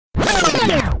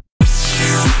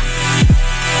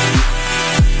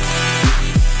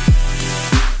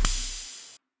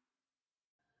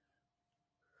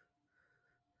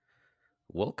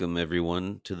Welcome,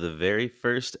 everyone, to the very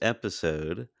first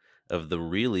episode of the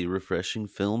Really Refreshing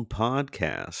Film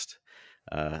Podcast.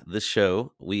 This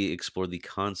show, we explore the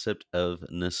concept of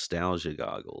nostalgia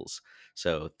goggles.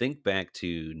 So think back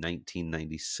to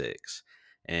 1996,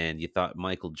 and you thought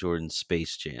Michael Jordan's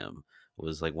Space Jam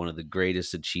was like one of the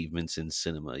greatest achievements in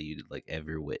cinema you'd like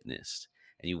ever witnessed,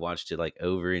 and you watched it like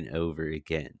over and over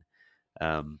again.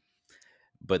 Um,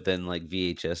 but then like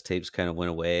VHS tapes kind of went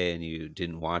away and you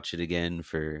didn't watch it again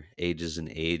for ages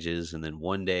and ages. And then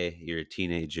one day you're a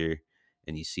teenager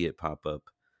and you see it pop up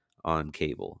on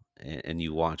cable and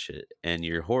you watch it and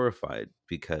you're horrified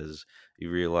because you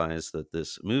realize that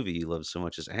this movie you love so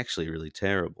much is actually really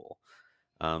terrible.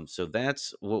 So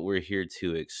that's what we're here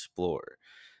to explore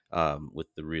with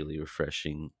the Really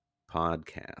Refreshing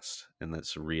Podcast. And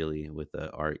that's really with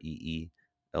a REELY.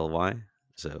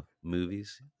 So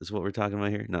movies is what we're talking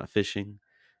about here, not fishing.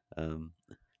 Um,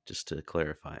 just to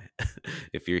clarify,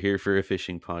 if you're here for a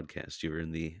fishing podcast, you're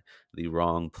in the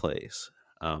wrong place.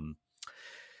 Um,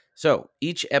 so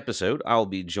each episode, I'll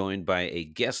be joined by a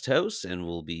guest host, and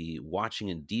we'll be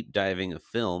watching and deep diving a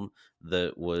film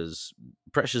that was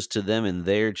precious to them in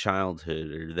their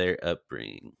childhood or their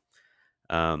upbringing.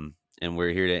 And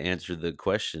we're here to answer the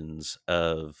questions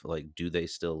of like, do they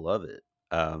still love it?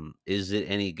 Is it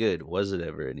any good? Was it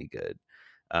ever any good?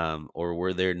 Or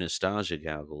were their nostalgia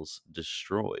goggles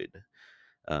destroyed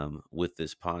with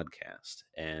this podcast?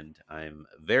 And I'm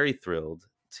very thrilled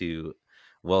to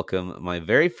welcome my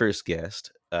very first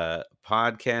guest,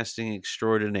 podcasting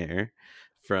extraordinaire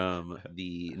from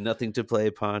the Nothing to Play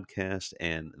podcast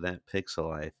and That Pixel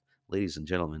Life, ladies and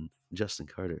gentlemen, Justin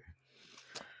Carter.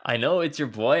 I know it's your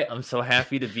boy. I'm so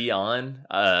happy to be on.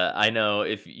 I know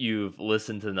if you've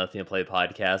listened to the Nothing to Play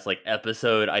podcast, like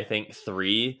episode, I think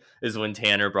 3 is when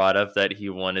Tanner brought up that he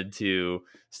wanted to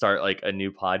start like a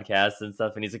new podcast and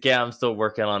stuff. And he's like, yeah, I'm still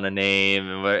working on a name.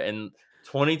 And we're in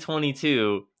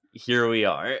 2022. Here we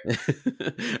are.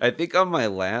 I think on my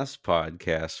last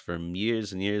podcast from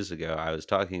years and years ago, I was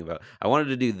talking about, I wanted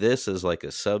to do this as like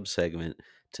a sub segment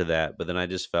to that, but then I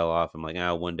just fell off. I'm like,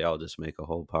 one day I'll just make a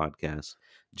whole podcast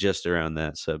just around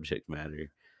that subject matter.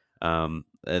 And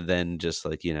then just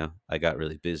like, I got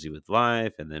really busy with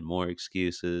life and then more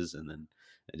excuses. And then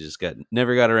I just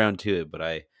never got around to it, but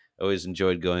I always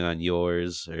enjoyed going on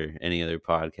yours or any other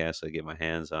podcast I get my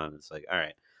hands on. It's like, all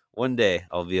right, one day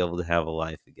I'll be able to have a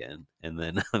life again. And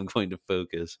then I'm going to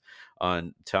focus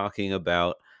on talking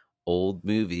about old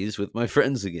movies with my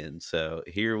friends again. So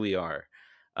here we are.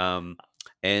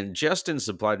 And Justin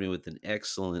supplied me with an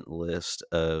excellent list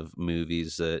of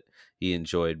movies that he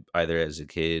enjoyed either as a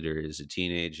kid or as a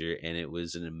teenager. And it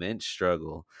was an immense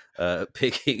struggle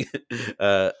picking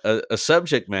a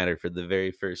subject matter for the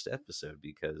very first episode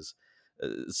because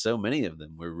so many of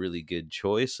them were really good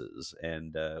choices.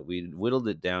 And we whittled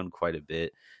it down quite a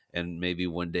bit. And maybe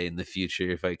one day in the future,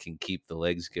 if I can keep the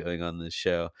legs going on this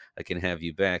show, I can have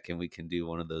you back and we can do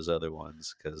one of those other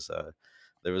ones because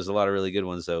there was a lot of really good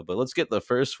ones, though. But let's get the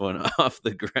first one off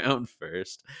the ground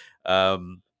first.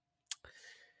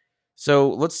 So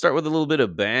let's start with a little bit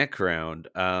of background.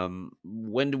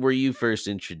 When were you first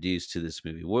introduced to this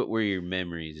movie? What were your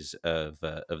memories of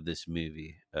this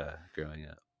movie growing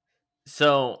up?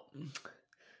 So,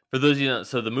 for those of you who don't,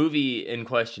 so the movie in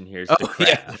question here is The Craft.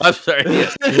 Yeah, I'm sorry.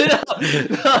 Yes.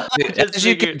 As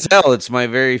you can tell, it's my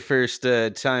very first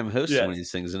time hosting one of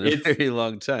these things in a very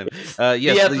long time.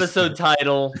 Yes, the episode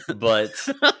title, but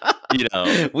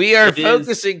we are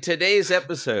focusing today's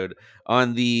episode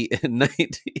on the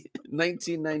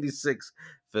 1996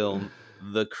 film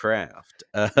The Craft.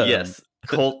 Yes,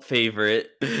 cult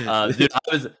favorite. Dude, I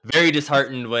was very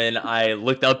disheartened when I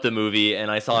looked up the movie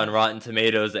and I saw on Rotten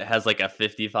Tomatoes it has like a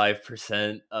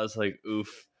 55%. I was like,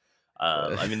 oof.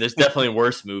 I mean, there's definitely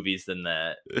worse movies than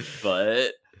that,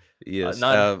 but yes.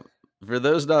 For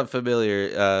those not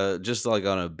familiar, just like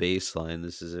on a baseline,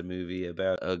 this is a movie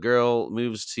about a girl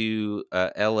moves to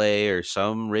LA or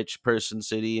some rich person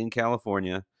city in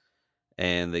California,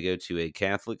 and they go to a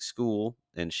Catholic school,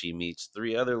 and she meets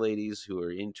 3 other ladies who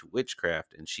are into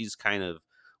witchcraft, and she's kind of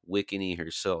Wiccan-y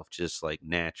herself, just like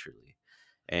naturally.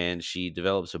 And she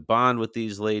develops a bond with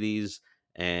these ladies,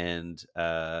 and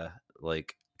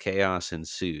like chaos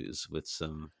ensues with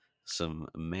some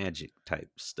magic type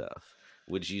stuff.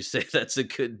 Would you say that's a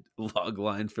good log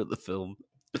line for the film?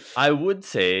 I would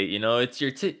say, it's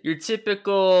your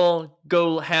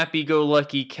typical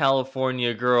happy-go-lucky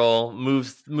California girl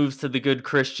moves to the good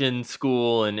Christian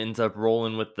school and ends up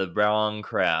rolling with the wrong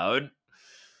crowd.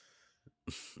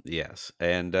 Yes,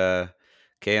 and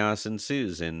chaos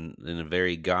ensues in a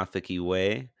very gothic-y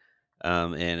way,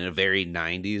 and in a very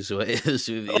 90s way. This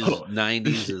movie is Oh,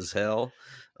 90s as hell,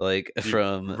 like, dude,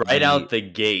 right out the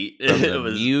gate, from it the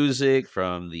was music,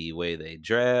 from the way they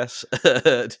dress,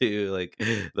 to, like,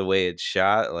 the way it's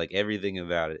shot, like, everything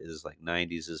about it is, like,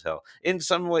 90s as hell. In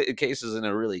some cases in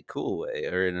a really cool way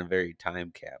or in a very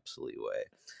time capsule way.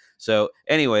 So,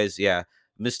 anyways, yeah,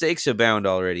 mistakes abound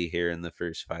already here in the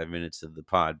first 5 minutes of the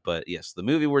pod, but yes, the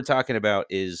movie we're talking about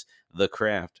is The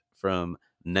Craft from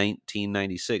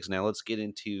 1996. Now let's get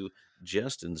into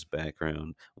Justin's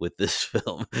background with this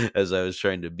film, as I was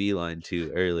trying to beeline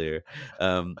to earlier.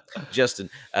 Um,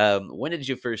 Justin, when did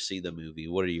you first see the movie?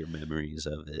 What are your memories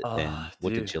of it, oh, and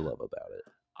what did dude. you love about it?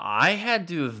 I had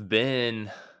to have been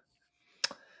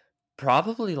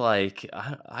probably like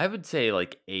I would say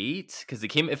like 8 cuz it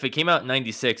came out in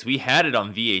 96, we had it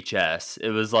on VHS.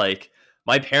 It was like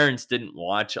my parents didn't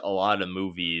watch a lot of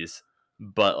movies,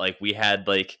 but like we had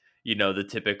like, the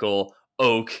typical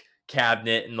oak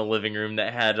cabinet in the living room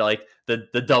that had like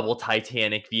the double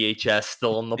Titanic VHS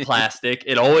still in the plastic.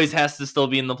 It always has to still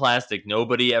be in the plastic.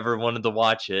 Nobody ever wanted to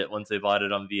watch it once they bought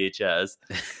it on VHS.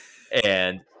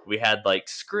 And we had like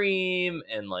Scream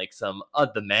and like some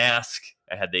The Mask.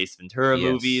 I had the Ace Ventura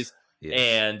Yes, movies, yes.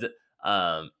 and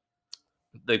um,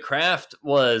 The Craft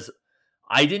was.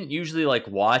 I didn't usually like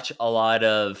watch a lot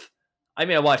of. I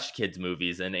mean, I watched kids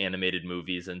movies and animated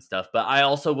movies and stuff, but I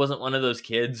also wasn't one of those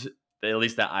kids, at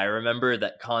least that I remember,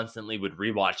 that constantly would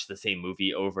rewatch the same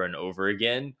movie over and over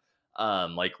again,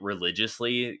 like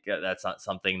religiously. That's not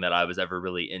something that I was ever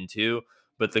really into.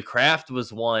 But The Craft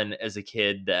was one as a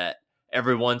kid that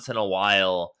every once in a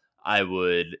while I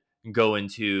would go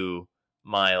into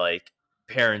my like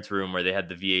parents' room where they had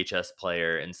the VHS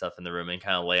player and stuff in the room and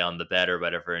kind of lay on the bed or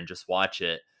whatever and just watch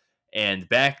it. And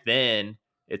back then,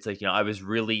 it's like, I was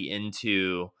really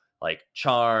into like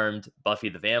Charmed, Buffy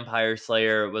the Vampire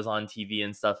Slayer was on TV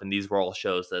and stuff. And these were all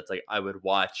shows that it's like I would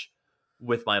watch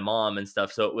with my mom and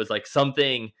stuff. So it was like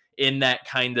something in that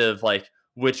kind of like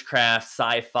witchcraft,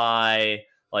 sci fi,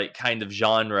 like kind of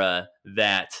genre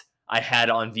that I had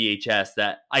on VHS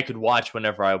that I could watch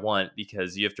whenever I want,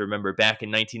 because you have to remember back in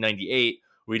 1998,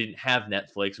 we didn't have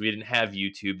Netflix, we didn't have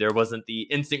YouTube. There wasn't the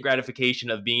instant gratification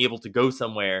of being able to go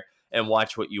somewhere and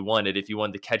watch what you wanted. If you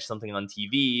wanted to catch something on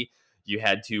TV, you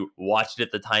had to watch it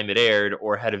at the time it aired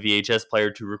or had a VHS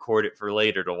player to record it for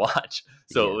later to watch.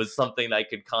 So it was Yes. something that I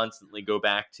could constantly go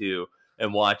back to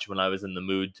and watch when I was in the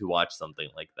mood to watch something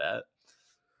like that.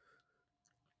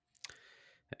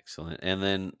 Excellent. And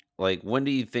then, like, when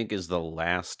do you think is the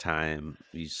last time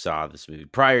you saw this movie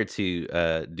prior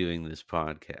to doing this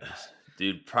podcast?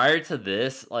 Dude, prior to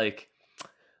this, like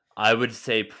I would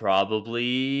say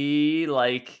probably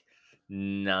like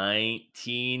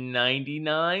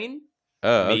 1999,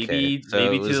 Oh, okay. So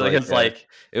maybe two. Like it's like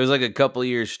it was like a couple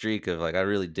year streak of like I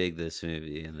really dig this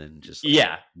movie, and then just like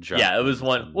yeah, dropped yeah. It was into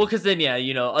one. Well, some. because then yeah,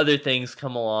 other things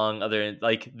come along. Other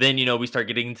like then we start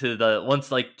getting into the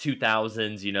once like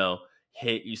 2000s,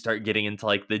 hit. You start getting into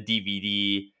like the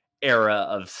DVD era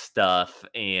of stuff,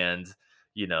 and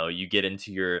you get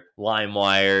into your Lime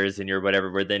Wires and your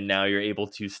whatever. Where then now you're able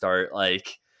to start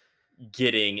like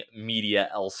getting media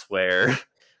elsewhere.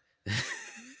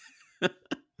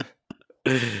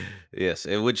 Yes,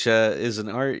 and which is an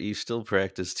art you still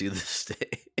practice to this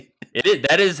day.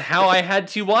 That is how I had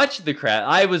to watch The Craft.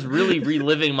 I was really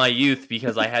reliving my youth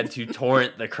because I had to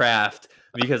torrent The Craft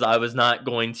because I was not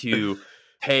going to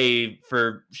pay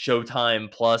for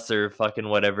Showtime Plus or fucking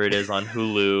whatever it is on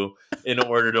Hulu in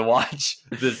order to watch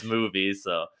this movie.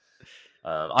 So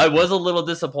I was a little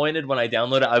disappointed when I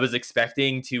downloaded it. I was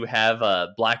expecting to have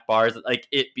black bars, like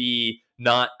it be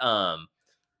not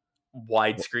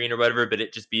widescreen or whatever, but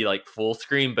it just be like full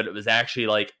screen. But it was actually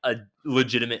like a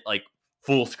legitimate like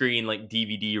full screen like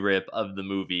DVD rip of the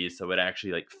movie, so it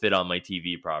actually like fit on my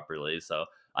TV properly. So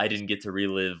I didn't get to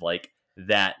relive like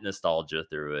that nostalgia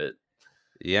through it.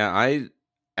 Yeah, I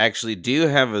actually do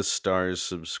have a Stars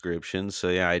subscription, so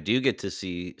yeah, I do get to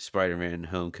see Spider-Man: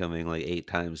 Homecoming like 8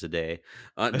 times a day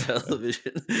on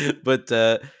television. But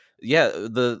yeah,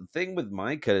 the thing with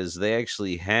my cut is they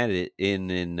actually had it in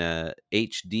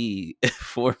HD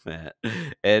format,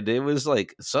 and it was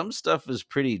like some stuff was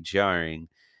pretty jarring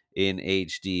in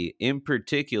HD. In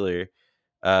particular,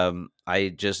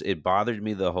 I just it bothered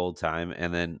me the whole time,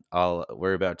 and then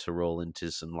we're about to roll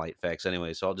into some light facts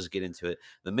anyway, so I'll just get into it.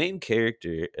 The main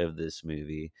character of this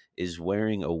movie is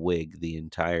wearing a wig the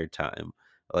entire time.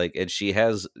 Like, and she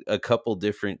has a couple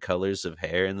different colors of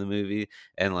hair in the movie.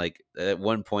 And like at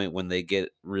one point when they get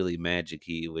really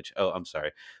magic-y, which, oh, I'm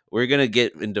sorry, we're gonna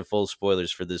get into full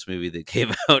spoilers for this movie that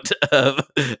came out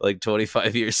like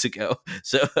 25 years ago.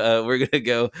 So we're gonna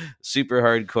go super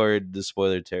hardcore into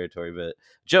spoiler territory. But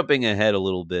jumping ahead a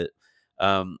little bit,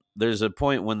 there's a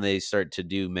point when they start to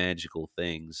do magical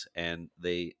things and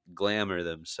they glamour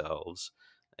themselves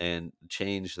and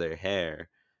change their hair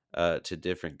to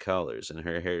different colors. And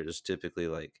her hair is typically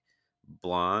like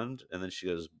blonde, and then she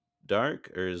goes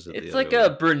dark, or is it the It's other like way? a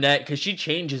brunette because she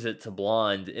changes it to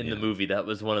blonde in the Yeah. movie. That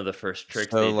was one of the first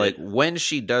tricks So, they like, did. when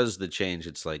she does the change,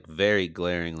 it's, like, very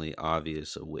glaringly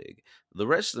obvious a wig. The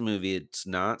rest of the movie, it's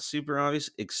not super obvious,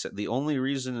 except the only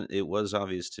reason it was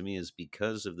obvious to me is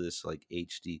because of this, like,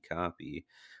 HD copy.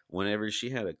 Whenever she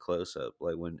had a close-up,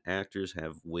 like, when actors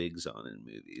have wigs on in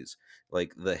movies,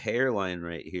 like, the hairline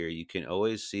right here, you can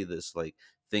always see this, like,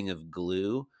 thing of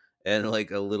glue and,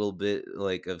 like, a little bit,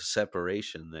 like, of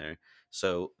separation there.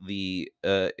 So, the,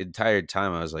 entire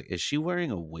time, I was like, "Is she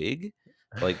wearing a wig?"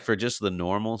 Like, for just the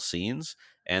normal scenes.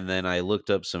 And then I looked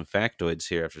up some factoids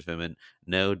here after filming.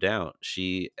 No doubt,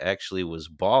 she actually was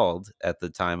bald at the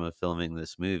time of filming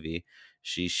this movie.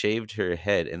 She shaved her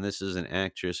head, and this is an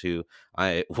actress who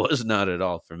I was not at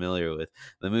all familiar with.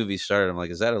 The movie started, I'm like,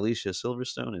 "Is that Alicia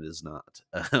Silverstone?" It is not.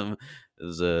 It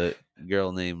was a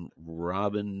girl named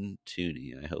Robin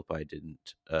Tooney. I hope I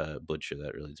didn't, butcher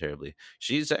that really terribly.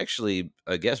 She's actually,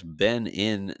 I guess, been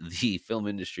in the film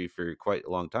industry for quite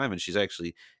a long time, and she's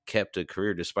actually kept a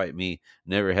career despite me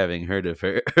never having heard of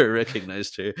her or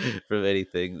recognized her from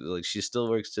anything. Like, she still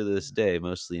works to this day,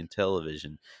 mostly in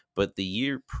television. But the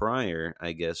year prior,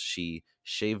 I guess she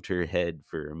shaved her head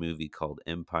for a movie called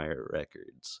Empire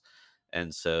Records.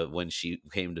 And so when she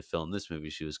came to film this movie,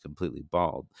 she was completely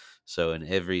bald. So in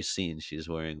every scene, she's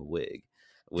wearing a wig,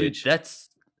 Dude, which that's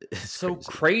is so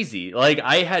crazy. crazy. Like,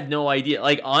 I had no idea.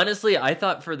 Like, honestly, I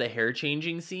thought for the hair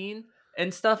changing scene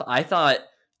and stuff, I thought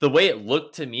the way it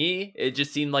looked to me, it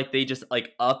just seemed like they just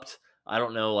like upped, I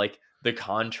don't know, like the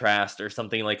contrast or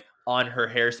something like on her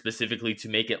hair specifically to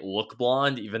make it look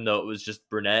blonde, even though it was just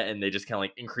brunette, and they just kind of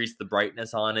like increased the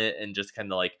brightness on it and just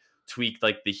kind of like tweaked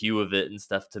like the hue of it and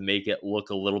stuff to make it look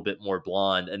a little bit more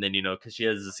blonde. And then, because she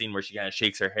has a scene where she kind of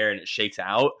shakes her hair and it shakes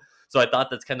out. So I thought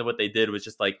that's kind of what they did, was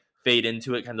just like fade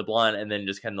into it kind of blonde and then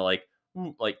just kind of like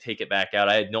take it back out.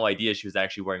 I had no idea she was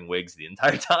actually wearing wigs the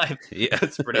entire time. Yeah.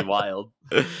 That's pretty wild.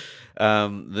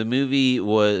 The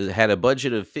movie had a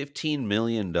budget of $15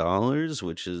 million,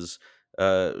 which is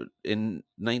in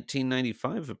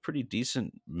 1995 a pretty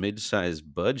decent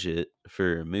mid-sized budget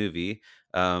for a movie.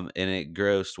 And it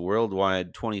grossed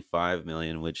worldwide 25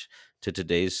 million, which to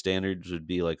today's standards would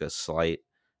be like a slight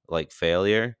like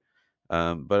failure.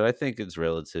 But I think it's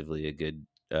relatively a good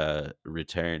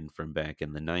return from back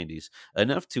in the 90s,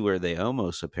 enough to where they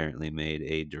almost apparently made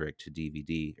a direct to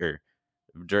DVD or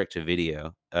direct to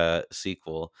video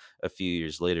sequel a few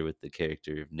years later with the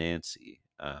character of Nancy,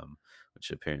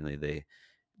 which apparently they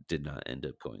did not end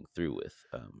up going through with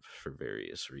for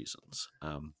various reasons.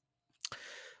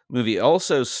 Movie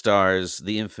also stars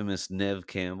the infamous Nev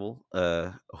Campbell,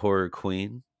 horror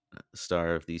queen,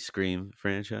 star of the Scream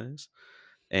franchise,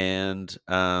 and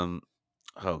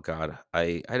oh god,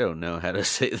 I don't know how to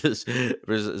say this.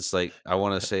 It's like, I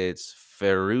want to say it's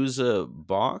Feruza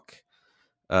Balk.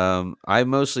 I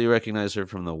mostly recognize her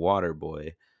from The Water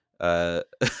Boy,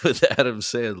 with Adam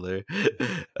Sandler,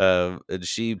 and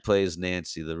she plays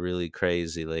Nancy, the really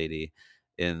crazy lady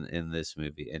in this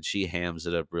movie, and she hams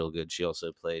it up real good. She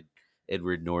also played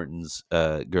Edward Norton's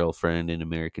girlfriend in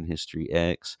American History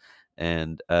X,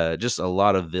 and just a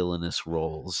lot of villainous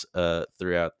roles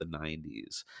throughout the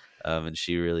 '90s, and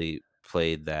she really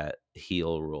played that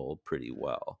heel role pretty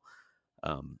well.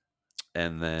 Um,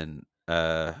 and then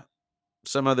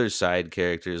some other side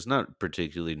characters, not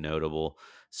particularly notable.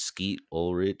 Skeet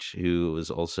Ulrich, who was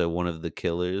also one of the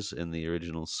killers in the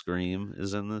original Scream,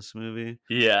 is in this movie.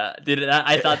 Yeah, dude,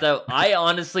 I thought that I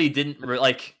honestly didn't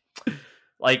like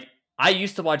I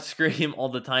used to watch Scream all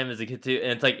the time as a kid too,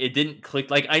 and it's like it didn't click.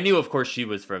 Like, I knew, of course, she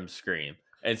was from Scream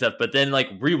and stuff, but then like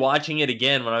rewatching it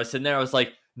again when I was sitting there, I was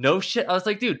like, no shit. I was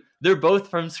like, dude, they're both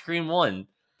from Scream One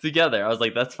together. I was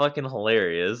like, that's fucking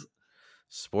hilarious.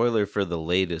 Spoiler for the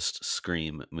latest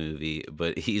Scream movie,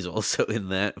 but he's also in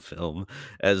that film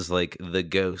as like the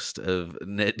ghost of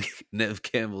Nev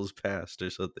Campbell's past or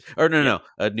something. Or no, Yeah, no,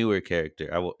 a newer character.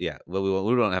 I will, yeah. Well,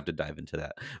 we don't have to dive into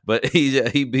that. But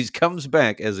he comes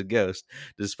back as a ghost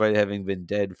despite having been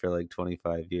dead for like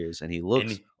 25 years, and he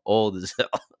looks and old as hell.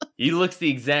 he looks the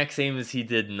exact same as he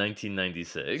did in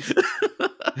 1996.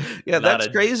 Yeah, Not that's a.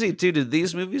 crazy too. Did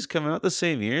these movies come out the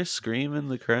same year? Scream and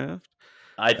The Craft,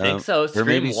 I think so. or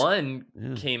maybe Scream One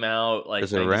yeah, came out it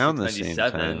was like around 96, the same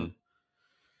time. 97.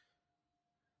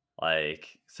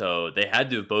 Like, so they had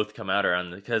to have both come out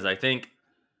around because I think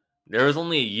there was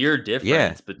only a year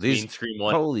Yeah, difference these between Scream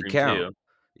 1 holy and Scream cow. 2.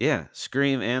 Yeah,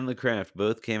 Scream and The Craft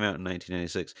both came out in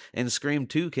 1996, and Scream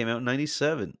 2 came out in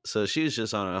 97. So she's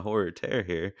just on a horror tear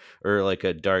here, or like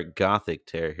a dark gothic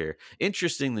tear here.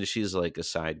 Interesting that she's like a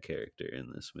side character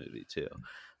in this movie too.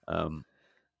 Um,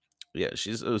 yeah,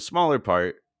 she's a smaller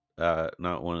part,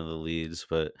 not one of the leads,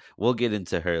 but we'll get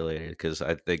into her later because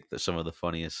I think that some of the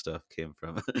funniest stuff came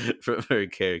from from her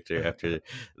character after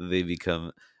they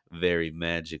become very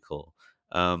magical.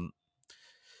 Um,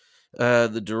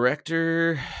 the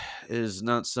director is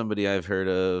not somebody I've heard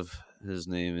of. His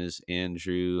name is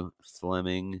Andrew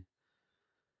Fleming.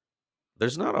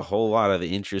 There's not a whole lot of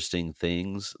interesting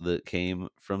things that came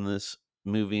from this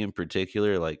movie in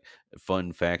particular, like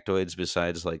fun factoids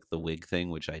besides like the wig thing,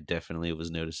 which I definitely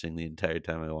was noticing the entire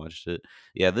time I watched it.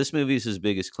 Yeah, this movie is his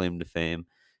biggest claim to fame.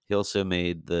 He also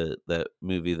made the that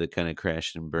movie that kind of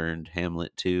crashed and burned,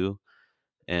 Hamlet 2,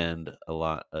 and a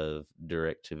lot of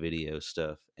direct to video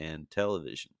stuff and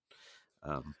television.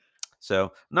 Um,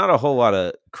 so not a whole lot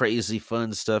of crazy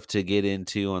fun stuff to get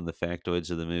into on the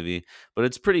factoids of the movie, but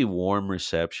it's pretty warm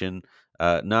reception.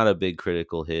 Not a big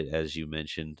critical hit, as you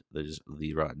mentioned. There's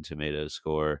the Rotten Tomatoes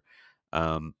score,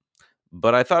 um,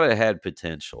 but I thought it had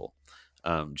potential.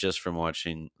 Just from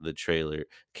watching the trailer.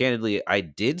 Candidly, I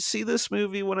did see this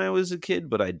movie when I was a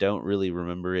kid, but I don't really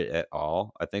remember it at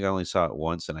all. I think I only saw it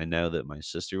once, and I know that my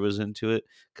sister was into it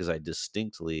because I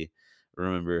distinctly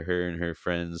remember her and her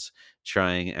friends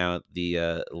trying out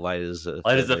the light as a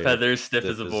Light as a feather, feather, stiff stiff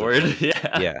as a as a board. board.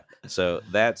 Yeah. Yeah, so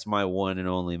that's my one and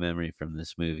only memory from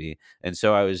this movie, and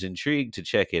so I was intrigued to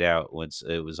check it out once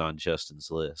it was on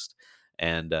Justin's list.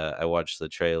 And I watched the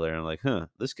trailer and I'm like, huh,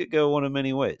 this could go one of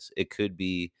many ways. It could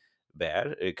be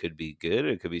bad, it could be good,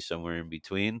 it could be somewhere in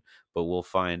between, but we'll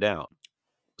find out.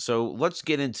 So let's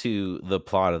get into the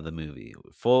plot of the movie.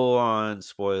 Full on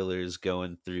spoilers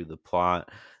going through the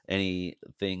plot. Any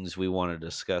things we want to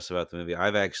discuss about the movie?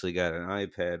 I've actually got an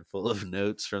iPad full of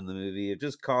notes from the movie,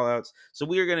 just call outs. So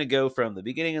we are going to go from the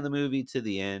beginning of the movie to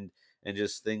the end and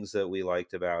just things that we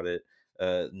liked about it,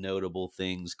 notable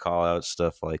things, call outs,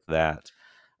 stuff like that.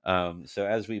 So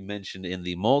as we mentioned in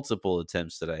the multiple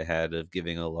attempts that I had of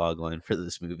giving a log line for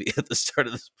this movie at the start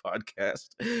of this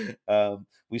podcast,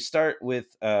 we start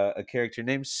with a character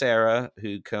named Sarah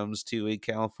who comes to a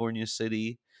California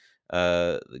city,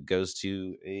 goes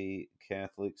to a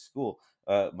Catholic school.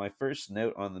 My first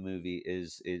note on the movie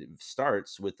is it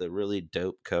starts with a really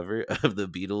dope cover of the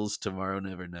Beatles' "Tomorrow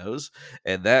Never Knows,"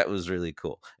 and that was really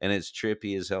cool. And it's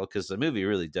trippy as hell because the movie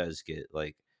really does get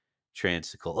like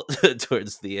transical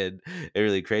towards the end.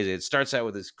 Really crazy. It starts out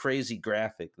with this crazy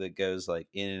graphic that goes like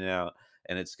in and out,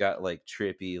 and it's got like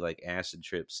trippy, like acid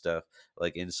trip stuff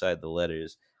like inside the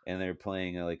letters, and they're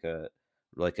playing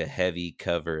like a heavy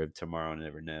cover of Tomorrow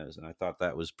Never Knows, and I thought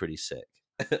that was pretty sick.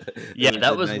 It Yeah, was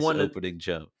a nice opening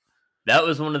jump. that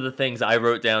was one of the things I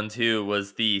wrote down too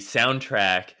was the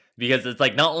soundtrack because it's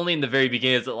like not only in the very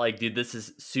beginning is it like, dude, this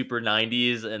is super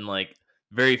 90s and like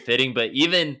very fitting, but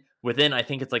even within I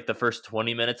think it's like the first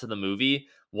 20 minutes of the movie,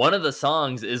 one of the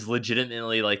songs is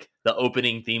legitimately like the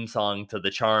opening theme song to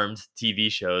the Charmed TV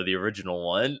show, the original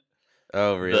one.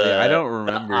 Oh, really? I don't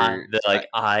remember. The like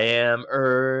I am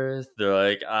Earth, they're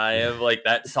like I am like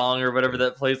that song or whatever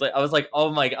that plays. Like I was like,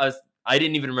 oh my god, I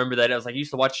didn't even remember that. I was like, I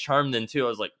used to watch Charmed then too. I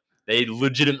was like, they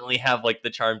legitimately have like the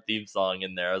Charmed theme song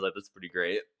in there. I was like, that's pretty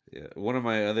great. Yeah, one of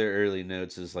my other early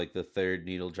notes is like the third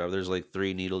needle drop. There's like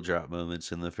three needle drop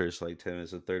moments in the first like 10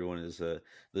 minutes. The third one is the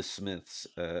Smiths'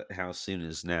 "How Soon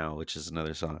Is Now," which is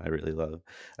another song I really love.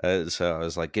 So I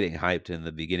was like getting hyped in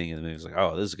the beginning of the movie. I was like,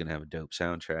 oh, this is gonna have a dope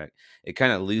soundtrack. It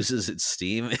kind of loses its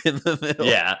steam in the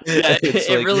middle. Yeah, yeah, It's it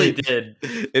like really did.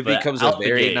 it But becomes a out the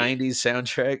very gate, 90s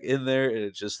soundtrack in there, and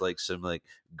it's just like some like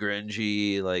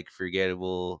grungy, like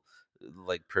forgettable,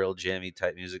 like Pearl Jammy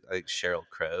type music. Like Cheryl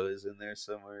Crow is in there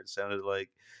somewhere. It sounded like.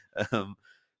 Um,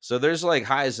 so there's like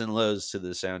highs and lows to the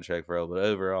soundtrack for all, but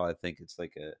overall, I think it's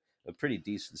like a pretty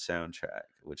decent soundtrack,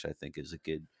 which I think is a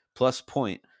good plus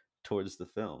point towards the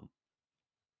film.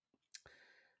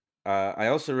 I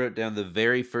also wrote down the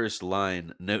very first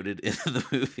line noted in the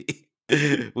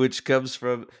movie, which comes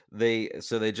from they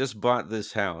just bought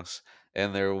this house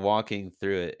and they're walking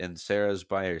through it, and Sarah's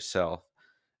by herself,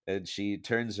 and she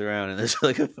turns around and there's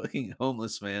like a fucking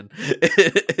homeless man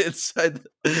inside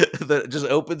that just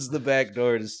opens the back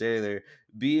door and is standing there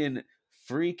being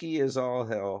freaky as all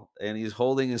hell, and he's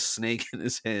holding a snake in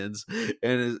his hands.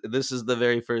 And this is the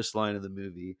very first line of the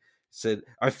movie. Said,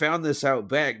 "I found this out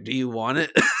back. Do you want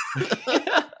it?"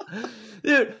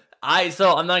 Dude,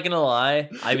 I'm not gonna lie.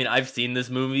 I mean, I've seen this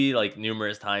movie like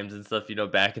numerous times and stuff,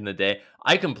 back in the day.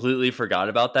 I completely forgot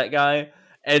about that guy.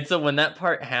 And so when that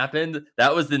part happened,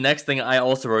 that was the next thing I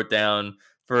also wrote down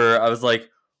I was like,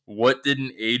 what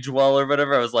didn't age well or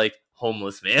whatever? I was like,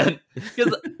 homeless man.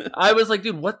 Because I was like,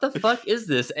 dude, what the fuck is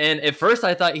this? And at first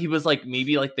I thought he was like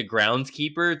maybe like the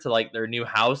groundskeeper to like their new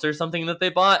house or something that they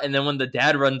bought. And then when the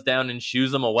dad runs down and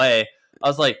shoos him away, I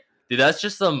was like, dude, that's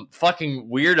just some fucking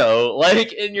weirdo,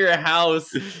 like in your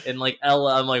house in like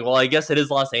LA. I'm like, well, I guess it is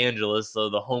Los Angeles, so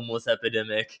the homeless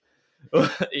epidemic. He's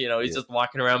Yeah. just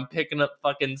walking around picking up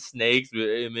fucking snakes.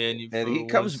 Hey, man, you And for he one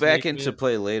comes back snake, into man.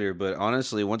 play later, but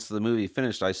honestly, once the movie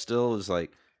finished, I still was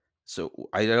like, so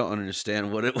I don't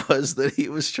understand what it was that he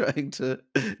was trying to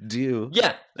do.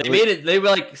 Yeah, they Like, made it. They were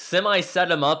like semi set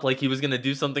him up like he was gonna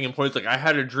do something important. It's like I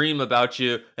had a dream about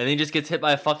you, and he just gets hit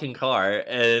by a fucking car,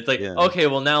 and it's like, yeah. okay,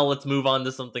 well now let's move on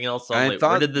to something else. So I'm I like, where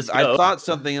thought did this I go? thought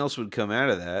something else would come out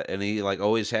of that, and he like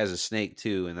always has a snake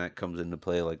too, and that comes into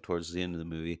play like towards the end of the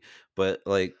movie. But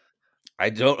like I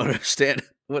don't understand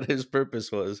what his purpose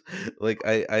was. Like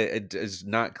it's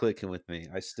not clicking with me.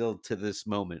 I still to this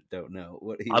moment don't know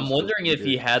what he I'm was supposed to wondering be if he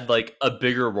doing. had like a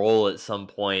bigger role at some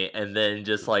point, and then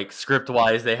just like script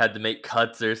wise, they had to make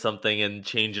cuts or something and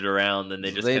change it around, and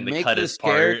they just They kind of make cut his this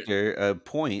part. character a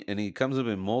point, and he comes up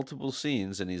in multiple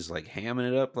scenes, and he's like hamming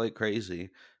it up like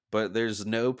crazy. But there's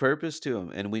no purpose to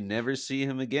him, and we never see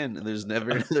him again. And there's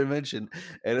never another mention.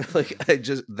 And like I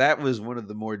just that was one of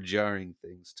the more jarring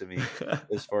things to me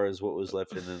as far as what was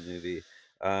left in the movie.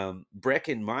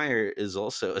 Brecken Meyer is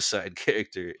also a side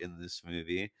character in this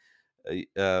movie.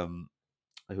 Um,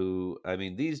 who I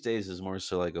mean these days is more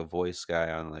so like a voice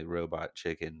guy on like Robot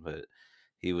Chicken, but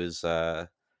he was the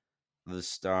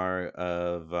star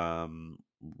of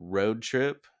Road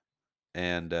Trip,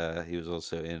 and he was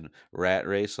also in Rat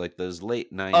Race, like those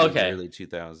late '90s, Okay, early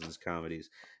 2000s comedies.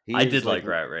 I did like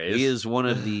Rat He Race. is one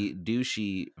of the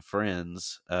douchey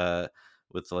friends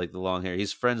with like the long hair.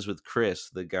 He's friends with Chris,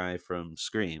 the guy from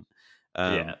Scream,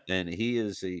 Yeah. and he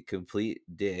is a complete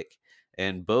dick.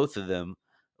 And both of them,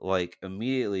 like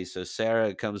immediately, so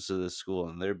Sarah comes to the school,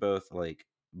 and they're both like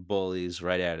bullies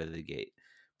right out of the gate.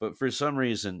 But for some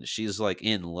reason, she's like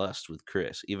in lust with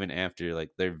Chris, even after like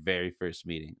their very first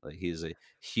meeting. Like he's a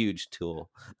huge tool,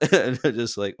 and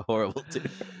just like horrible to her.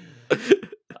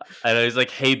 I know he's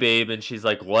like, "Hey, babe," and she's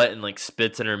like, "What?" and like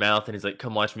spits in her mouth, and he's like,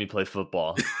 "Come watch me play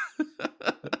football."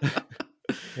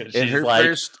 And And she's her like,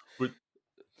 first, "What-"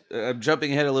 I'm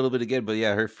jumping ahead a little bit again, but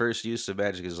yeah, her first use of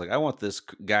magic is like, I want this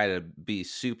guy to be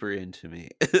super into me.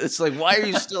 It's like, why are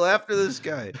you still after this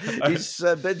guy? He's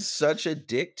been such a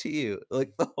dick to you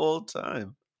like the whole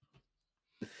time.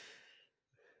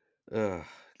 Oh,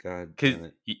 God Cause, damn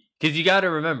it. cause you got to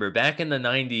remember, back in the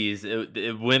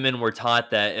 '90s, women were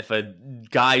taught that if a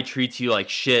guy treats you like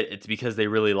shit, it's because they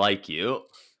really like you.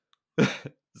 Yeah.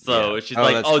 So she's Oh,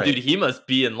 like, that's "Oh, right. dude, he must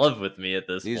be in love with me at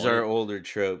this These are point." older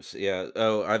tropes. Yeah.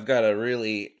 Oh, I've got a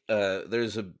really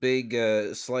there's a big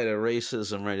slight of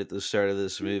racism right at the start of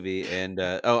this movie, and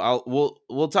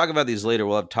we'll talk about these later.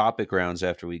 We'll have topic rounds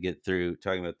after we get through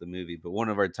talking about the movie, but one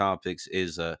of our topics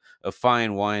is a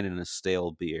fine wine and a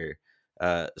stale beer.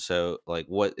 So like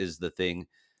what is the thing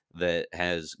that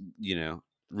has,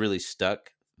 really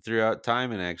stuck throughout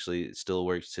time and actually still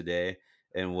works today,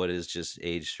 and what is just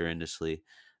aged horrendously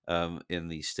in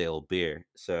the stale beer.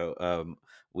 So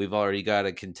we've already got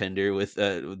a contender with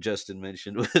Justin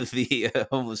mentioned with the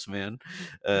homeless man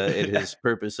and his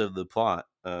purpose of the plot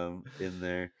in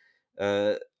there.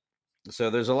 Uh, so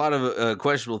there's a lot of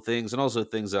questionable things and also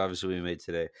things obviously we made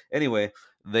today. Anyway,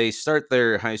 they start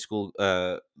their high school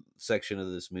section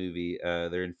of this movie.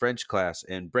 They're in French class,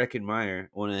 and Brecken Meyer,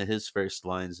 one of his first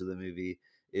lines of the movie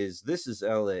is, "This is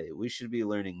L.A. We should be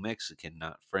learning Mexican,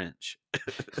 not French."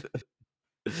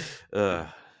 Ugh,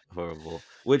 horrible.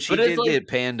 Which he But it's did like, get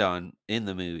panned on in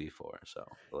the movie for, so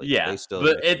like yeah, they still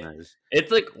but recognize.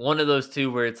 it's like one of those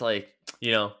two where it's like,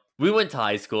 we went to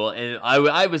high school, and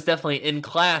I was definitely in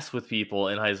class with people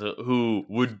in high school who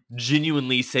would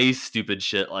genuinely say stupid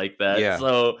shit like that. Yeah.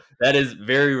 So that is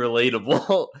very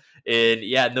relatable. And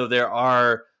yeah, no, there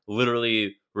are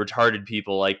literally retarded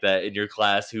people like that in your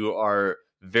class who are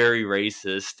very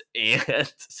racist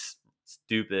and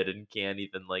stupid and can't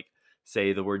even like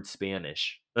say the word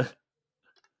Spanish.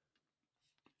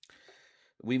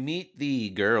 We meet the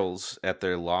girls at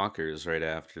their lockers right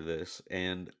after this,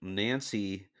 and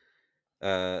Nancy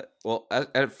Well,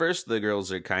 at first the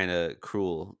girls are kind of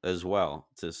cruel as well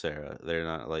to Sarah. They're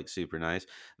not like super nice.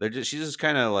 She's just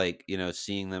kind of like,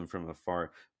 seeing them from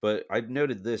afar. But I've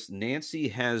noted this: Nancy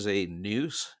has a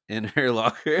noose in her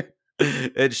locker,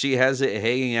 and she has it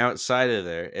hanging outside of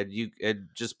there, and it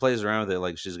just plays around with it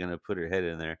like she's gonna put her head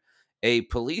in there. A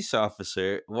police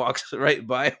officer walks right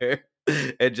by her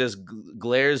and just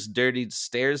glares dirty,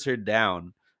 stares her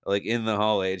down like in the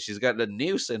hallway, and she's got a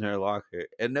noose in her locker,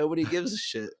 and nobody gives a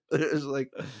shit. It was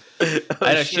like, oh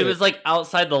I know she shit, was like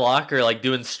outside the locker, like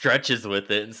doing stretches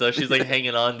with it, and so she's like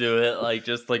hanging on to it, like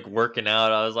just like working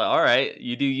out. I was like, all right,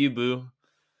 you do you, boo.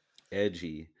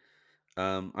 edgy.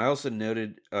 I also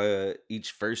noted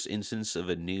each first instance of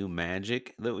a new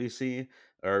magic that we see.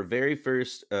 Our very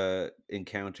first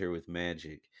encounter with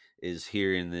magic is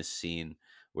here in this scene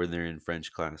where they're in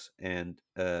French class, and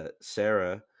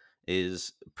Sarah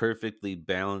is perfectly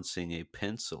balancing a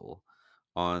pencil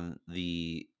on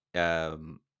the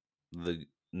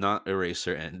not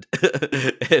eraser end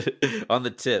on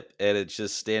the tip, and it's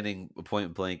just standing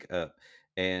point blank up.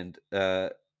 And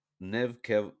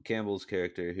Campbell's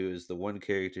character, who is the one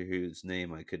character whose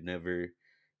name I could never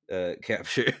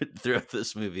capture throughout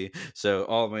this movie. So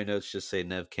all of my notes just say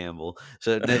Nev Campbell.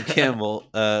 So Nev Campbell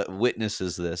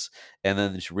witnesses this and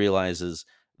then she realizes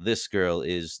this girl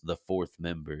is the fourth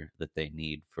member that they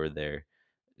need for their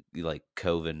like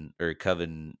Coven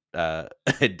I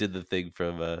did the thing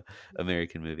from a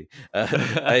American movie.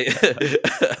 I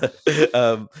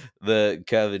the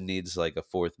Coven needs like a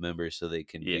fourth member so they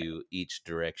can Yeah, do each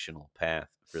directional path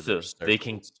for their so they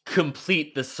can circles.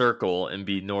 complete the circle and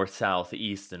be north, south,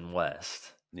 east, and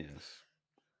west. Yes.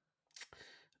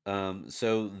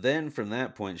 So then from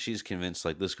that point, she's convinced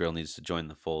like this girl needs to join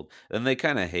the fold. And they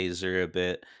kind of haze her a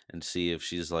bit and see if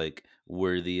she's like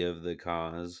worthy of the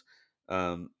cause.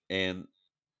 And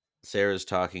Sarah's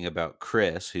talking about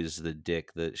Chris, who's the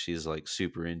dick that she's like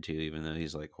super into, even though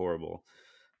he's like horrible.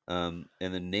 And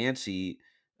then Nancy,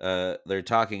 they're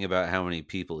talking about how many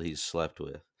people he's slept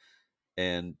with.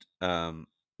 And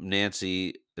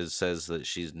Nancy says that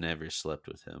she's never slept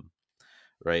with him,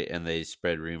 right? And they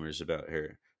spread rumors about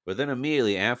her. But then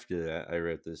immediately after that, I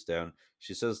wrote this down.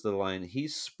 She says the line, "He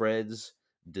spreads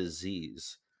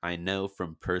disease. I know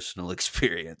from personal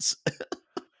experience."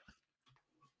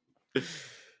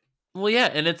 Well, yeah,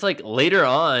 and it's like later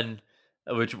on,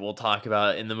 which we'll talk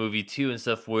about in the movie too and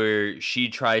stuff, where she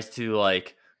tries to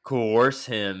like coerce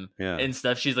him Yeah. and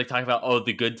stuff. She's like talking about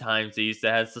the good times they used to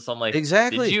have. So I'm like, did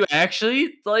Exactly. you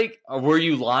actually like? Or were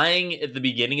you lying at the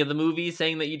beginning of the movie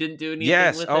saying that you didn't do anything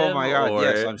Yes. with Oh him? my god.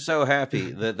 Yes. Or I'm so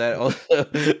happy that also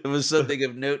it was something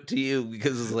of note to you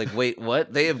because it's like, wait,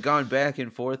 what? They have gone back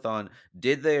and forth on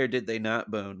did they or did they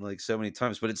not bone like so many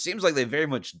times, but it seems like they very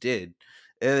much did.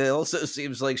 And it also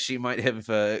seems like she might have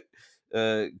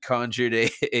conjured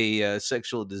a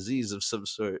sexual disease of some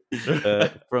sort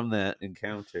from that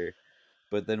encounter,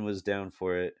 but then was down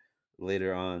for it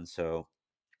later on. So,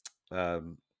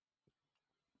 um,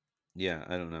 yeah,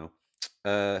 I don't know.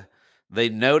 Uh, they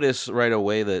notice right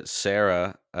away that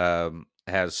Sarah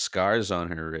has scars on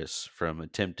her wrists from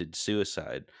attempted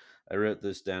suicide. I wrote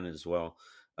this down as well.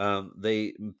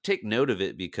 They take note of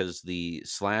it because the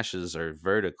slashes are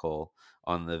vertical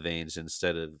on the veins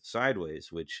instead of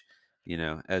sideways, which,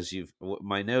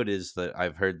 my note is that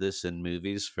I've heard this in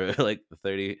movies for like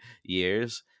 30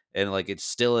 years. And like it's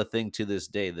still a thing to this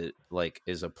day that like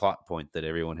is a plot point that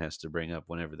everyone has to bring up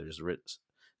whenever there's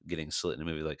getting slit in a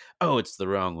movie, like, oh, it's the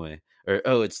wrong way, or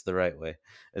oh, it's the right way.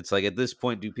 It's like at this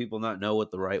point, do people not know what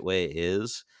the right way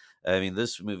is? I mean,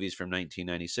 this movie's from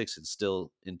 1996. It's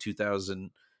still in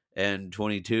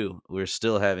 2022. We're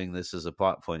still having this as a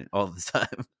plot point all the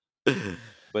time.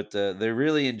 But they're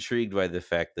really intrigued by the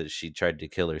fact that she tried to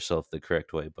kill herself the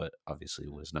correct way, but obviously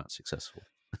was not successful.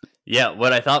 yeah,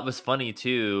 what I thought was funny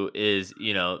too is,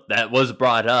 that was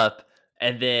brought up,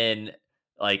 and then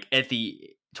like at the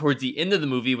towards the end of the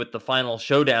movie with the final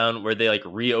showdown where they like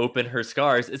reopen her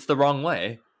scars, it's the wrong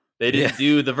way. They Yeah. didn't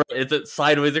do it's a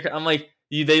sideways. I'm like,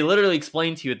 they literally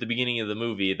explained to you at the beginning of the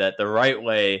movie that the right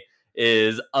way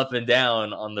is up and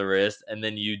down on the wrist, and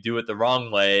then you do it the wrong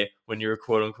way when you're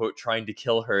quote unquote trying to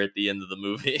kill her at the end of the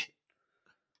movie.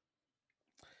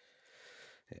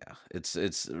 Yeah, it's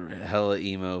hella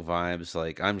emo vibes.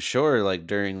 Like I'm sure, like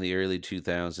during the early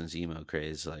 2000s emo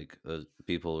craze, like those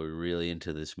people were really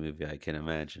into this movie. I can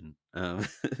imagine. I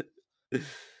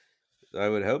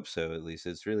would hope so. At least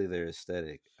it's really their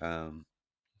aesthetic. I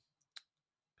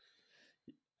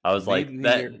was like Maybe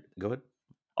that. you're go ahead.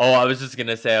 Oh, I was just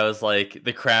gonna say, I was like,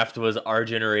 The Craft was our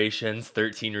generation's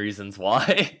 13 Reasons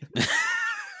Why.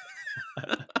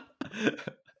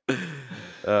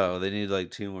 Oh, they need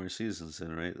like 2 more seasons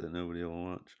then, right? That nobody will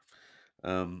watch.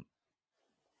 Um,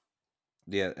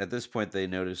 yeah, at this point they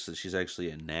notice that she's actually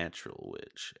a natural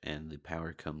witch, and the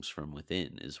power comes from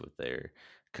within, is what they're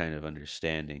kind of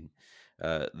understanding.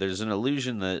 There's an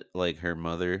illusion that like her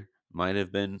mother might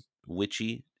have been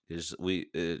witchy, because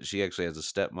she actually has a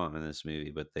stepmom in this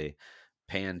movie, but they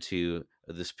pan to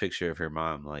this picture of her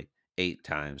mom like 8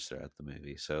 times throughout the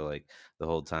movie. So like the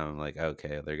whole time I'm like,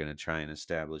 okay, they're gonna try and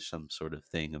establish some sort of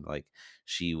thing of like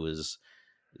she was,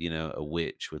 a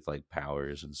witch with like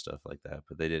powers and stuff like that.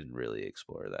 But they didn't really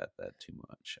explore that too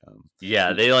much.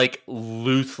 Yeah, they like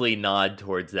loosely nod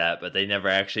towards that, but they never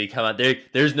actually come out.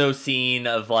 There's no scene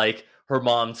of like her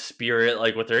mom's spirit,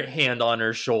 like with her hand on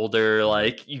her shoulder, No.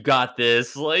 like you got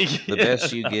this. Like, The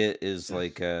best you get is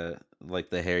like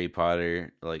the Harry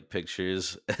Potter like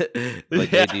pictures.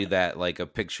 Like they yeah, do that, like a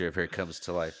picture of her comes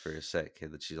to life for a sec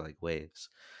and that she like waves.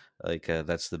 Like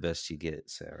that's the best you get,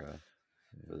 Sarah.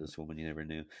 For this woman you never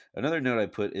knew. Another note I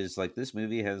put is like this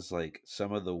movie has like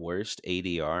some of the worst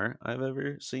ADR I've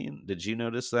ever seen. Did you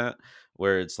notice that?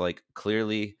 Where it's like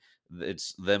clearly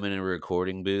it's them in a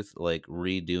recording booth like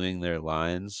redoing their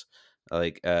lines,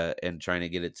 like and trying to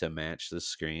get it to match the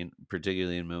screen,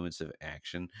 particularly in moments of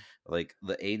action. Like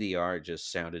the ADR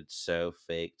just sounded so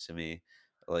fake to me.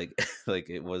 Like like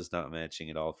it was not matching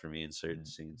at all for me in certain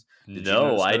scenes. Did you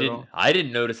no, notice I that at didn't. all? I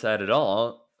didn't notice that at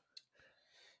all.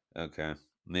 Okay.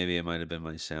 Maybe it might have been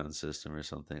my sound system or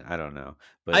something. I don't know.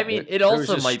 I But mean, it there was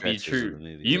also just might be stretches of true. the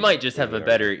movie You where the might just have a ADR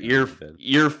better just sounded really bad.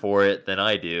 ear for it than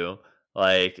I do.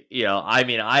 Like, I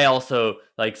mean, I also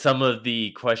like some of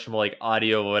the questionable like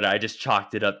audio, what I just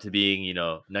chalked it up to being,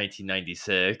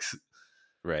 1996.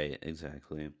 Right,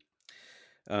 exactly.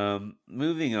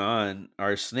 Moving on,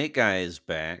 our snake guy is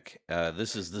back.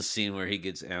 This is the scene where he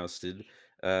gets ousted.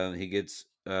 He gets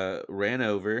ran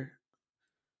over.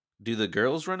 Do the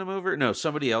girls run him over? No,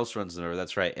 somebody else runs them over.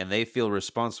 That's right, and they feel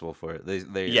responsible for it.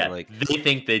 They're Yeah, like they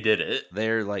think they did it.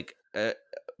 they're like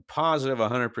positive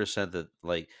 100% that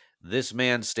like this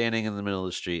man standing in the middle of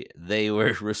the street, they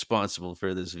were responsible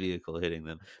for this vehicle hitting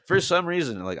them for some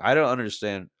reason. Like I didn't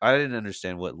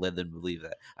understand what led them to believe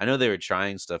that. I know they were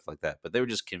trying stuff like that, but they were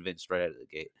just convinced right out of the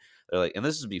gate. They're like, and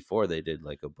this is before they did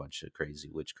like a bunch of crazy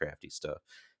witchcrafty stuff.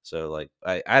 So like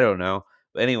I don't know,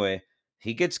 but anyway,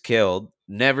 he gets killed,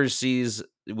 never sees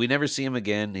we never see him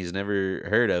again. He's never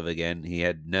heard of again. He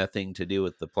had nothing to do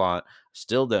with the plot.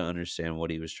 Still don't understand what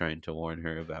he was trying to warn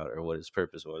her about or what his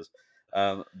purpose was.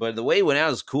 But the way it went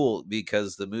out is cool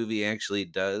because the movie actually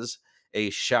does a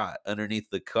shot underneath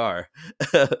the car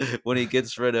when he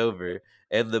gets run over,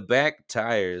 and the back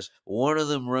tires, one of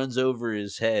them runs over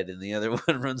his head and the other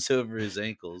one runs over his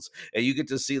ankles, and you get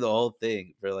to see the whole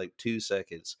thing for like 2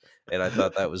 seconds. And I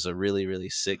thought that was a really really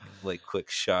sick like quick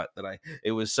shot that I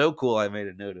it was so cool I made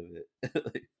a note of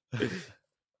it.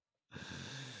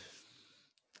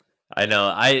 I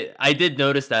know. I did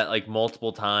notice that like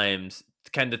multiple times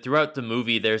kind of throughout the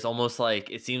movie there's almost like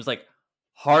it seems like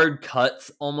hard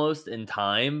cuts almost in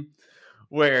time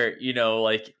where,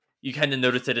 like you kind of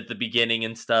notice it at the beginning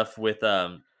and stuff with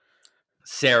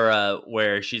Sarah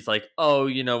where she's like, "Oh,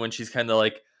 when she's kind of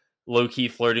like low key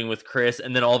flirting with Chris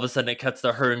and then all of a sudden it cuts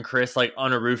to her and Chris like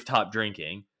on a rooftop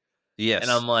drinking." And Yes,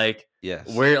 I'm like, yes.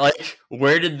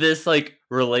 where did this like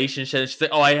relationship? She's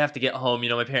like, oh, I have to get home.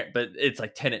 My parent, but it's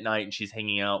like 10 at night and she's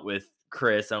hanging out with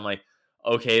Chris. And I'm like,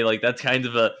 okay, like that's kind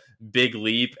of a big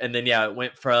leap. And then, yeah, it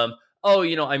went from, oh,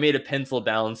 I made a pencil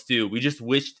down stew. We just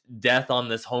wished death on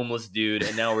this homeless dude.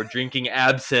 And now we're drinking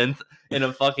absinthe in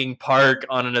a fucking park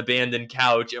on an abandoned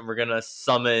couch. And we're going to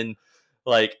summon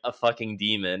like a fucking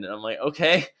demon. And I'm like,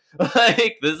 okay,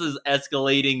 like this is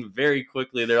escalating very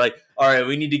quickly. They're like, all right,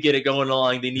 we need to get it going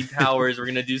along. They need powers. We're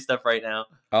gonna do stuff right now.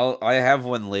 I have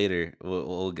one later.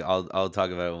 I'll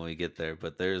talk about it when we get there.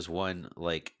 But there's one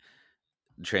like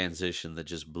transition that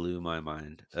just blew my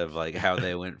mind of like how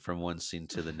they went from one scene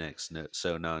to the next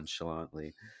so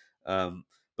nonchalantly.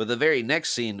 But the very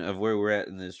next scene of where we're at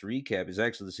in this recap is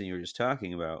actually the scene you were just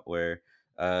talking about, where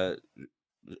uh,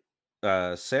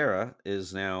 Sarah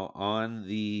is now on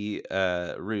the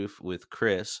roof with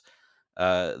Chris,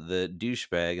 the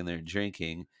douchebag, and they're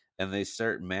drinking, and they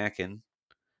start macking,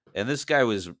 and this guy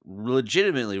was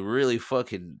legitimately really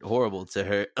fucking horrible to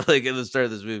her, like in the start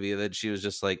of this movie. And then she was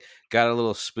just like, got a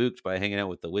little spooked by hanging out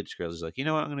with the witch girls. She's like, you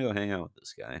know what? I'm gonna go hang out with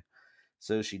this guy.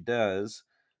 So she does.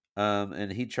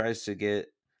 And he tries to get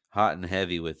hot and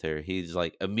heavy with her. He's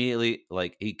like immediately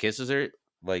like he kisses her,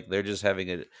 like they're just having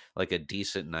a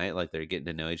decent night, like they're getting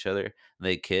to know each other. And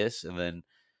they kiss, and then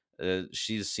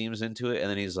she seems into it, and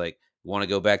then he's like, want to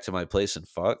go back to my place and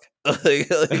fuck?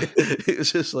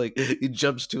 It's just like he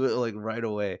jumps to it like right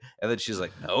away, and then she's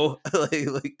like, no,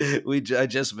 I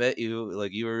just met you,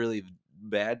 like you were really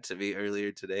bad to me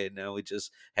earlier today, and now we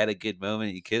just had a good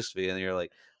moment. You kissed me, and you're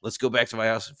like, let's go back to my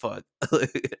house and fuck.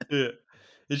 Yeah.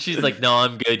 And she's like, "No,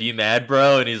 I'm good. You mad,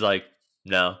 bro?" And he's like,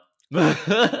 "No."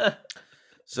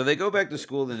 So they go back to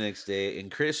school the next day, and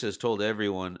Chris has told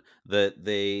everyone that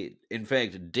they, in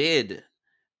fact, did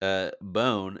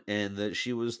bone, and that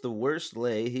she was the worst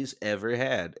lay he's ever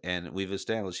had. And we've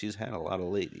established he's had a lot of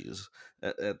ladies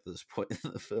at this point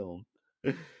in the film.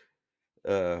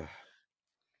 Uh,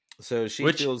 so she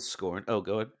Which feels scorned. Oh,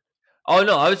 go ahead. Oh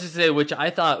no, I was just saying, which I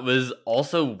thought was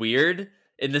also weird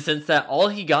in the sense that all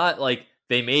he got, like,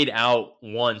 they made out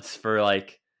once for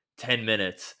like 10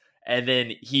 minutes, and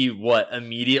then he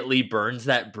immediately burns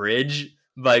that bridge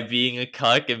by being a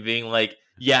cuck and being like,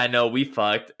 "Yeah, no, we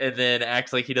fucked," and then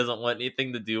acts like he doesn't want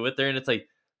anything to do with her, and it's like,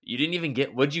 you didn't even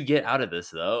get what'd you get out of this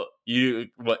though? You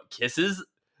what kisses?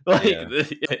 Like Yeah.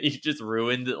 you just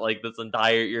ruined like this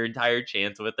entire your entire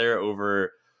chance with her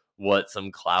over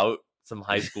some clout, some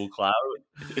high school clout.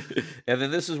 And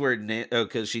then this is where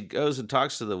because she goes and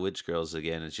talks to the witch girls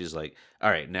again, and she's like,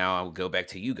 "All right, now I'll go back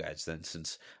to you guys then,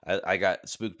 since I got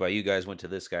spooked by you guys, went to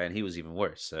this guy, and he was even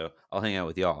worse. So I'll hang out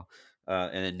with y'all."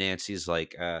 And then Nancy's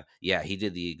like, "Yeah, he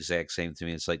did the exact same to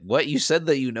me." It's like, what, you said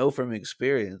that you know from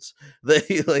experience that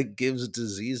he like gives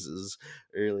diseases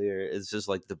earlier. It's just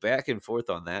like the back and forth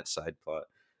on that side plot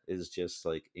is just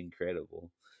like incredible.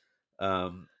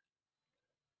 Um,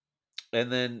 and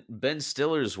then Ben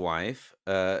Stiller's wife,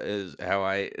 is how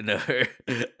I know her,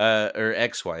 or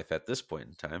ex-wife at this point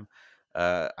in time.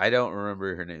 I don't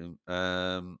remember her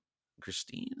name.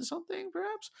 Christine something,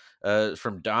 perhaps?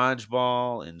 From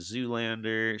Dodgeball and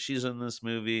Zoolander. She's in this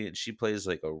movie, and she plays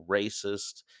like a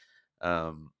racist,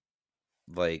 um,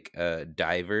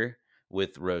 diver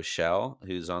with Rochelle,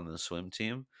 who's on the swim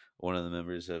team, one of the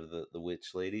members of the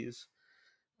Witch Ladies.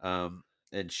 Um,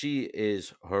 and she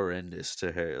is horrendous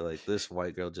to her. Like this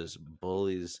white girl just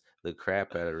bullies the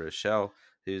crap out of Rochelle,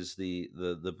 who's the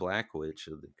black witch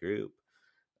of the group.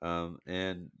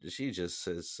 And she just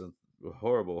says some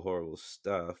horrible, horrible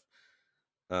stuff.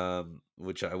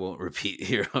 Which I won't repeat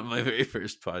here on my very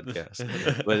first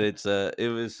podcast, but it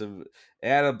was some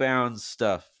out of bounds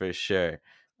stuff for sure.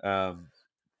 Um,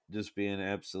 just being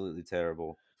absolutely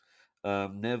terrible.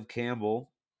 Nev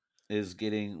Campbell is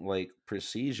getting like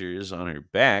procedures on her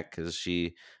back because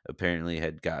she apparently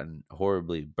had gotten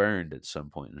horribly burned at some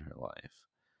point in her life.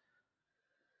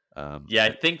 Um, Yeah, I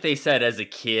uh, think they said as a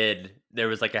kid there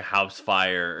was like a house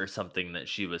fire or something that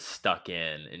she was stuck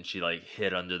in and she like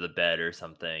hid under the bed or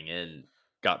something and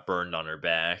got burned on her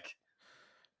back.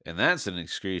 and that's an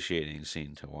excruciating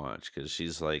scene to watch because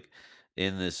she's like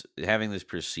in this having this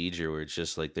procedure where it's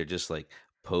just like they're just like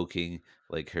poking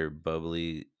like her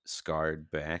bubbly scarred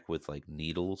back with like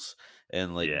needles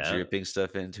and like Yeah. dripping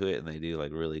stuff into it, and they do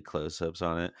like really close-ups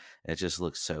on it. It just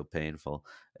looks so painful,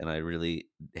 and I really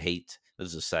hate, this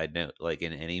is a side note, like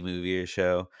in any movie or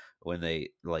show when they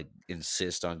like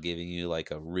insist on giving you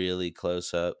like a really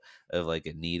close up of like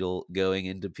a needle going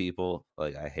into people.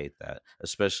 Like I hate that,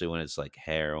 especially when it's like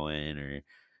heroin or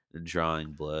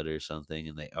drawing blood or something,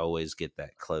 and they always get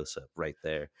that close up right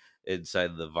there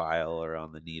inside the vial or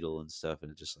on the needle and stuff,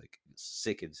 and it just like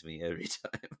sickens me every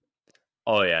time.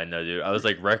 Oh yeah, no dude. I was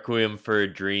like Requiem for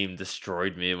a Dream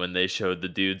destroyed me when they showed the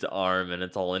dude's arm and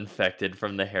it's all infected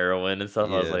from the heroin and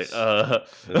stuff. I was like,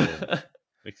 Yes. Ugh.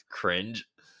 like cringe.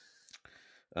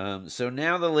 So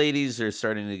now the ladies are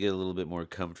starting to get a little bit more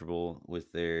comfortable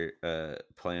with their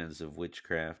plans of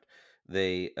witchcraft.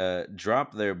 They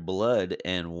drop their blood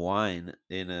and wine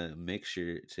in a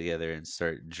mixture together and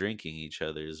start drinking each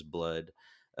other's blood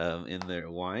in their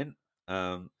wine.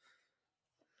 Um,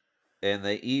 and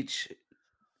they each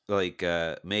make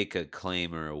a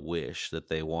claim or a wish that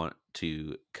they want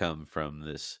to come from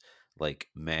this like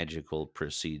magical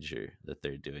procedure that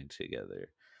they're doing together.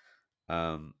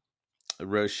 Um,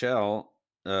 Rochelle,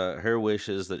 her wish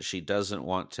is that she doesn't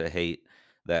want to hate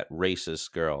that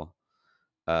racist girl,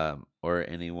 or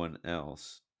anyone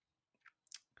else.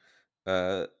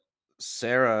 Uh,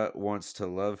 Sarah wants to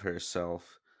love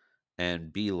herself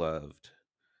and be loved,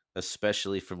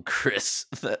 especially from Chris,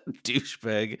 that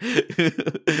douchebag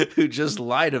who just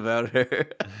lied about her.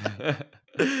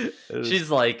 It was- She's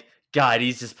like, God,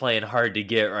 he's just playing hard to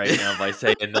get right now by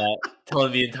saying that,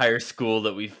 telling the entire school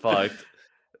that we fucked.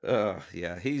 oh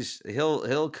yeah,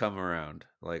 he'll come around.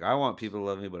 Like I want people to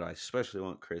love me, but I especially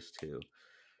want Chris too.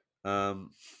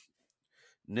 Um,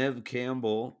 Nev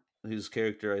Campbell, whose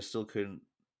character I still couldn't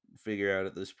figure out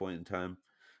at this point in time,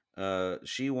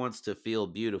 she wants to feel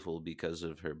beautiful because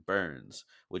of her burns,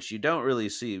 which you don't really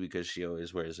see because she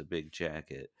always wears a big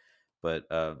jacket. But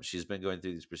she's been going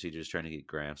through these procedures trying to get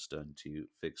grafts done to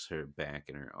fix her back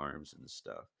and her arms and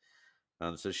stuff.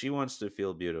 So she wants to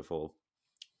feel beautiful.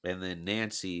 And then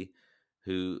Nancy,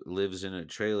 who lives in a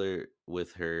trailer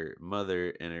with her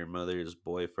mother and her mother's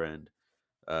boyfriend,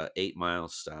 8 Mile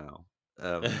style.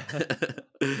 Um,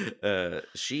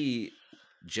 she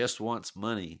just wants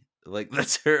money. Like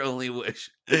that's her only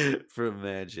wish from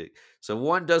magic. So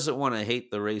one doesn't want to hate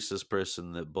the racist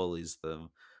person that bullies them.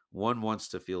 One wants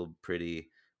to feel pretty.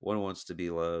 One wants to be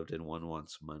loved, and one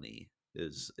wants money.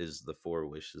 Is the four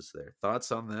wishes there?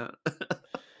 Thoughts on that?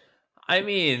 I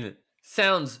mean,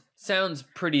 sounds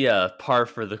pretty par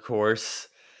for the course.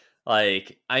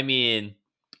 Like, I mean,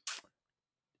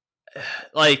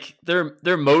 like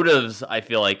their motives I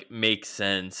feel like make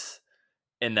sense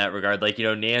in that regard. Like,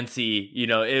 Nancy,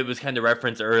 it was kind of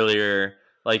referenced earlier,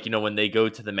 like, when they go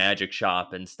to the magic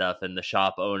shop and stuff, and the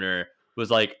shop owner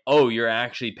was like, "Oh, you're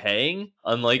actually paying,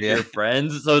 unlike Yeah. your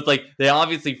friends." So it's like they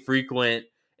obviously frequent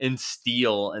and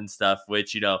steal and stuff,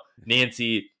 which,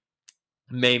 Nancy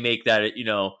may make that,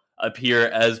 appear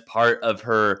as part of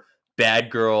her bad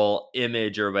girl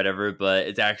image or whatever, but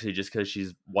it's actually just because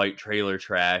she's white trailer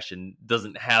trash and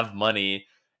doesn't have money.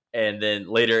 And then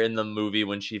later in the movie,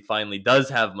 when she finally does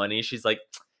have money, she's like,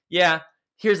 "Yeah,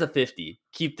 here's a 50.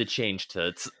 Keep the change,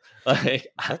 toots." Like,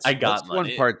 I That's got one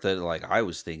money. part that like I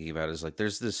was thinking about is like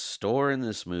there's this store in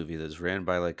this movie that's ran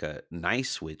by like a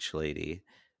nice witch lady,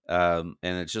 and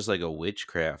it's just like a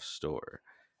witchcraft store,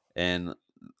 and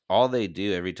all they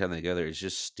do every time they go there is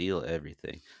just steal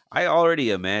everything. I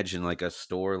already imagine like a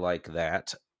store like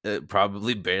that. It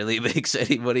probably barely makes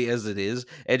anybody as it is,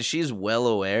 and she's well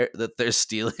aware that they're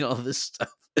stealing all this stuff,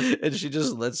 and she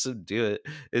just lets them do it.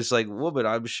 It's like, woman,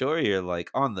 I'm sure you're like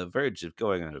on the verge of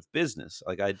going out of business.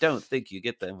 Like, I don't think you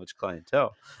get that much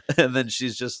clientele. And then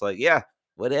she's just like, yeah,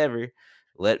 whatever.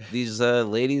 Let these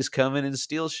ladies come in and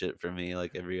steal shit from me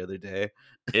like every other day.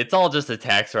 It's all just a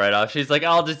tax write off. She's like,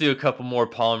 "I'll just do a couple more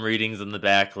palm readings in the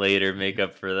back later, make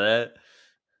up for that."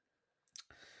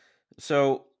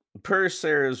 So, per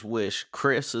Sarah's wish,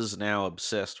 Chris is now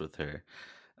obsessed with her,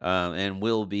 and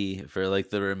will be for like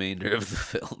the remainder of the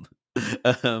film.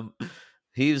 um,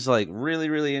 he's like really,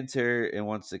 really into her and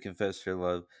wants to confess her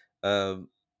love. Um,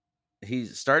 he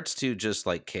starts to just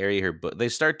like carry her book. They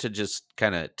start to just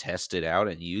kind of test it out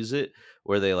and use it,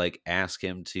 where they like ask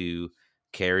him to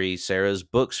carry Sarah's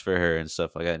books for her and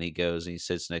stuff like that. And he goes and he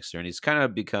sits next to her, and he's kind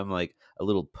of become like a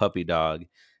little puppy dog.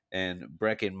 And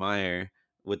Brecken Meyer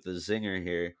with the zinger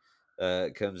here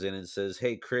comes in and says,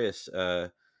 "Hey Chris,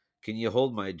 can you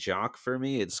hold my jock for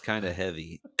me? It's kind of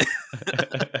heavy."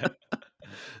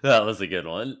 That was a good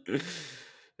one.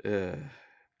 uh,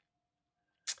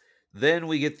 Then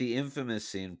we get the infamous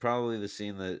scene, probably the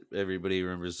scene that everybody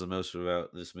remembers the most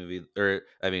about this movie. Or,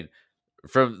 I mean,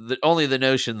 from only the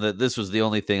notion that this was the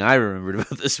only thing I remembered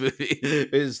about this movie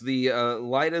is the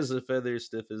light as a feather,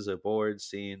 stiff as a board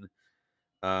scene,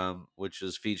 which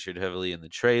was featured heavily in the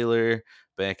trailer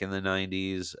back in the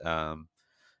 90s.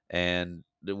 And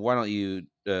why don't you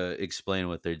explain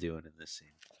what they're doing in this scene?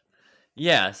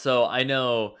 Yeah, so I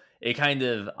know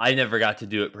I never got to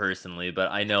do it personally, but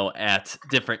I know at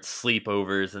different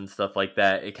sleepovers and stuff like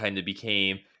that, it kind of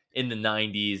became in the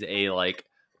 90s a like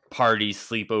party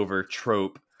sleepover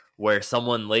trope where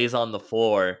someone lays on the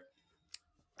floor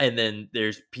and then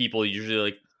there's people, usually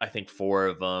like I think four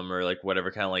of them or like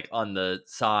whatever, kind of like on the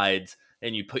sides,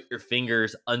 and you put your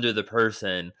fingers under the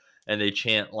person and they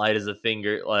chant "light as a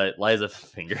finger, light as a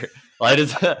finger, light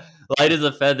as a, light as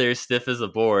a feather, stiff as a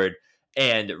board,"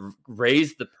 and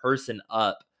raise the person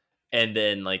up, and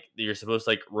then like you're supposed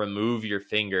to like remove your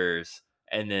fingers,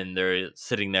 and then they're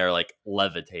sitting there like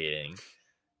levitating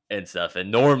and stuff.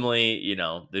 And normally,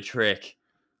 the trick,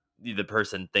 the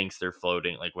person thinks they're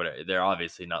floating, like whatever, they're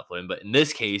obviously not floating, but in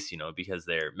this case, because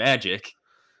they're magic,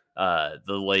 the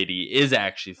lady is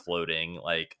actually floating,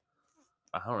 like,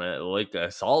 I don't know, like a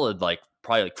solid, like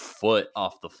probably like foot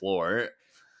off the floor.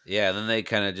 Yeah, then they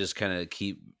kind of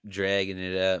keep dragging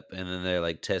it up, and then they're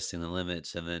like testing the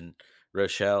limits, and then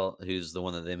Rochelle, who's the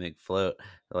one that they make float,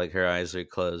 like her eyes are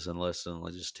closed, and less than will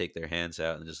just take their hands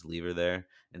out and just leave her there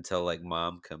until like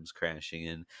mom comes crashing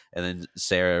in, and then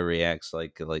Sarah reacts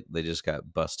like they just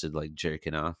got busted like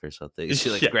jerking off or something. She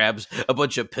like Yeah. grabs a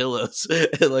bunch of pillows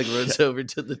and like runs over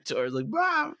to the door, like,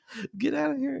 "Mom, get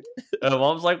out of here!" And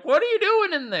mom's like, "What are you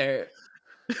doing in there?"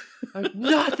 Like,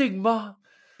 "Nothing, mom."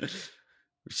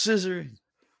 Scissoring.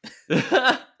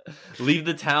 Leave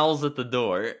the towels at the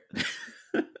door.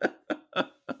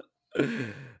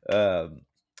 um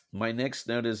My next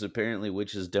note is apparently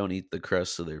witches don't eat the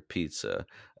crust of their pizza.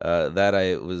 That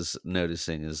I was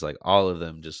noticing is like all of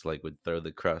them just like would throw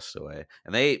the crust away,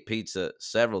 and they ate pizza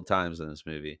several times in this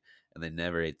movie, and they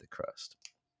never ate the crust.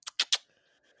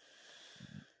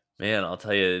 Man, I'll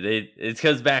tell you, it's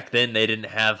because back then they didn't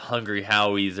have Hungry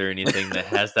Howie's or anything that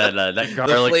has that The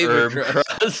garlic flavor herb crust.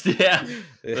 crust. Yeah,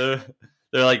 they're,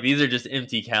 they're like, these are just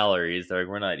empty calories. They're like,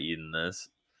 we're not eating this.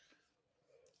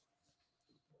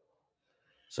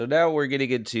 So now we're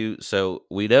getting into. So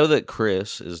we know that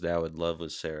Chris is now in love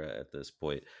with Sarah at this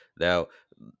point. Now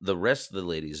the rest of the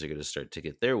ladies are going to start to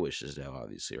get their wishes now,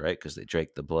 obviously, right? Because they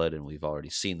drank the blood, and we've already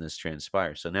seen this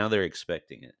transpire. So now they're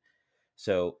expecting it.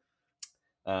 So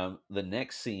the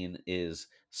next scene is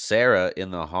Sarah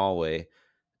in the hallway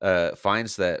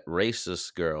finds that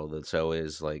racist girl that's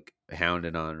always like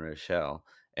hounding on Rochelle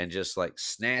and just like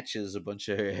snatches a bunch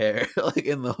of her hair like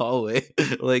in the hallway,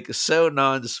 like so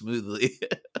non smoothly.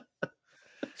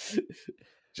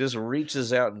 Just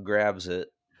reaches out and grabs it.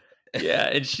 Yeah,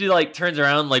 and she like turns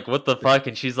around like, what the fuck?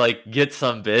 And she's like, get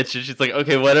some bitch. And she's like,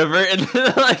 okay, whatever. And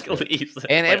then like Yeah. leaves. It's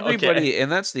And like, okay. everybody, and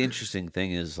that's the interesting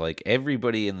thing is like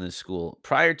everybody in the school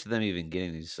prior to them even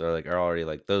getting these are already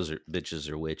like those are bitches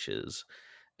or witches.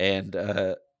 And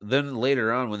then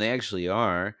later on, when they actually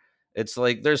are, it's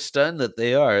like they're stunned that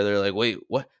they are. They're like, "Wait,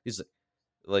 what?" He's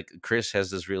like, Chris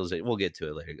has this realization. We'll get to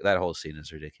it later. That whole scene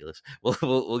is ridiculous.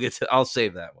 We'll get to. I'll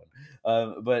save that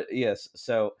one. But yes,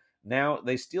 so now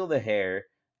they steal the hair,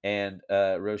 and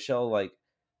Rochelle like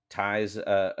ties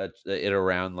it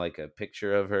around like a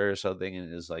picture of her or something,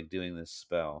 and is like doing this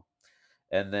spell.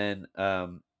 And then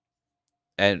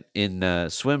and in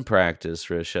swim practice,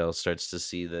 Rochelle starts to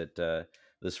see that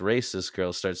this racist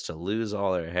girl starts to lose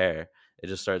all her hair. It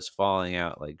just starts falling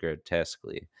out like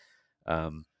grotesquely.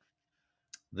 Um,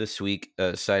 this week,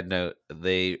 side note,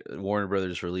 they Warner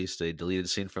Brothers released a deleted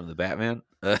scene from the Batman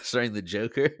starring the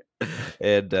Joker,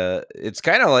 and it's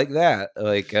kind of like that,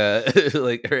 like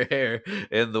like her hair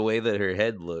and the way that her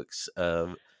head looks.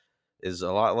 Is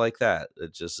a lot like that.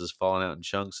 It just is falling out in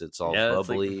chunks. It's all Yeah, it's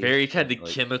like bubbly very and kind of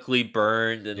like chemically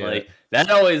burned, and yeah. like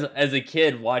that always, as a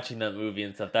kid watching that movie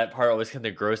and stuff, that part always kind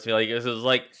of grossed me. Like it was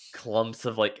like clumps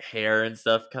of like hair and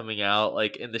stuff coming out,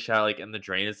 like in the shower, like in the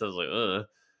drain and stuff. I was like, ugh,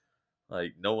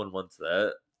 like no one wants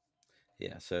that.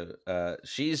 Yeah, so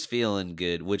she's feeling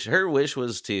good, which her wish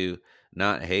was to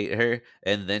not hate her,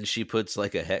 and then she puts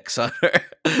like a hex on her,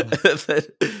 and then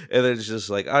it's just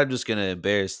like I'm just gonna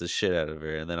embarrass the shit out of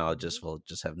her, and then I'll just will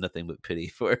just have nothing but pity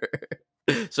for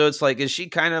her. So it's like, is she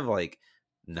kind of like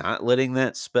not letting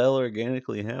that spell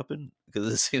organically happen?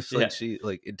 Because it seems like Yeah, she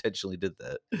like intentionally did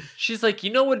that. she's like,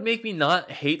 you know what would make me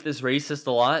not hate this racist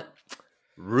a lot?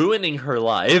 Ruining her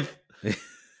life.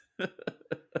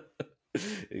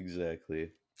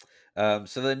 Exactly.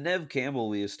 So the Nev Campbell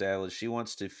we established, she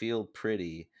wants to feel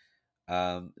pretty.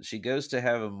 She goes to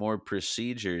have more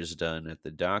procedures done at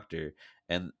the doctor,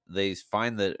 and they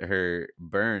find that her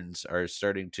burns are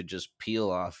starting to just peel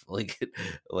off like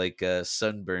like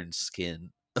sunburned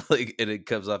skin, like, and it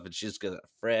comes off, and she's got a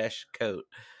fresh coat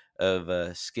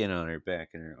of skin on her back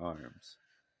and her arms.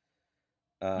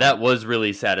 That Um, was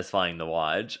really satisfying to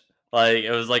watch. Like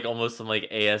it was like almost some like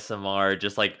ASMR,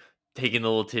 just like taking the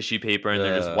little tissue paper and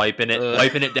they're just uh, uh, wiping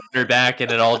it down her back,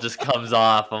 and it all just comes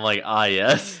off. I'm like, ah,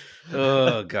 yes.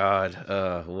 oh God,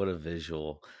 what a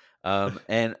visual.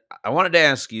 And I wanted to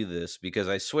ask you this because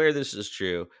I swear this is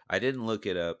true. I didn't look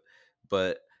it up,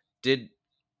 but did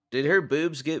did her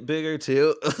boobs get bigger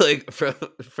too? Like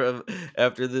from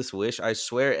after this wish? I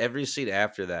swear every scene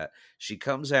after that, she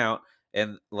comes out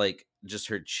and like just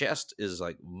her chest is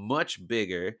like much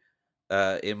bigger,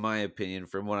 in my opinion,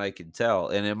 from what I can tell.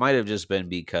 And it might have just been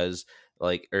because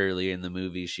like earlier in the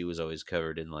movie she was always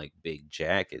covered in like big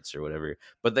jackets or whatever.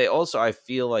 But they also, I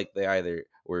feel like they either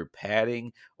were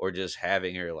padding or just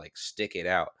having her like stick it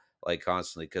out like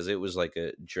constantly because it was like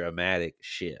a dramatic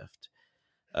shift.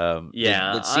 Did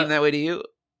Yeah, it seem that way to you?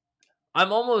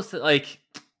 I'm almost like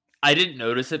I didn't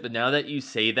notice it, but now that you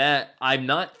say that, I'm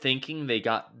not thinking they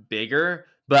got bigger,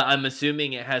 but I'm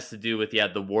assuming it has to do with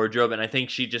the wardrobe, and I think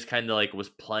she just kind of like was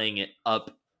playing it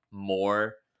up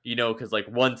more, because like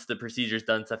once the procedure's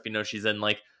done, stuff, she's in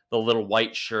like the little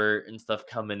white shirt and stuff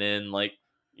coming in, like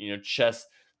chest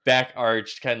back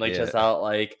arched, kind of like Yeah. chest out,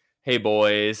 like hey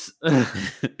boys.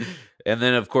 And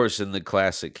then of course in the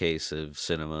classic case of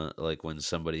cinema, like when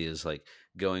somebody is like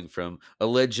going from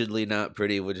allegedly not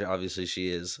pretty, which obviously she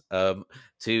is,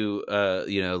 to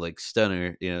like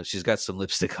stunner, she's got some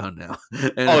lipstick on now Oh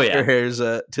and her yeah. hair's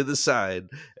to the side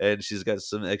and she's got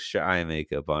some extra eye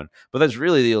makeup on. But that's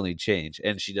really the only change.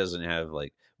 And she doesn't have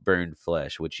like burned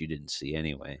flesh, which you didn't see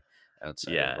anyway.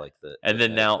 outside of Yeah. like the And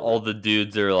then now medical all room. the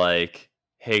dudes are like,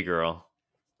 "Hey, girl."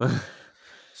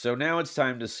 So now it's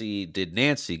time to see, did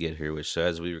Nancy get her wish? So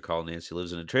as we recall, Nancy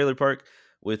lives in a trailer park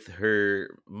with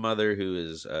her mother, who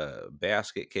is a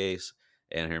basket case,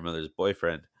 and her mother's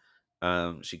boyfriend.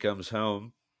 She comes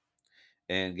home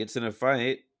and gets in a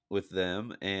fight with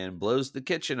them and blows the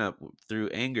kitchen up through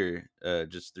anger,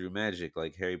 just through magic,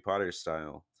 like Harry Potter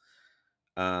style.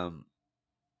 Um,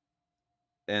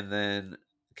 and then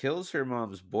kills her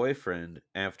mom's boyfriend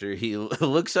after he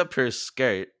looks up her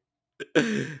skirt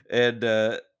and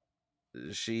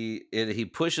he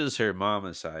pushes her mom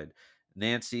aside.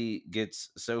 Nancy gets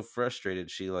so frustrated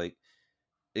she like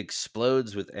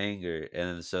explodes with anger,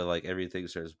 and so like everything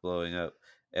starts blowing up.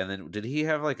 And then did he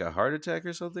have like a heart attack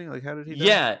or something? Like how did he die?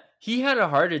 Yeah, he had a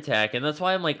heart attack, and that's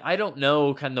why I'm like, I don't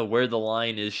know kind of where the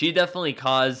line is. She definitely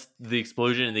caused the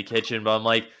explosion in the kitchen, but I'm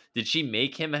like, did she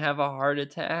make him have a heart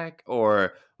attack,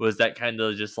 or was that kind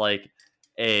of just like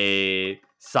a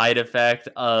side effect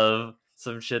of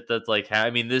some shit that's like, I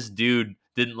mean, this dude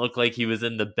didn't look like he was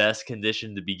in the best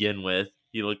condition to begin with.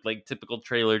 He looked like typical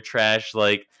trailer trash,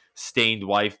 like stained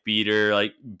wife beater,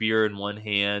 like beer in one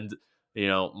hand,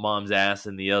 mom's ass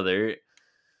in the other.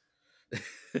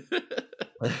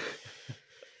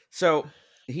 So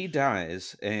he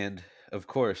dies, and of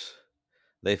course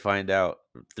they find out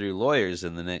through lawyers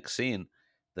in the next scene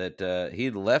that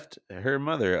he'd left her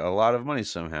mother a lot of money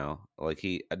somehow. Like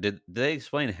did they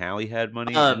explain how he had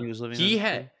money and he was living He rent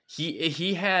had free?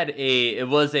 he had it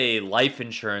was a life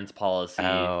insurance policy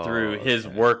through Oh, his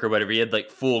okay. work or whatever. He had like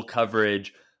full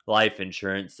coverage life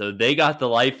insurance. So they got the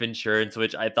life insurance,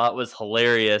 which I thought was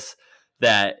hilarious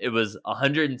that it was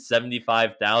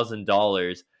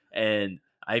 $175,000. And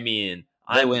I mean,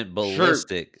 They I'm went sure,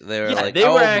 ballistic. They were yeah, like, they were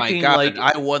 "Oh my acting god, like,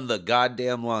 I won the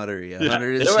goddamn lottery! One yeah,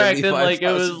 hundred and they were acting seventy-five like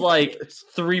it was thousand like dollars."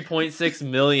 3.6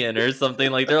 million or something.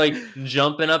 Like they're like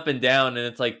jumping up and down, and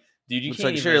it's like, dude, you It's can't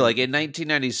like, sure, like even. in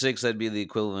 1996, that'd be the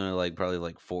equivalent of like probably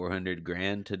like 400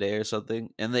 grand today or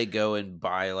something. And they go and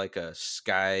buy like a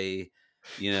sky,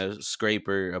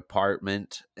 scraper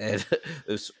apartment and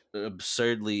this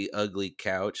absurdly ugly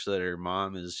couch that her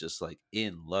mom is just like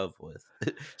in love with.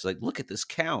 It's like, look at this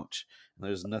couch. And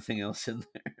there's nothing else in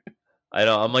there. I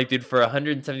know. I'm like, dude, for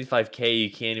 175K, you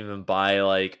can't even buy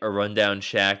like a rundown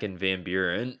shack in Van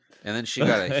Buren. And then she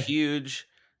got a huge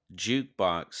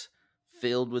jukebox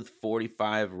filled with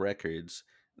 45 records.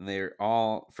 And they're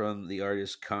all from the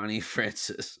artist Connie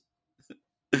Francis.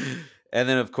 And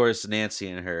then, of course, Nancy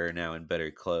and her are now in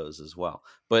better clothes as well.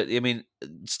 But I mean,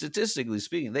 statistically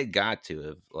speaking, they got to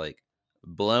have like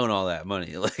blown all that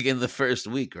money like in the first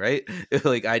week, right?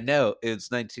 Like I know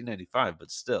it's 1995, but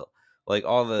still, like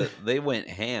they went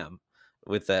ham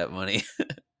with that money.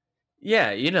 Yeah,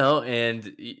 and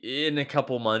in a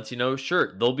couple months,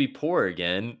 sure, they'll be poor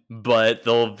again, but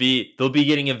they'll be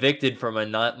getting evicted from a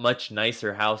not much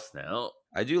nicer house now.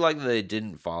 I do like that they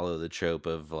didn't follow the trope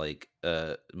of like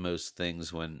most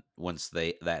things when once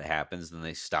that happens then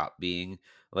they stop being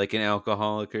like an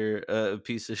alcoholic or a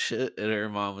piece of shit, and her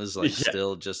mom was like Yeah,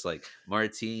 still just like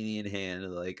martini in hand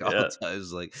like all yeah.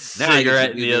 times like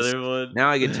Cigarette in the other one. now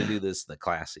I get to do this the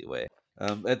classy way.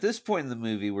 At this point in the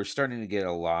movie, we're starting to get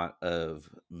a lot of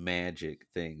magic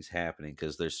things happening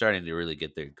because they're starting to really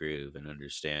get their groove and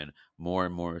understand more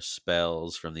and more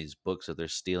spells from these books that they're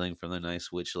stealing from the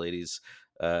nice witch ladies,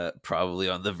 probably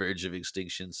on the verge of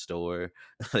extinction store,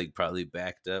 like probably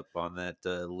backed up on that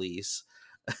lease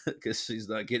because she's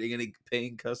not getting any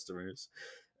paying customers.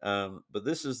 But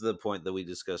this is the point that we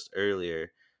discussed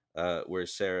earlier, where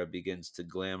Sarah begins to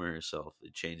glamour herself,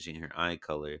 changing her eye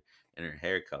color and her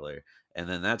hair color. And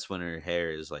then that's when her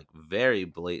hair is like very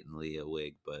blatantly a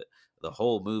wig. But the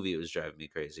whole movie, it was driving me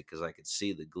crazy because I could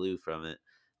see the glue from it,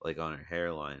 like on her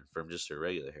hairline from just her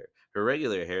regular hair. Her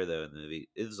regular hair, though, in the movie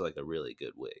is like a really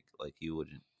good wig. Like you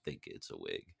wouldn't think it's a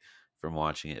wig from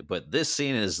watching it. But this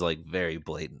scene is like very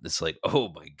blatant. It's like,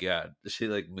 oh my god, she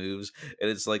like moves, and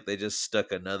it's like they just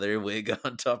stuck another wig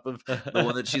on top of the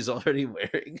one that she's already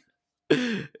wearing.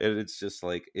 And it's just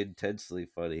like intensely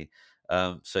funny.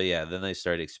 So yeah, then they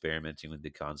start experimenting with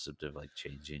the concept of like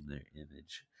changing their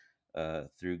image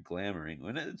through glamoring.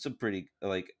 And it's a pretty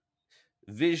like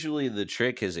visually the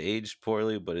trick has aged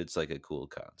poorly, but it's like a cool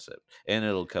concept, and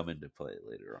it'll come into play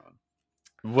later on.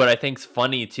 What I think's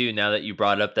funny too, now that you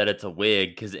brought up that it's a wig,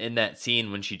 because in that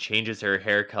scene when she changes her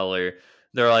hair color,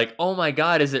 they're like, "Oh my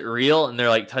god, is it real?" And they're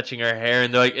like touching her hair,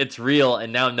 and they're like, "It's real."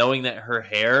 And now knowing that her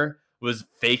hair was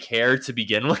fake hair to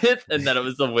begin with, and that it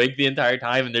was a wig the entire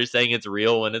time, and they're saying it's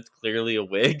real when it's clearly a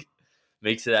wig,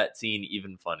 makes that scene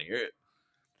even funnier.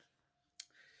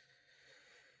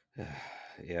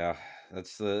 Yeah,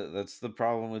 that's the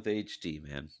problem with HD,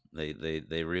 man.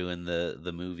 They ruin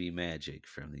the movie magic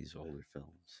from these older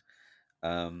films.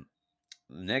 Um,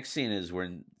 the next scene is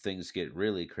when things get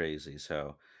really crazy.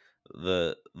 So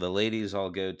the ladies all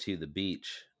go to the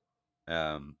beach,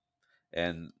 um,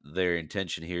 and their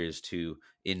intention here is to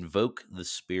invoke the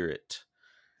spirit,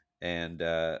 and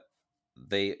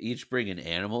they each bring an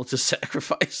animal to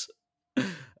sacrifice.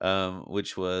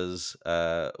 Which was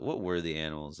what were the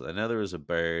animals? I know there was a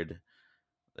bird,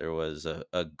 there was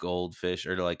a goldfish,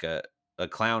 or like a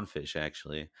clownfish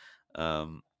actually,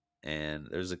 um, and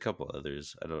there's a couple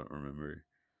others. I don't remember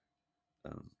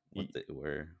what Y- they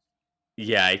were.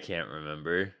 yeah, I can't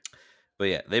remember. But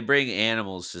yeah, they bring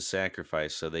animals to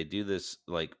sacrifice. So they do this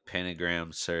like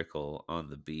pentagram circle on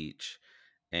the beach,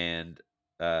 and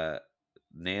uh,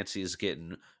 Nancy's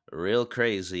getting real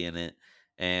crazy in it,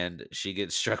 and she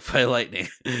gets struck by lightning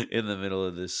in the middle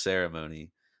of this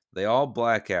ceremony. They all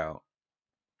black out.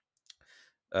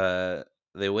 Uh,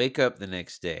 they wake up the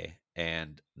next day,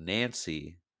 and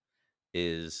Nancy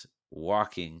is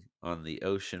walking on the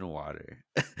ocean water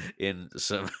in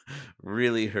some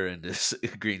really horrendous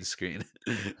green screen.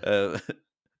 Uh,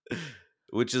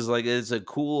 which is like it's a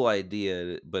cool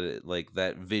idea, but like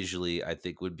that visually, I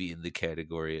think would be in the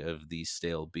category of the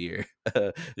stale beer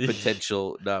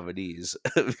potential nominees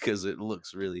because it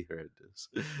looks really horrendous.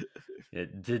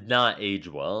 It did not age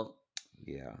well.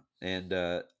 Yeah,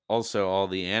 and also all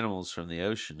the animals from the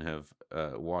ocean have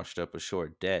washed up ashore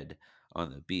dead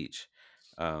on the beach.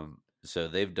 So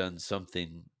they've done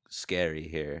something scary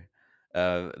here.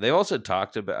 They also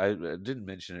talked about. I didn't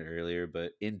mention it earlier,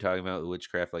 but in talking about the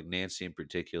witchcraft, like Nancy in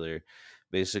particular,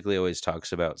 basically always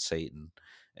talks about Satan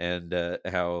and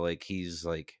how like he's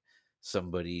like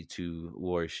somebody to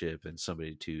worship and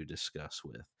somebody to discuss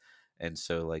with. And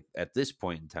so, like at this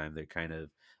point in time, they're kind of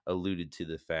alluded to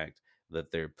the fact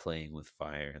that they're playing with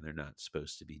fire and they're not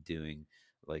supposed to be doing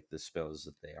like the spells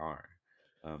that they are.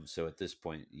 So at this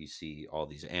point, you see all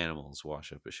these animals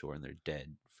wash up ashore and they're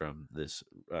dead from this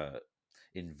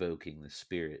invoking the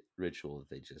spirit ritual that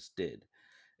they just did.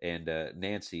 And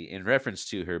Nancy, in reference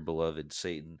to her beloved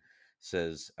Satan,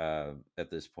 says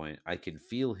at this point, I can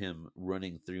feel him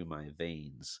running through my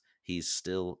veins. He's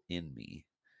still in me.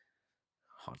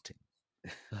 Haunting.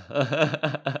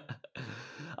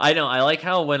 I know. I like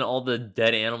how when all the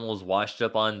dead animals washed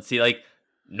up on see, like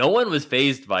no one was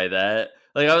phased by that.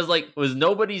 Like I was like, was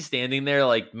nobody standing there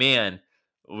like, man,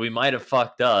 we might have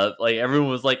fucked up. Like everyone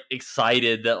was like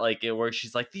excited that like it worked.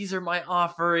 She's like, these are my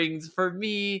offerings for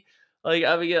me. Like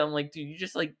I'm like, dude, you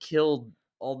just like killed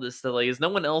all this stuff. Like, is no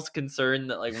one else concerned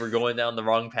that like we're going down the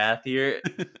wrong path here?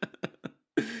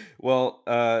 Well,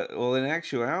 in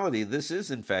actuality, this is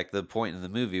in fact the point in the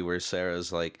movie where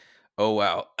Sarah's like, "Oh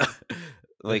wow,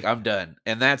 like I'm done,"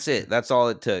 and that's it. That's all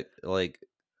it took. Like,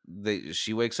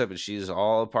 she wakes up and she's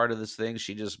all a part of this thing.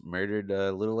 She just murdered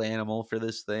a little animal for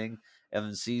this thing, and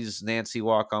then sees Nancy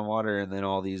walk on water, and then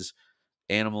all these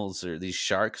animals or these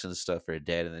sharks and stuff are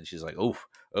dead, and then she's like, "Oh,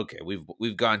 okay,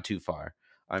 we've gone too far.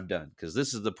 I'm done." Because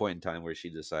this is the point in time where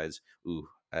she decides, "Ooh,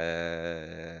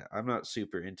 I'm not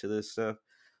super into this stuff.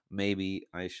 Maybe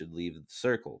I should leave the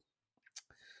circle."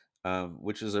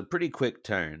 Which is a pretty quick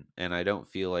turn, and I don't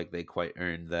feel like they quite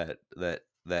earned that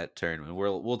turn. And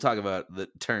we'll talk about the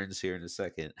turns here in a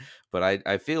second, but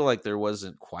I feel like there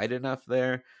wasn't quite enough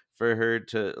there for her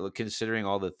to, considering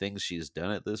all the things she's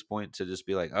done at this point, to just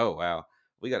be like, oh wow,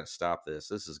 we got to stop this.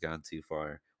 This has gone too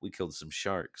far. We killed some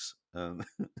sharks.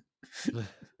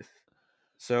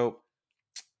 So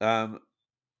um,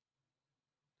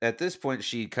 at this point,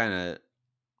 she kind of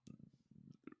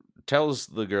tells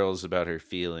the girls about her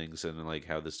feelings and like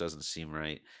how this doesn't seem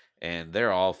right, and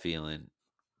they're all feeling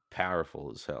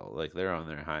powerful as hell. Like they're on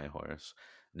their high horse.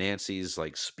 Nancy's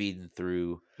like speeding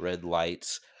through red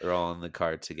lights. They're all in the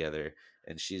car together,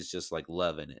 and she's just like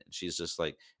loving it. She's just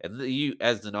like, and you,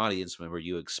 as an audience member,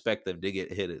 you expect them to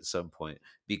get hit at some point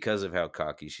because of how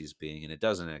cocky she's being, and it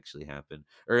doesn't actually happen,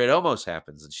 or it almost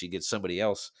happens, and she gets somebody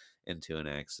else into an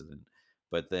accident.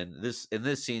 But then this in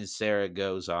this scene, Sarah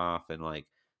goes off and like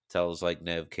tells like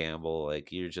Nev Campbell,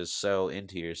 like, you're just so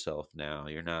into yourself now.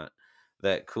 You're not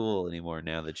that cool anymore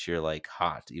now that you're like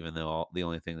hot, even though the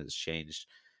only thing that's changed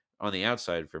on the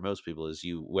outside for most people is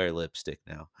you wear lipstick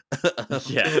now.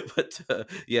 Yeah. But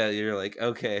yeah, you're like,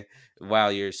 okay, wow,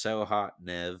 you're so hot,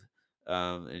 Nev,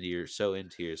 and you're so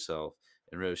into yourself.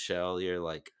 And Rochelle, you're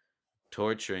like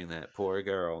torturing that poor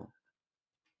girl,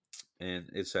 and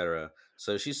etc.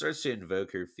 So she starts to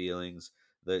invoke her feelings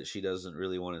that she doesn't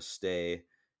really want to stay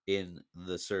in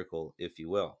the circle, if you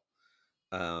will.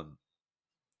 Um,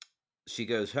 she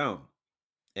goes home,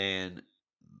 and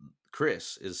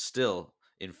Chris is still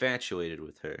infatuated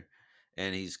with her,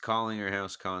 and he's calling her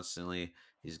house constantly.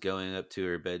 He's going up to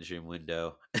her bedroom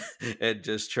window and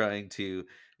just trying to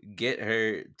get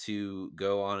her to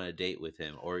go on a date with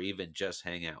him or even just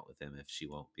hang out with him if she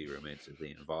won't be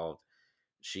romantically involved.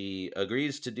 She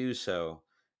agrees to do so,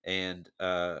 and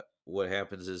what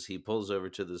happens is he pulls over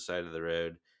to the side of the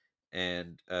road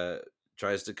and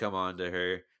tries to come on to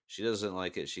her. She doesn't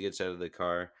like it. She gets out of the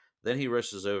car. Then he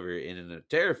rushes over, and in a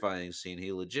terrifying scene,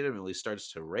 he legitimately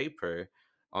starts to rape her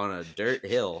on a dirt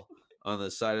hill on the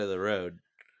side of the road.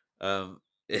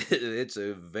 It's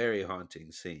a very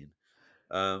haunting scene.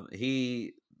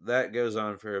 He That goes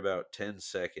on for about 10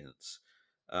 seconds,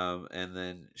 and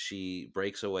then she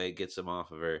breaks away, gets him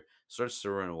off of her, starts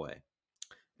to run away,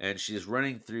 and she's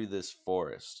running through this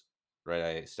forest. Right,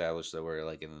 I established that we're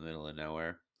like in the middle of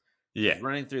nowhere. Yeah. She's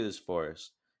running through this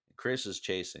forest. Chris is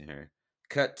chasing her.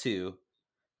 Cut to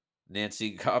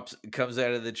Nancy comes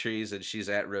out of the trees and she's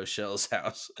at Rochelle's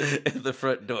house at the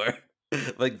front door.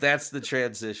 Like that's the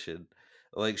transition.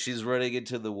 Like she's running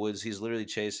into the woods. He's literally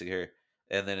chasing her,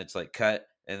 and then it's like cut,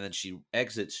 and then she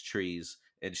exits trees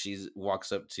and she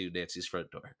walks up to Nancy's front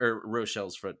door or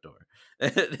Rochelle's front door,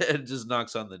 and just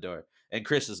knocks on the door. And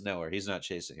Chris is nowhere. He's not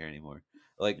chasing her anymore.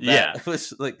 Like Yeah. that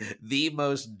was like the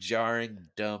most jarring,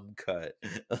 dumb cut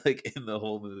like in the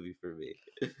whole movie for me.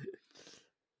 It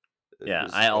Yeah.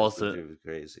 just was really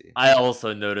crazy. I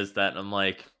also noticed that, and I'm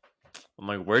like,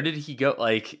 where did he go?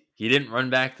 Like, he didn't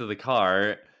run back to the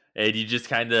car, and you just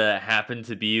kind of happened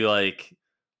to be like,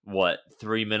 what,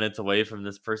 3 minutes away from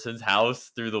this person's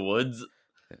house through the woods?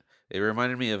 It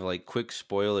reminded me of like quick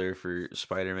spoiler for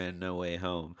Spider-Man No Way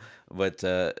Home, but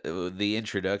the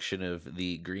introduction of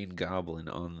the Green Goblin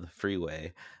on the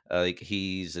freeway, like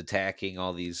he's attacking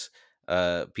all these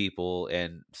people,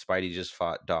 and Spidey just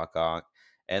fought Doc Ock,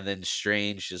 and then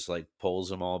Strange just like pulls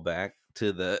them all back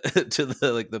to the to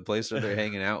the like the place where they're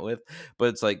hanging out with, but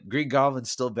it's like Green Goblin's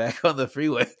still back on the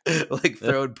freeway, like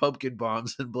throwing pumpkin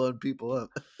bombs and blowing people up,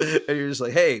 and you're just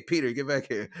like, "Hey, Peter, get back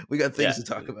here! We got things Yeah.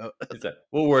 to talk about." He's like,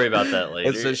 we'll worry about that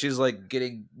And so later. she's like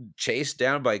getting chased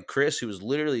down by Chris, who was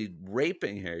literally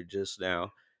raping her just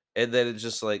now. And then it's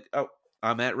just like, oh,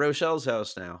 I'm at Rochelle's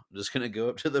house now. I'm just gonna go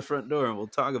up to the front door and we'll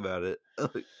talk about it.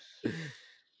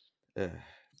 Ugh.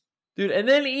 Dude, and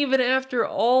then even after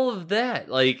all of that,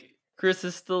 like, Chris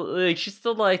is still, like, she's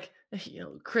still like,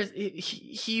 Chris, he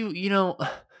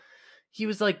he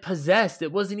was like possessed.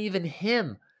 It wasn't even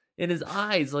him in his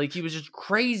eyes. Like, he was just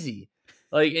crazy.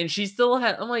 Like, and she still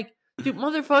had, I'm like, dude,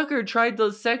 motherfucker tried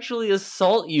to sexually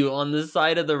assault you on the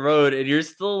side of the road, and you're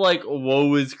still like,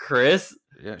 woe is Chris.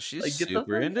 Yeah, she's Like, get the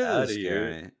super fuck into out of this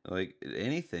here. guy. Like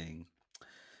anything.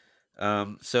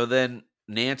 So then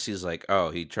Nancy's like, "Oh,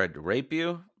 he tried to rape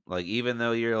you? Like, even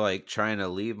though you're like trying to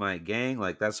leave my gang,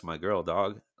 like that's my girl,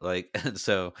 dog." Like, and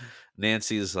so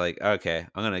Nancy's like, "Okay,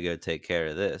 I'm gonna go take care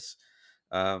of this."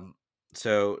 Um,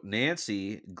 so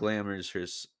Nancy glamours her.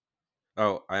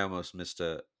 Oh, I almost missed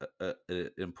a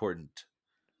important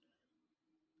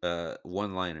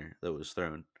one liner that was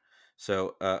thrown.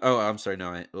 So, oh, I'm sorry.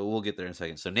 No, we'll get there in a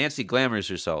second. So Nancy glamours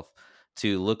herself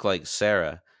to look like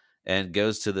Sarah and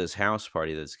goes to this house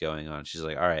party that's going on. She's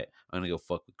like, all right, I'm gonna go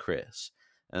fuck with Chris.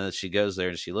 And then she goes there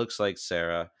and she looks like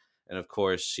Sarah. And of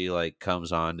course, she like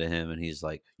comes on to him and he's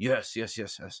like, yes, yes,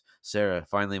 yes, yes, Sarah,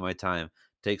 finally my time.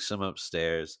 Takes him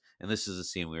upstairs. And this is the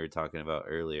scene we were talking about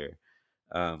earlier.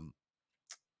 Um,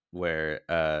 where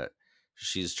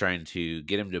she's trying to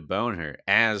get him to bone her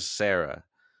as Sarah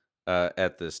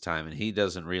at this time, and he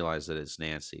doesn't realize that it's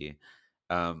Nancy.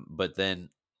 But then,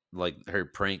 like her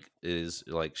prank is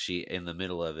like she in the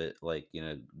middle of it, like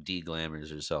de-glamours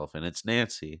herself, and it's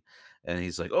Nancy, and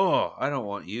he's like, "Oh, I don't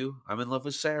want you. I'm in love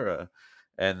with Sarah."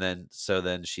 And then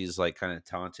she's like kind of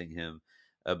taunting him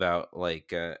about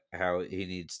like how he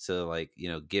needs to like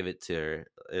give it to her,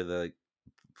 like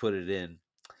put it in,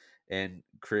 and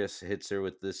Chris hits her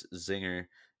with this zinger.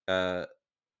 Uh,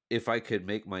 if I could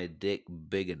make my dick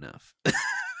big enough,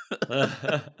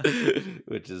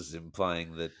 which is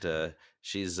implying that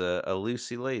she's a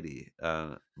Lucy lady,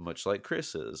 much like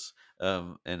Chris is,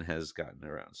 and has gotten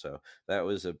around. So that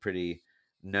was a pretty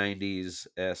 90s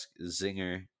esque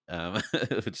zinger,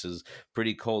 which is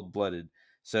pretty cold blooded.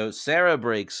 So Sarah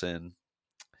breaks in.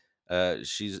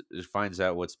 She finds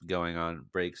out what's going on,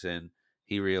 breaks in.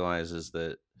 He realizes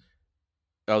that.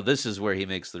 Oh, this is where he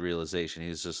makes the realization.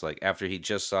 He's just like, after he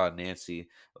just saw Nancy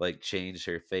like change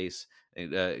her face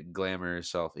and glamour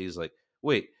herself, he's like,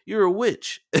 "Wait, you're a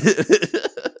witch."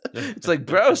 It's like,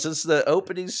 bro, since the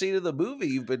opening scene of the movie,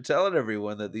 you've been telling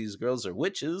everyone that these girls are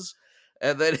witches,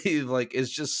 and then he like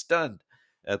is just stunned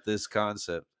at this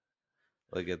concept.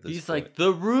 like at this He's point. like,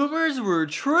 the rumors were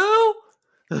true.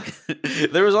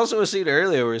 There was also a scene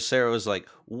earlier where Sarah was like,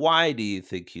 "Why do you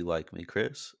think you like me,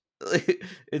 Chris?"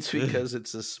 It's because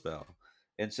it's a spell,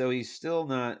 and so he's still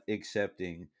not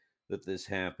accepting that this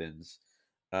happens.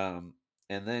 Um,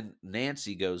 and then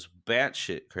Nancy goes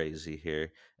batshit crazy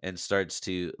here and starts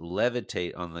to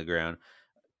levitate on the ground,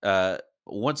 uh,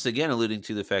 once again alluding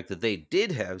to the fact that they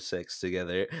did have sex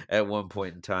together at one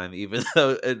point in time, even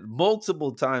though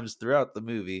multiple times throughout the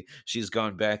movie she's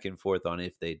gone back and forth on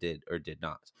if they did or did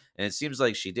not. And it seems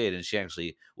like she did, and she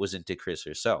actually was into Chris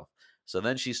herself. So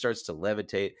then she starts to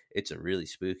levitate. It's a really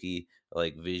spooky,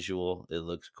 like, visual. It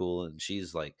looks cool, and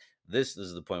she's like, this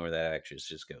is the point where that actress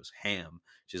just goes ham.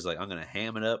 She's like, I'm gonna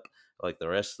ham it up like the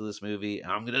rest of this movie.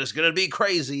 I'm just gonna be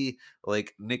crazy,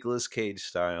 like Nicolas Cage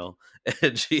style.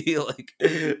 And she like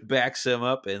backs him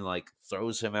up and like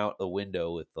throws him out the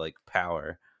window with like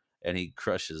power, and he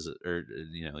crushes it, or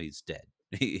he's dead.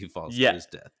 He falls to Yeah, his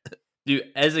death. dude.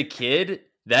 As a kid,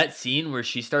 that scene where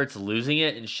she starts losing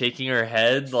it and shaking her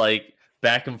head like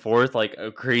back and forth like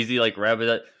a crazy like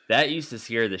rabbit, that used to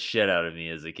scare the shit out of me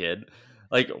as a kid.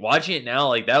 Like watching it now,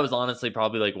 like that was honestly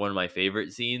probably like one of my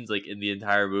favorite scenes, like in the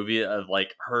entire movie, of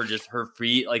like her just her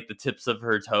feet, like the tips of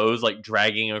her toes, like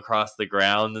dragging across the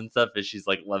ground and stuff as she's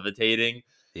like levitating,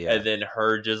 Yeah. and then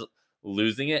her just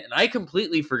losing it. And I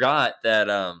completely forgot that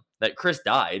that Chris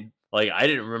died. Like I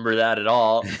didn't remember that at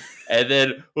all. And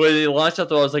then when they launched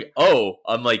out, I was like, "Oh,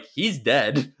 I'm like he's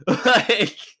dead."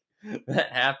 Like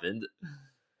that happened.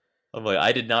 I'm like,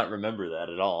 I did not remember that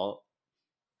at all.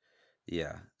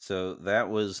 Yeah. So that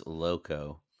was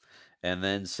Loco. And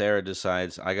then Sarah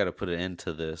decides, I got to put an end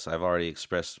to this. I've already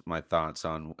expressed my thoughts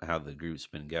on how the group's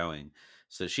been going.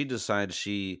 So she decides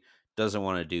she doesn't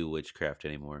want to do witchcraft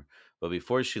anymore. But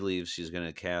before she leaves, she's going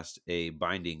to cast a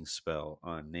binding spell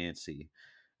on Nancy.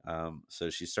 So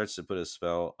she starts to put a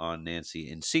spell on Nancy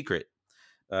in secret,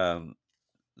 um,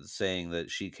 saying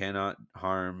that she cannot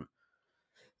harm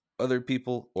other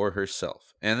people or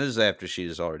herself. And this is after she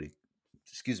has already,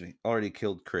 already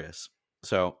killed Chris.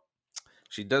 So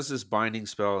she does this binding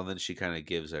spell, and then she kind of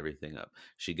gives everything up.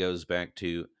 She goes back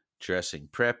to dressing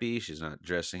preppy. She's not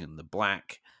dressing in the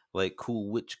black, like, cool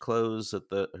witch clothes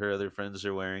that her other friends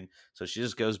are wearing. So she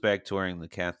just goes back to wearing the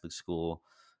Catholic school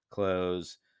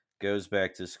clothes, goes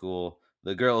back to school.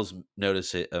 The girls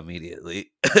notice it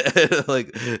immediately.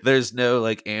 Like, there's no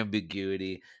like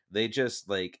ambiguity. They just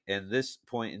like, in this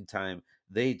point in time,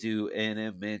 they do an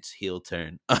immense heel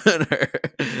turn on her.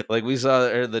 Like, we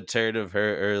saw the turn of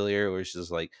her earlier, where she's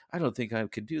like, I don't think I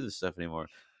can do this stuff anymore.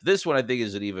 This one I think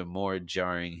is an even more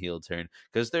jarring heel turn,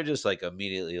 because they're just like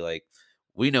immediately like,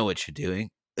 we know what you're doing.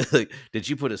 Like, did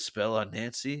you put a spell on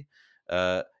Nancy?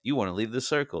 You want to leave the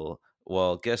circle.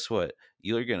 Well, guess what?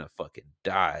 You're gonna fucking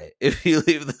die if you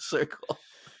leave the circle.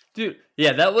 Dude,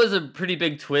 yeah, that was a pretty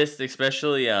big twist,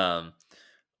 especially the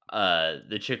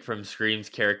chick from Scream's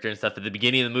character and stuff. At the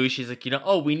beginning of the movie, she's like,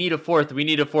 oh, we need a fourth, and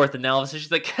now all of a sudden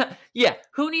she's like, yeah,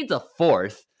 who needs a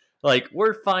fourth? Like,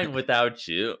 we're fine without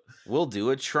you. We'll do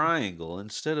a triangle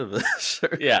instead of a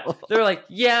Yeah, circle. they're like,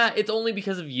 yeah, it's only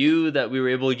because of you that we were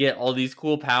able to get all these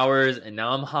cool powers, and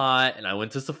now I'm hot, and I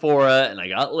went to Sephora, and I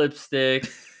got lipstick,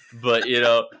 but she's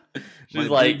My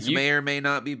like, boobs you, may or may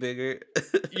not be bigger.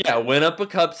 yeah, went up a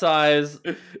cup size,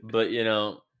 but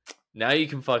now you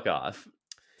can fuck off.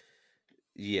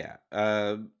 Yeah.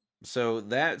 So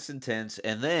that's intense.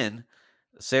 And then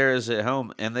Sarah's at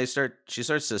home, and she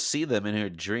starts to see them in her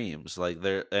dreams. Like,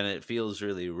 and it feels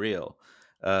really real.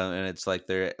 And it's like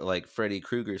they're like Freddy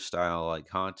Krueger style, like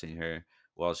haunting her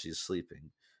while she's sleeping,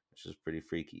 which is pretty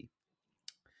freaky.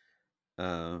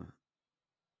 Um,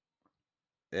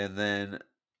 and then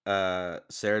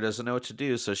Sarah doesn't know what to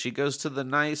do, so she goes to the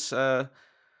nice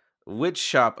witch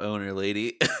shop owner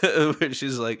lady, where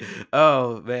she's like,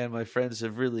 "Oh man, my friends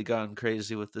have really gone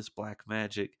crazy with this black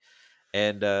magic."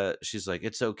 And she's like,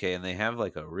 "It's okay." And they have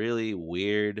like a really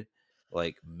weird,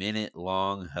 like, minute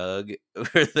long hug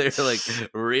where they're like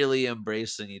really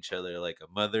embracing each other like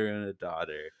a mother and a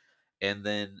daughter. And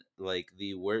then like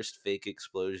the worst fake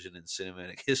explosion in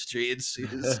cinematic history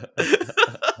ensues.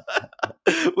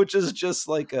 Which is just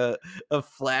like a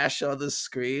flash on the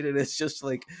screen, and it's just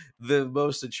like the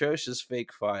most atrocious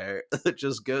fake fire that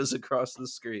just goes across the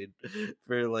screen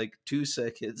for like 2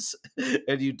 seconds,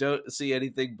 and you don't see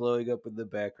anything blowing up in the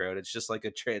background. It's just like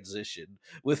a transition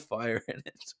with fire in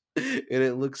it, and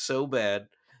it looks so bad.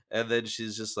 And then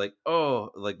she's just like, oh,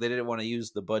 like they didn't want to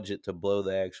use the budget to blow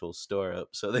the actual store up.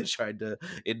 So they tried to,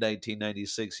 in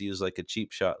 1996, use like a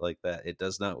cheap shot like that. It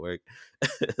does not work.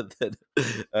 Then,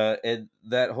 and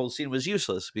that whole scene was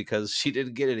useless because she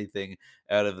didn't get anything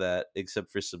out of that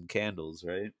except for some candles,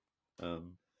 right?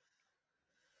 Um,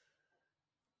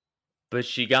 But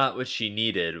she got what she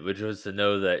needed, which was to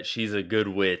know that she's a good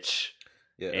witch.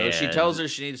 yeah. Oh, she tells And her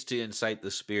she needs to incite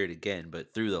the spirit again,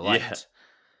 but through the yeah. light.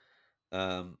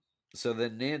 Um, so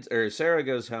then Nancy or Sarah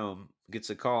goes home, gets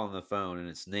a call on the phone, and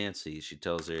it's Nancy. She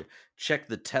tells her, "Check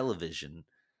the television,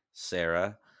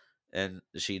 Sarah," and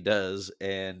she does.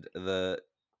 And the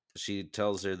she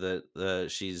tells her that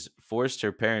she's forced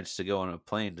her parents to go on a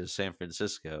plane to San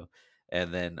Francisco,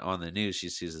 and then on the news she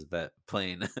sees that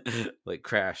plane like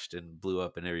crashed and blew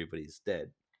up, and everybody's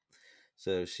dead.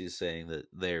 So she's saying that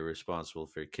they're responsible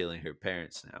for killing her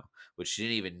parents now, which she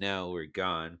didn't even know were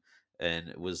gone, and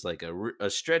it was like a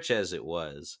stretch as it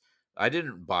was. I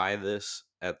didn't buy this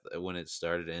when it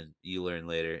started, and you learn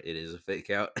later it is a fake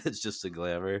out. It's just a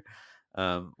glamour,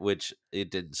 which it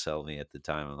didn't sell me at the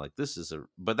time. I'm like, this is a,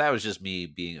 but that was just me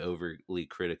being overly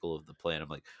critical of the plan. I'm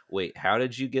like, wait, how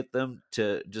did you get them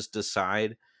to just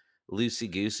decide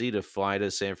loosey goosey to fly to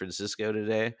San Francisco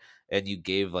today? And you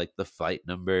gave like the flight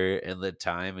number and the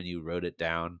time and you wrote it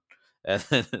down and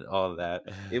then all of that.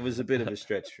 It was a bit of a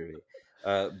stretch for me.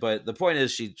 But the point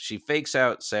is she fakes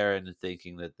out Sarah into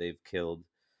thinking that they've killed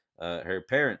her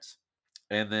parents.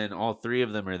 And then all three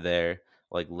of them are there,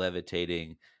 like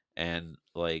levitating and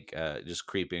like just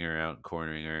creeping her out and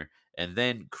cornering her. And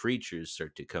then creatures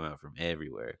start to come out from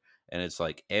everywhere. And it's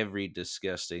like every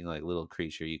disgusting like little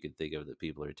creature you could think of that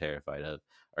people are terrified of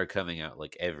are coming out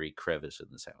like every crevice in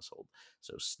this household.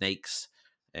 So snakes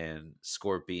and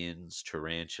scorpions,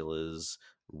 tarantulas,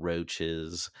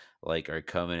 roaches, like are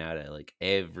coming out at like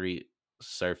every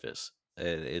surface.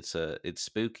 It's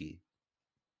spooky,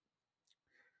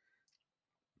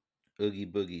 oogie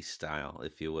boogie style,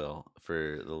 if you will,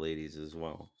 for the ladies as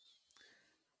well.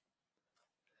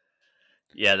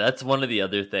 Yeah, that's one of the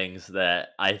other things that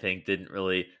I think didn't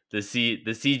really the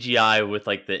CGI with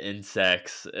like the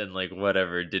insects and like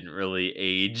whatever didn't really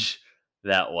age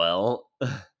that well.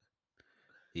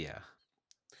 Yeah.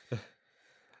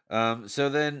 So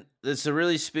then it's a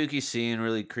really spooky scene,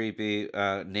 really creepy.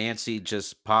 Nancy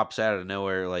just pops out of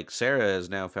nowhere. Like Sarah has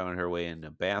now found her way in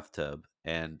a bathtub,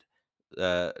 and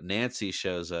Nancy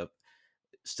shows up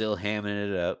still hamming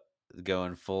it up,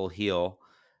 going full heel,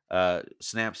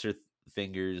 snaps her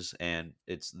fingers, and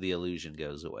it's the illusion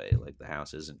goes away. Like the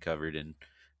house isn't covered in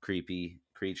creepy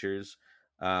creatures.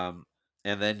 Um,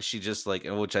 and then she just like,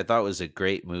 which I thought was a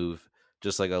great move,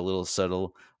 just like a little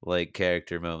subtle like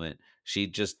character moment. She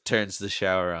just turns the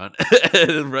shower on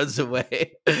and runs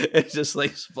away and just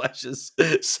like splashes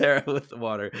Sarah with the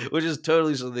water, which is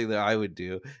totally something that I would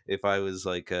do if I was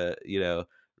like a,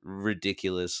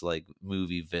 ridiculous like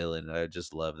movie villain. I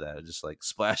just love that. I just like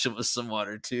splash him with some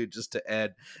water too, just to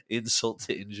add insult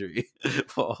to injury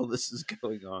while all this is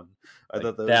going on. I Like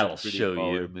thought that was a that'll pretty show you.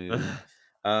 baller move.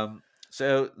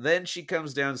 So then she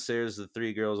comes downstairs. The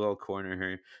three girls all corner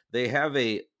her. They have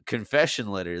a confession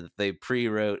letter that they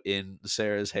pre-wrote in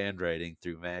Sarah's handwriting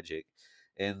through magic,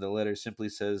 and the letter simply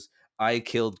says, "I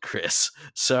killed Chris.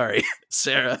 Sorry,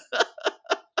 Sarah."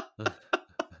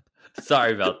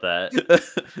 Sorry about that.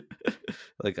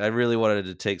 Like I really wanted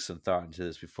to take some thought into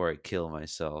this before I kill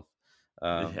myself.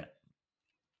 Yeah. Um,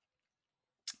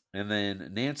 and then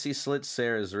Nancy slits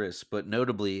Sarah's wrist, but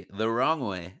notably the wrong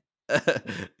way,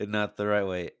 and not the right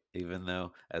way. Even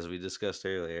though, as we discussed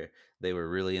earlier, they were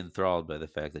really enthralled by the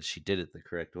fact that she did it the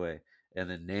correct way, and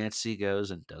then Nancy goes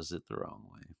and does it the wrong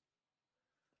way.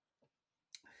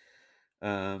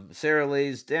 Sarah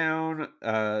lays down.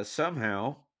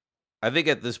 Somehow, I think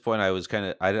at this point I was kind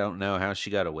of, I don't know how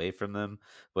she got away from them,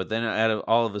 but then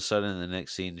all of a sudden in the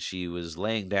next scene she was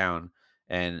laying down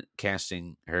and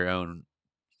casting her own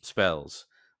spells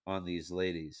on these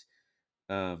ladies.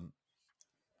 Um,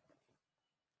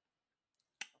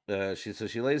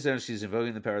 she lays down, she's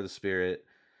invoking the power of the spirit,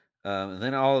 and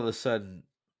then all of a sudden,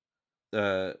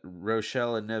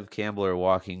 Rochelle and Nev Campbell are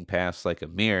walking past like a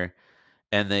mirror,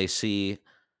 and they see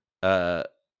uh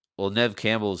well, Nev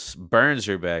Campbell's burns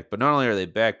her back, but not only are they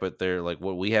back, but they're like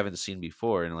what we haven't seen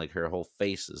before, and like her whole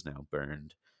face is now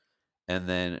burned. And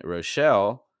then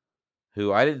Rochelle,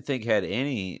 who I didn't think had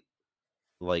any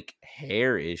like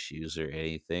hair issues or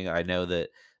anything. I know that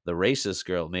the racist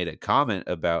girl made a comment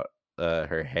about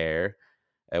her hair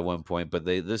at one point, but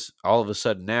they this all of a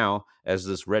sudden now, as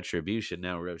this retribution,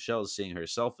 now Rochelle is seeing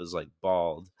herself as like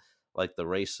bald, like the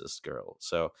racist girl.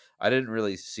 So I didn't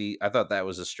really see. I thought that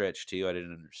was a stretch too. I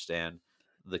didn't understand.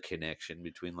 the connection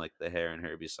between like the hair and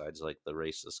her besides like the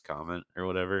racist comment or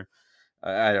whatever.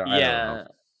 I don't know. Yeah.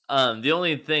 The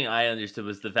only thing I understood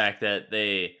was the fact that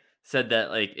they said that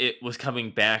like it was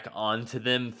coming back onto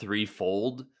them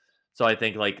threefold. So I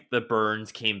think like the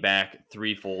burns came back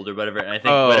threefold or whatever. And I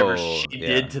think whatever she Oh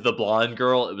did yeah, to the blonde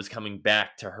girl, it was coming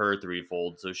back to her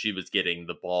threefold. So she was getting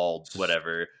the bald S-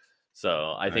 whatever.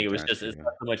 So I I think it was got just it's you.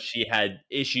 not so much she had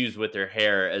issues with her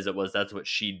hair as it was that's what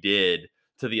she did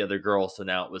to the other girl. So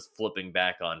now it was flipping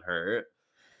back on her.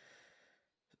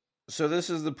 So this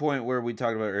is the point where we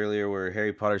talked about earlier, where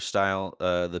Harry Potter style,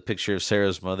 the picture of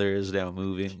Sarah's mother is now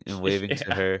moving and waving to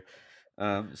Yeah. her.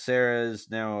 Sarah is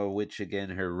now a witch again.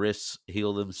 Her wrists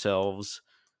heal themselves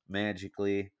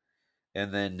magically,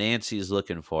 and then Nancy's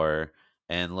looking for her,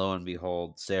 and lo and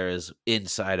behold, Sarah's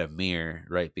inside a mirror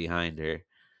right behind her,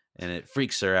 and it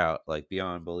freaks her out like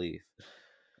beyond belief.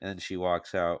 And she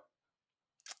walks out,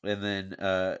 and then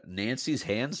Nancy's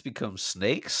hands become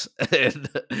snakes,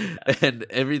 and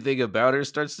everything about her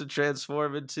starts to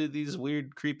transform into these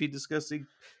weird, creepy, disgusting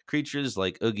creatures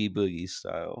like Oogie Boogie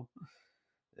style.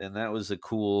 And that was a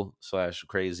cool slash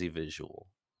crazy visual.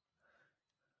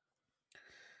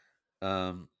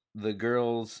 The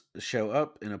girls show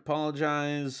up and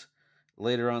apologize.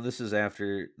 Later on, this is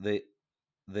after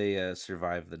they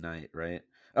survive the night, right?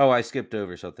 Oh, I skipped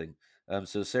over something.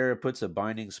 So Sarah puts a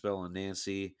binding spell on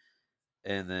Nancy,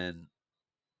 and then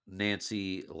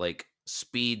Nancy like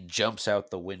speed jumps out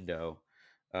the window,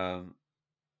 um,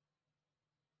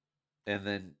 and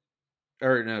then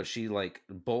or no, she like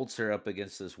bolts her up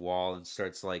against this wall and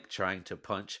starts like trying to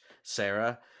punch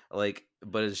Sarah, like,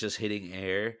 but it's just hitting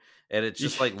air, and it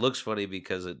just like looks funny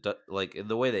because like in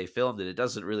the way they filmed it, it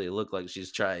doesn't really look like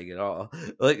she's trying at all.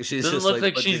 Like she's Doesn't just look like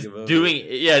like punching she's him over. doing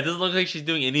yeah, it doesn't look like she's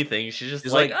doing anything. She's just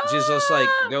like, She's just like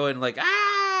 "Ah!" going like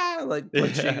like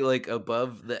punching Yeah. like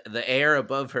above the air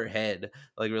above her head,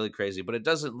 like really crazy. But it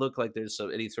doesn't look like there's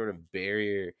any sort of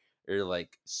barrier or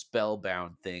like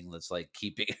spellbound thing that's like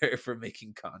keeping her from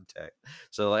making contact.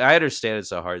 So like I understand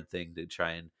it's a hard thing to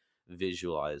try and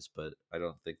visualize, but I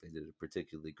don't think they did a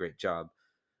particularly great job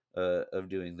of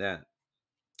doing that.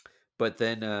 But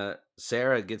then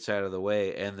Sarah gets out of the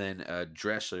way, and then a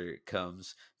dresser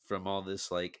comes from all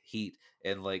this like heat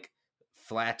and like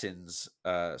flattens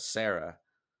Sarah,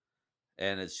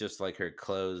 and it's just like her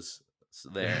clothes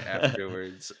there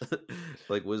afterwards,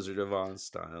 like Wizard of Oz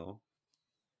style.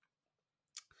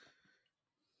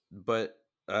 But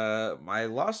I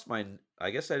lost my. I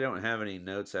guess I don't have any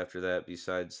notes after that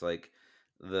besides like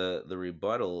the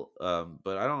rebuttal.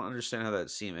 But I don't understand how that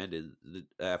scene ended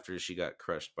after she got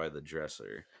crushed by the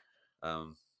dresser.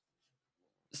 Um,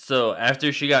 So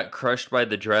after she got crushed by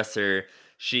the dresser,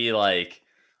 she like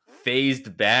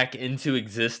phased back into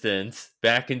existence,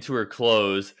 back into her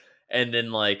clothes, and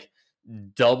then like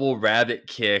double rabbit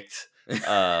kicked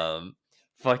um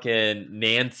fucking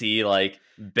Nancy like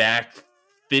back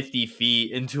 50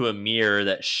 feet into a mirror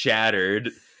that shattered.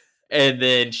 And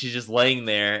then she's just laying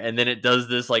there, and then it does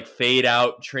this like fade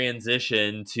out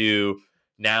transition to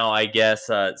now I guess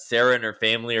Sarah and her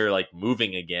family are like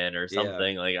moving again or yeah.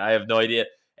 something. Like I have no idea.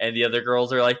 And the other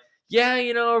girls are like, yeah,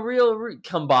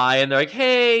 come by, and they're like,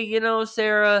 hey,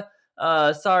 Sarah,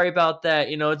 sorry about that.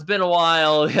 It's been a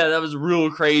while. Yeah, that was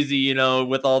real crazy,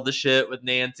 with all the shit with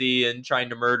Nancy and trying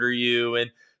to murder you.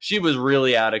 And she was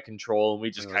really out of control, and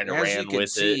we just Like, kind of as you ran can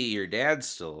with it. see, your dad's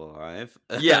still alive.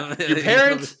 Yeah, your You know?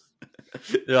 parents,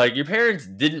 they're like, your parents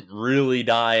didn't really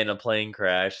die in a plane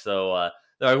crash. So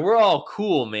they're like, we're all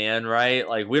cool, man, right?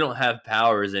 Like, we don't have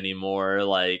powers anymore.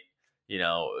 Like, you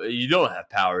don't have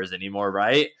powers anymore,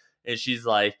 right? And she's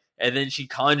like, and then she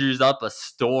conjures up a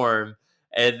storm.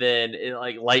 And then it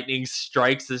like lightning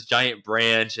strikes this giant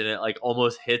branch and it like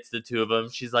almost hits the two of them.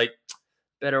 She's like,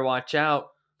 better watch out.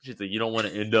 She's like, you don't want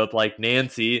to end up like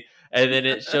Nancy. And then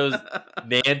it shows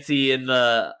Nancy in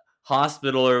the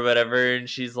hospital or whatever, and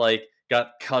she's like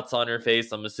got cuts on her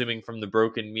face. I'm assuming from the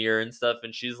broken mirror and stuff.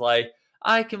 And she's like,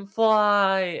 I can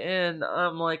fly, and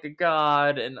I'm like a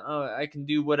god, and I can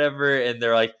do whatever. And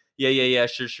they're like, yeah, yeah, yeah,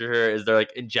 sure, sure, sure. Is they're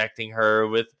like injecting her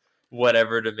with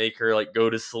whatever to make her like go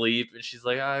to sleep, and she's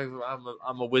like, I'm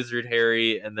a wizard,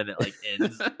 Harry, and then it like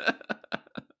ends.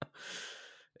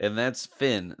 And that's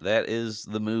Finn. That is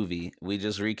the movie. We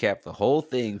just recapped the whole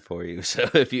thing for you. So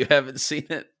if you haven't seen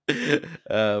it,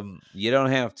 you don't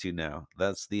have to now.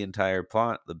 That's the entire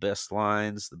plot, the best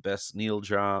lines, the best Neil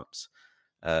drops.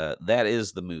 That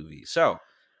is the movie. So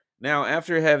now,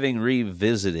 after having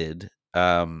revisited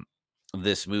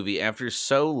this movie after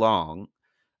so long,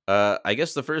 I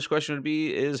guess the first question would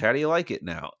be: is how do you like it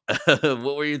now? What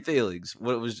were your feelings?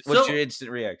 What's your So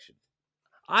instant reaction?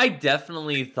 I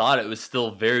definitely thought it was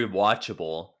still very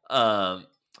watchable.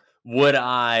 Would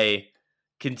I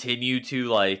continue to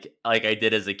like I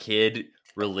did as a kid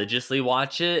religiously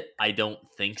watch it? I don't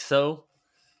think so.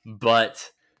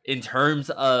 But in terms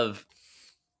of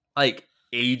like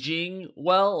aging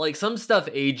well, like some stuff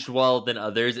aged well than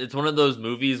others. It's one of those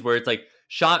movies where it's like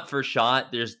shot for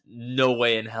shot, there's no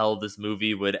way in hell this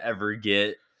movie would ever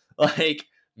get like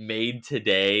made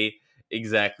today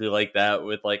exactly like that,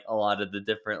 with like a lot of the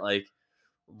different like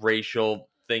racial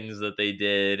things that they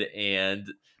did, and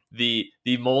the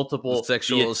The multiple the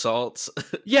sexual assaults.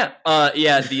 yeah,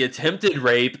 the attempted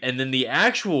rape and then the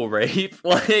actual rape,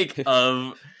 like,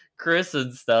 of Chris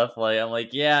and stuff. Like, I'm like,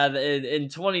 yeah, in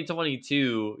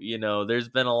 2022, there's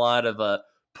been a lot of a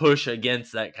push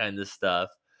against that kind of stuff.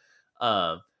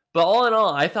 Um, but all in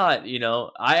all, I thought,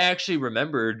 I actually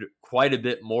remembered quite a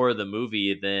bit more of the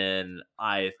movie than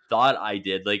I thought I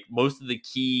did. Like most of the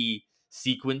key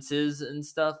sequences and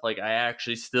stuff, like I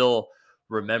actually still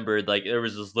remembered. Like there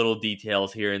was just little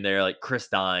details here and there, like Chris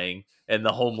dying and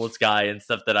the homeless guy and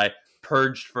stuff that I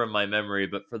purged from my memory.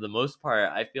 But for the most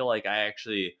part, I feel like I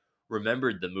actually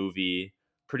remembered the movie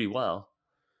pretty well.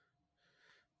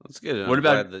 That's good. And What I'm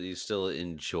about glad that you still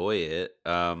enjoy it.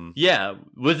 yeah?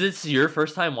 Was this your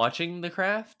first time watching The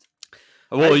Craft?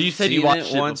 Well, I've you said you seen it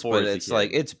watched it once, before but as a it's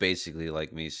like kid. it's basically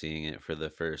like me seeing it for the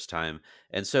first time.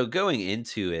 And so going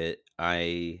into it,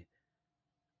 I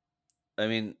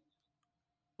mean,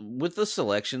 with the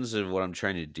selections of what I'm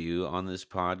trying to do on this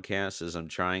podcast is I'm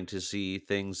trying to see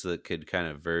things that could kind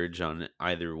of verge on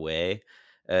either way.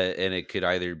 And it could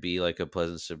either be like a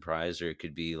pleasant surprise or it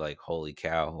could be like, holy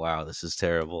cow, wow, this is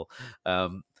terrible.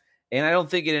 Um, and I don't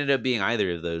think it ended up being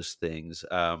either of those things.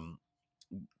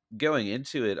 Going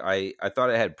into it, I thought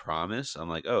it had promise. I'm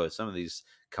like, oh, some of these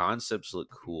concepts look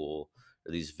cool,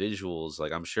 or these visuals.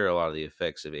 Like, I'm sure a lot of the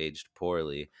effects have aged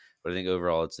poorly, but I think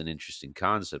overall it's an interesting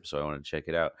concept, so I want to check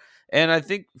it out. And I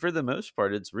think for the most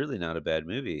part, it's really not a bad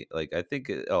movie. Like, I think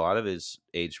a lot of it's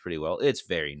aged pretty well. It's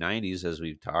very 90s, as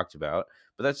we've talked about,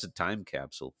 but that's a time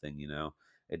capsule thing, you know.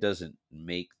 It doesn't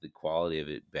make the quality of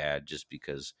it bad just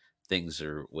because things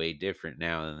are way different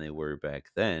now than they were back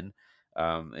then.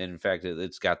 And in fact,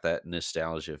 it's got that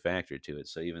nostalgia factor to it.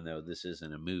 So even though this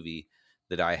isn't a movie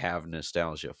that I have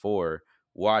nostalgia for,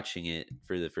 watching it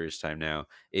for the first time now,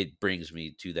 it brings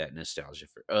me to that nostalgia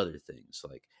for other things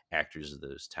like actors of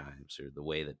those times, or the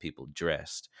way that people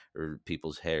dressed, or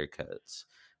people's haircuts,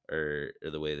 or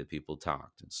the way that people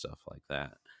talked and stuff like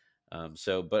that.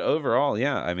 But overall,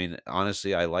 yeah, I mean,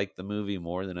 honestly, I liked the movie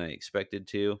more than I expected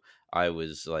to. I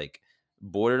was like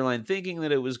borderline thinking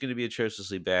that it was going to be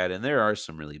atrociously bad, and there are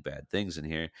some really bad things in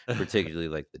here, particularly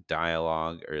like the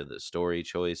dialogue or the story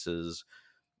choices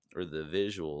or the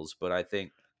visuals. But I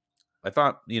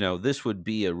thought, this would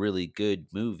be a really good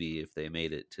movie if they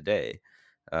made it today,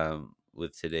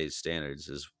 with today's standards.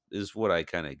 Is what I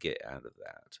kind of get out of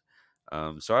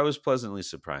that. So I was pleasantly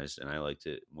surprised, and I liked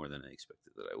it more than I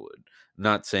expected that I would.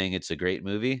 Not saying it's a great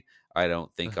movie. I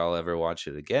don't think I'll ever watch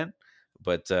it again.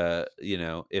 But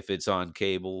if it's on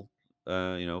cable,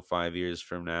 5 years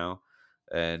from now,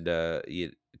 and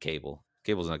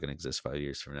cable's not going to exist 5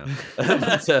 years from now.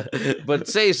 But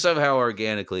say somehow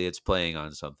organically it's playing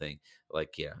on something,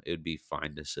 like, yeah, it would be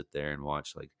fine to sit there and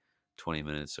watch like 20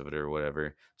 minutes of it or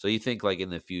whatever. So you think like in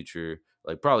the future,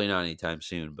 like probably not anytime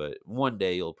soon, but one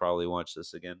day you'll probably watch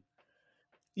this again.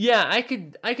 Yeah, I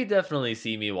could definitely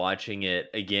see me watching it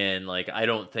again. Like I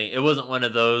don't think it wasn't one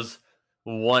of those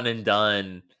one and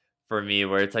done for me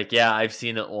where it's like, yeah, I've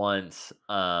seen it once.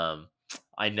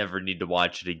 I never need to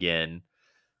watch it again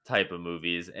type of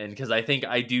movies. And cuz I think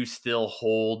I do still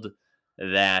hold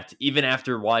that even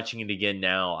after watching it again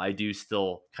now, I do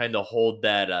still kind of hold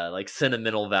that like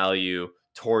sentimental value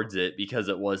towards it because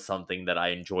it was something that I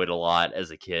enjoyed a lot as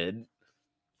a kid.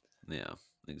 Yeah,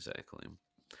 exactly.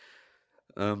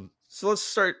 So let's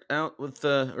start out with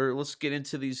or let's get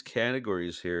into these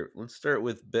categories here. Let's start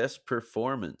with best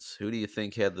performance. Who do you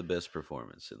think had the best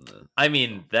performance in the I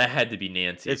mean, that had to be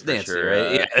Nancy It's for Nancy, sure.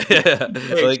 right? Yeah.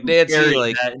 Like She Nancy, carried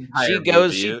like that she entire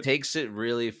goes, she movie. takes it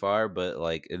really far, but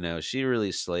like, she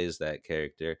really slays that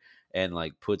character and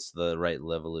like puts the right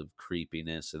level of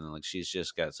creepiness, and then like she's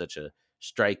just got such a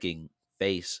striking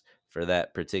face for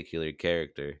that particular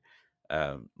character.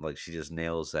 Like she just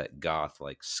nails that goth,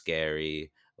 like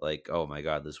scary, like, oh my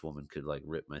god, this woman could like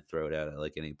rip my throat out at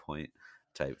like any point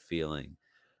type feeling.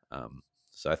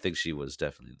 So I think she was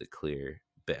definitely the clear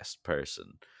best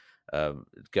person.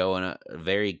 Going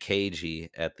very cagey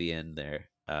at the end there,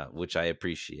 which I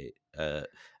appreciate.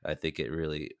 I think it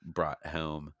really brought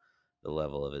home the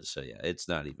level of it. So yeah, it's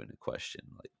not even a question.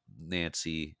 Like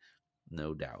Nancy,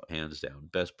 no doubt, hands down,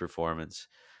 best performance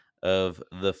of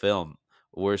the film.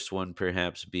 Worst one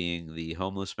perhaps being the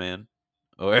homeless man,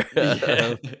 or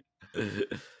Yeah.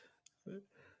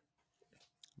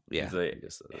 yeah, He's I like,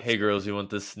 guess that's "Hey, girls, you want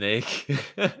this snake?"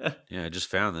 yeah. I just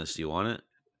found this. Do you want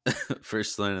it?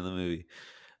 First line of the movie.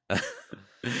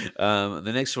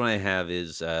 The next one I have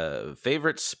is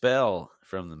favorite spell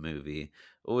from the movie.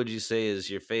 What would you say is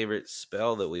your favorite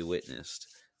spell that we witnessed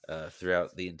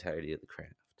throughout the entirety of the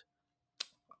craft?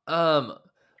 Um,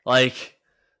 like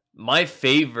my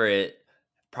favorite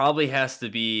probably has to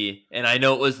be, and I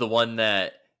know it was the one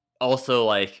that also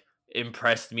like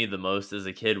impressed me the most as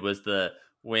a kid was the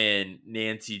when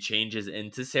Nancy changes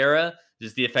into Sarah,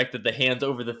 just the effect of the hands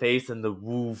over the face and the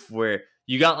woof where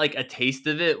you got like a taste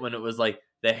of it when it was like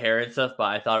the hair and stuff, but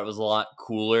I thought it was a lot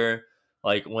cooler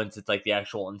like once it's like the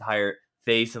actual entire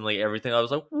face and like everything. I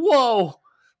was like, "Whoa!"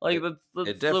 Like It that's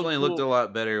it so definitely looked a cool.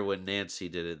 lot better when Nancy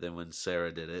did it than when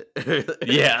Sarah did it.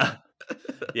 Yeah.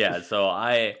 Yeah, so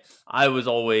I was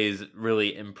always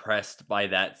really impressed by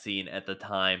that scene at the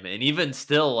time, and even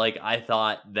still, like I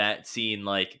thought that scene,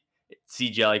 like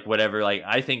CGI, like whatever, like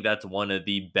I think that's one of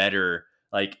the better,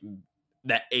 like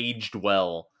that aged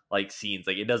well, like scenes.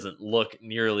 Like it doesn't look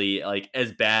nearly like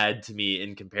as bad to me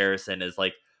in comparison as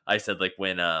like I said, like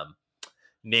when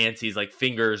Nancy's like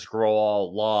fingers grow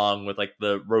all long with like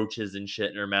the roaches and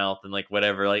shit in her mouth and like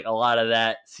whatever. Like a lot of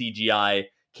that CGI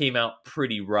came out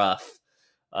pretty rough.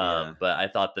 Yeah. But I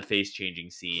thought the face changing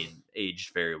scene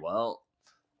aged very well.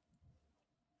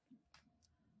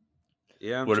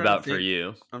 Yeah, What about for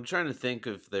you? I'm trying to think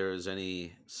if there was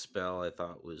any spell I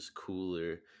thought was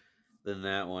cooler than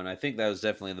that one. I think that was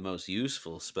definitely the most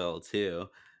useful spell too,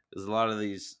 because a lot of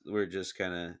these were just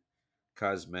kind of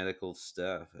cosmetical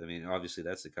stuff. I mean, obviously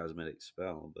that's a cosmetic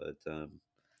spell, but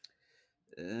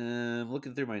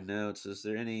looking through my notes, is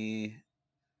there any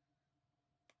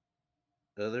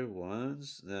other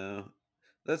ones? No,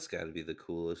 that's got to be the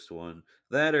coolest one.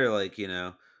 That or like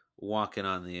walking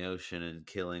on the ocean and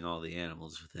killing all the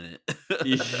animals within it.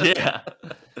 Yeah.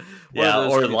 One of Yeah,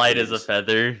 those or two light as a things.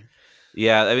 feather.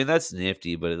 Yeah, I mean that's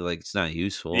nifty, but like it's not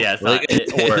useful. Yeah, it's Like not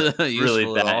or it's not really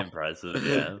useful at that all. impressive.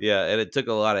 Yeah. Yeah, and it took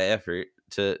a lot of effort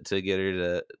to get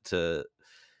her to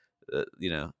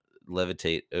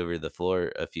levitate over the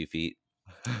floor a few feet.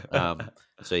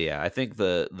 So yeah, I think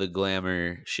the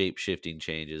glamour shape shifting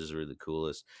changes were the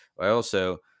coolest. I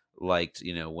also liked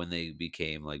when they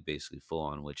became like basically full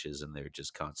on witches and they're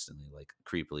just constantly like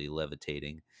creepily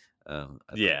levitating. I thought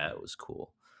Yeah. that was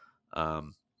cool.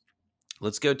 Um,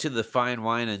 let's go to the fine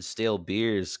wine and stale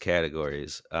beers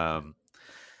categories.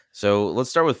 So let's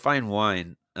start with fine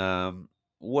wine.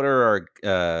 What are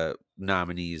our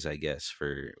nominees, I guess,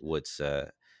 for what's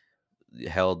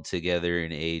held together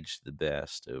and aged the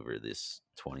best over this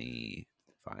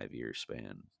 25-year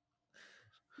span?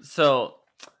 So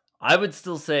I would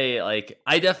still say like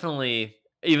I definitely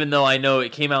even though I know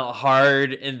it came out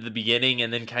hard in the beginning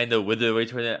and then kind of withered away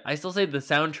toward it, I still say the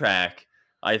soundtrack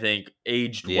I think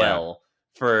aged Yeah. well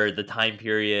for the time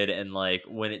period and like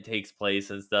when it takes place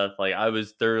and stuff. Like I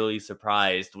was thoroughly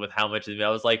surprised with how much of it I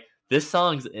was like, this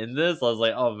song's in this. I was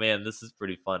like, oh man, this is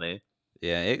pretty funny.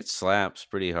 Yeah, it slaps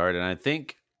pretty hard. And I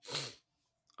think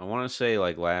I want to say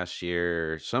like last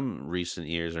year or some recent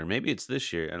years, or maybe it's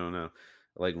this year. I don't know.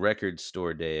 Like Record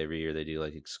Store Day every year, they do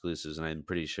like exclusives, and I'm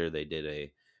pretty sure they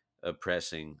did a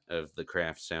pressing of the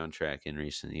Craft soundtrack in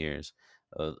recent years,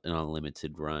 an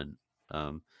unlimited run.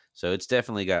 Um, so it's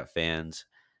definitely got fans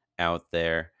out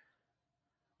there.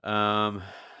 Um,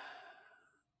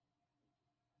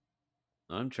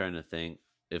 I'm trying to think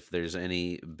if there's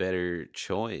any better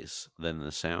choice than the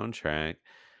soundtrack.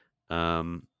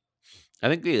 Um, I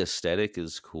think the aesthetic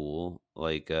is cool,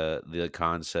 like the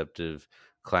concept of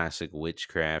classic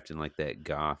witchcraft and like that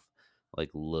goth like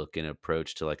look and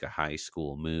approach to like a high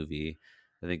school movie.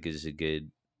 I think is a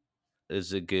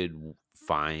good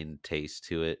fine taste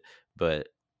to it, but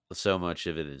so much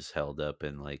of it is held up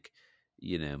in like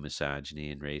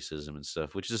misogyny and racism and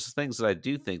stuff, which is things that I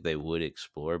do think they would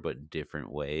explore, but in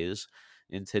different ways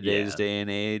in today's Yeah. day and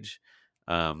age.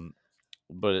 Um,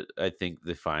 but I think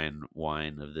the fine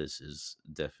wine of this is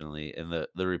definitely, and the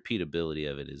repeatability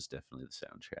of it is definitely the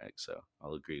soundtrack. So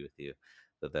I'll agree with you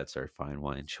that that's our fine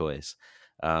wine choice.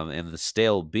 And the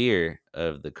stale beer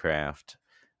of the craft.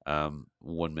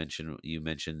 You mentioned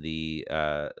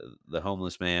the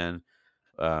homeless man.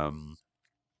 Um,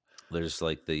 there's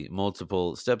like the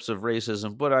multiple steps of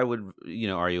racism, but I would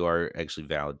argue are actually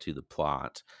valid to the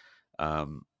plot.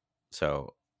 Um,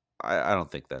 so I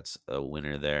don't think that's a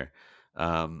winner there.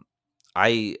 Um,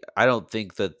 I don't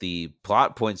think that the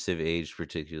plot points have aged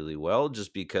particularly well,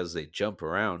 just because they jump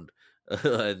around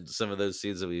and some of those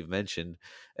scenes that we've mentioned,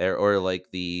 or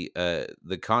like the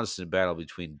constant battle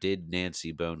between did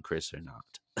Nancy bone Chris or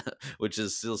not, which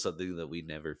is still something that we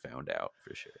never found out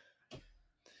for sure.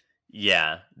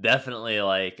 Yeah, definitely.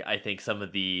 Like, I think some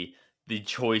of the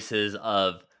choices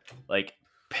of like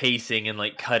pacing and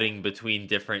like cutting between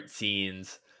different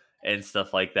scenes and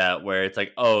stuff like that, where it's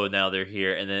like, oh, now they're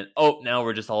here, and then oh, now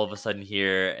we're just all of a sudden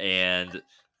here, and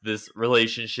this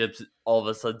relationship all of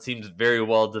a sudden seems very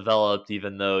well developed,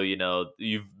 even though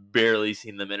you've barely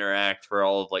seen them interact for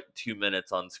all of like 2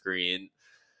 minutes on screen.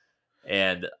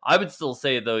 And I would still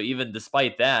say, though, even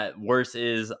despite that, worse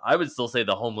is I would still say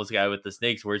the homeless guy with the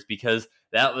snakes worse, because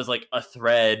that was like a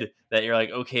thread that you're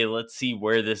like, okay, let's see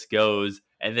where this goes.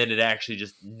 And then it actually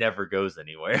just never goes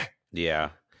anywhere. Yeah.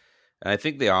 And I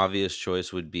think the obvious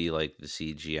choice would be like the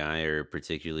CGI, or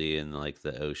particularly in like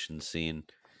the ocean scene.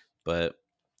 But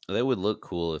that would look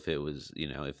cool if it was,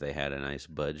 if they had a nice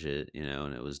budget,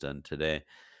 and it was done today.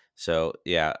 So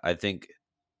yeah, I think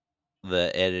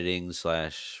the editing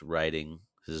slash writing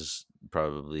is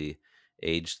probably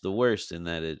aged the worst in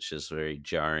that it's just very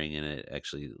jarring, and it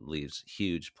actually leaves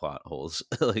huge plot holes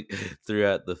like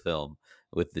throughout the film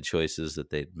with the choices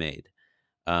that they've made.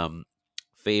 Um,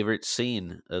 Favorite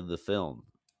scene of the film?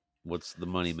 What's the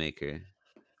moneymaker?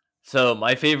 So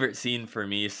my favorite scene for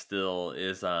me still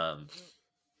is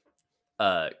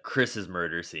Chris's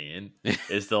murder scene.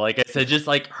 Is the like I said, just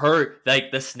like her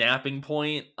like the snapping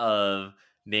point of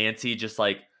Nancy just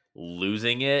like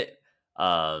losing it,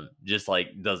 just like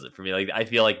does it for me. Like I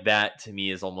feel like that to me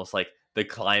is almost like the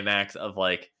climax of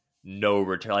like no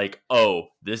return. Like, oh,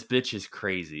 this bitch is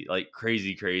crazy, like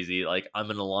crazy crazy, like I'm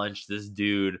gonna launch this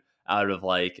dude out of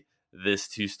like this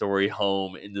 2-story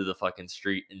home into the fucking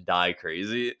street and die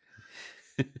crazy.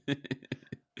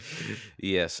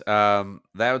 Yes,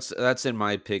 that's in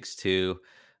my picks too.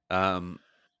 Um,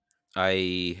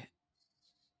 I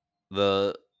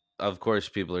the of course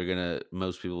people are gonna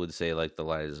most people would say like the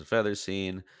light as a feather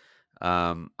scene.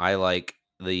 I like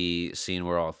the scene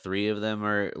where all three of them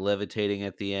are levitating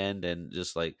at the end and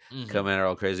just like Hmm. coming out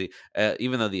all crazy.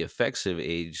 Even though the effects have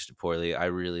aged poorly, I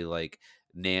really like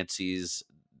Nancy's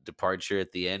departure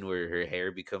at the end where her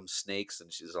hair becomes snakes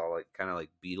and she's all like kind of like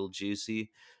Beetlejuicy.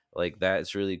 Like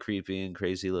that's really creepy and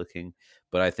crazy looking.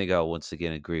 But I think I'll once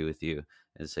again agree with you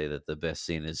and say that the best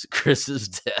scene is Chris's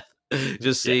death.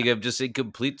 Just Yeah. seeing him just in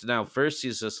complete. Now, first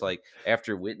he's just like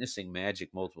after witnessing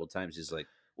magic multiple times, he's like,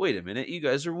 wait a minute, you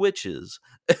guys are witches.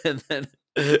 And then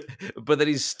but then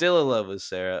he's still in love with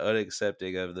Sarah,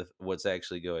 unaccepting of what's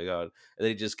actually going on. And then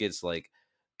he just gets like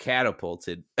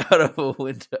catapulted out of a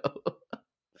window.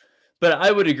 But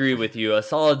I would agree with you. A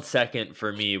solid second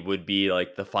for me would be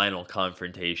like the final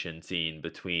confrontation scene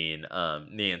between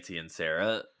Nancy and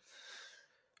Sarah.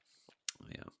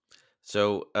 Yeah.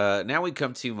 So now we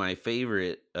come to my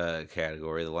favorite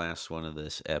category, the last one of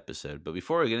this episode. But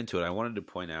before I get into it, I wanted to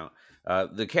point out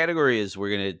the category is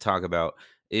we're going to talk about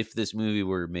if this movie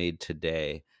were made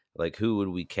today, like who would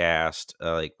we cast?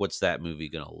 Like what's that movie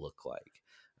going to look like?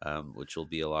 Which will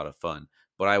be a lot of fun.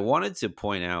 But I wanted to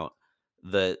point out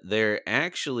that there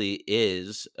actually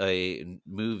is a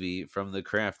movie from The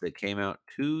Craft that came out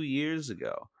 2 years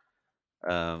ago,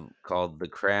 called The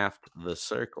Craft: The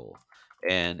Circle,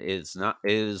 and it's not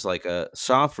it is like a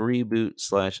soft reboot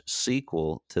slash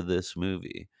sequel to this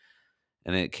movie,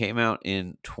 and it came out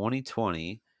in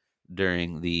 2020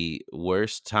 during the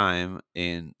worst time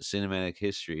in cinematic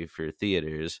history for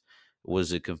theaters.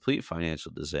 Was a complete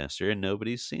financial disaster, and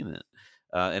nobody's seen it.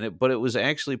 But it was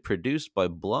actually produced by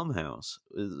Blumhouse,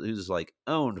 who's like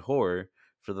owned horror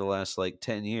for the last like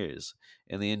 10 years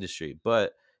in the industry.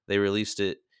 But they released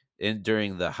it in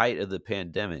during the height of the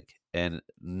pandemic, and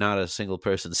not a single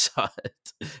person saw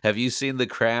it. Have you seen The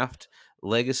Craft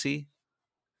Legacy?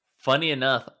 Funny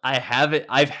enough, I have it.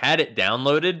 I've had it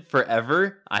downloaded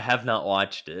forever. I have not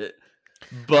watched it.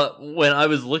 But when I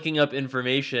was looking up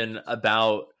information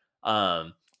about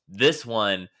um, this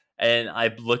one, and I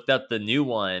looked up the new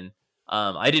one,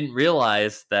 I didn't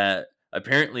realize that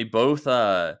apparently both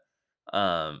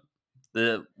um,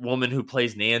 the woman who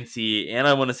plays Nancy and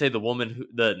I want to say the woman who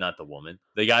the not the woman,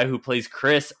 the guy who plays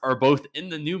Chris are both in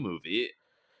the new movie.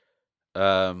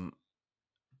 Um,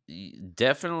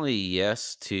 Definitely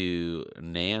yes to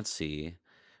Nancy,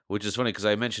 which is funny because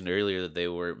I mentioned earlier that they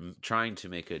were trying to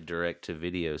make a direct to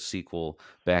video sequel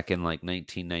back in like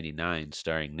 1999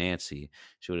 starring Nancy.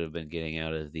 She would have been getting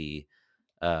out of the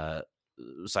uh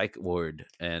psych ward,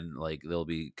 and like they'll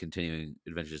be continuing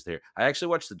adventures there. I actually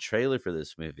watched the trailer for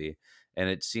this movie, and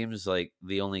it seems like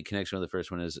the only connection with the first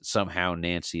one is somehow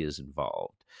Nancy is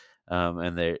involved.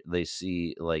 And they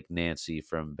see like Nancy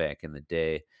from back in the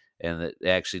day, and it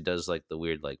actually does like the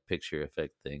weird like picture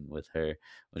effect thing with her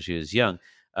when she was young.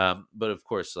 But of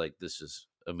course, like this is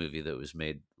a movie that was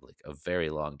made like a very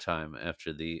long time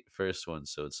after the first one,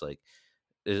 so it's like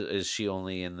is she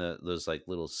only in those like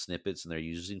little snippets and they're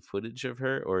using footage of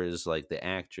her, or is like the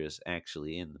actress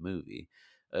actually in the movie?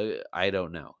 I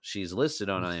don't know. She's listed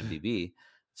on IMDb,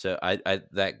 so I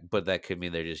that but that could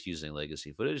mean they're just using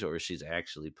legacy footage, or she's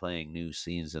actually playing new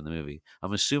scenes in the movie.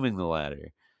 I'm assuming the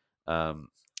latter. Um,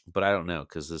 but I don't know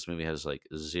because this movie has like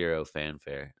zero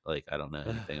fanfare. Like I don't know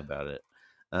anything about it.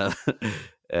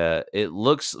 Uh, it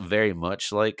looks very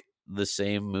much like the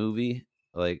same movie.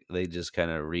 Like they just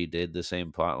kind of redid the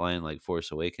same plot line, like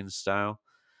Force Awakens style.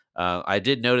 I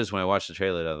did notice when I watched the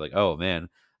trailer, I was like, "Oh man!"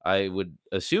 I would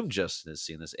assume Justin has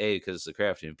seen this. A, because it's the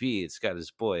Craft, and B, it's got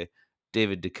his boy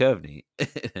David Duchovny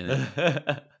in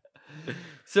it.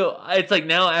 So it's like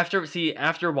now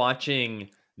after watching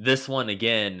this one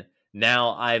again,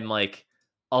 now I'm like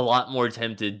a lot more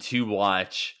tempted to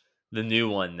watch the new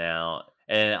one now,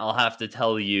 and I'll have to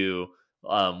tell you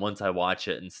once I watch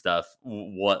it and stuff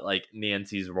what like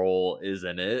Nancy's role is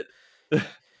in it.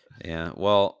 Yeah,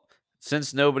 well,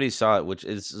 since nobody saw it, which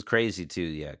is crazy too,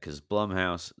 yeah, because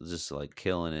Blumhouse is just like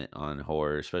killing it on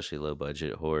horror, especially low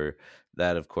budget horror.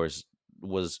 That, of course,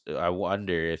 was. I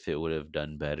wonder if it would have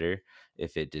done better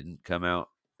if it didn't come out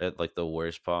at like the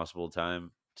worst possible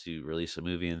time to release a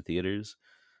movie in theaters,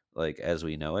 like as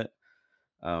we know it.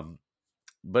 Um,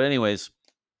 but anyways,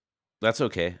 that's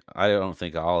okay. I don't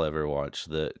think I'll ever watch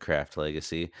the Craft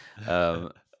Legacy.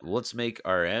 Um, let's make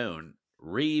our own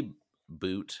reboot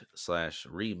slash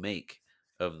remake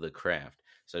of the Craft.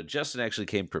 So Justin actually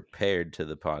came prepared to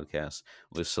the podcast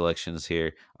with selections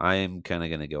here. I am kind of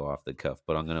going to go off the cuff,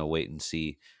 but I'm going to wait and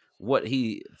see what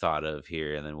he thought of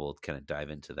here, and then we'll kind of dive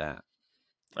into that.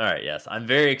 All right, yes. I'm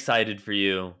very excited for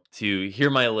you to hear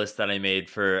my list that I made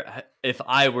for if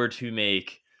I were to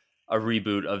make a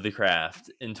reboot of The Craft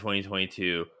in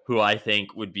 2022, who I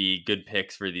think would be good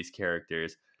picks for these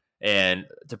characters. And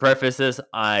to preface this,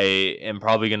 I am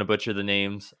probably going to butcher the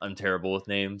names. I'm terrible with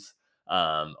names.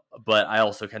 But I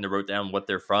also kind of wrote down what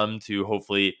they're from to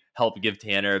hopefully help give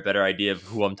Tanner a better idea of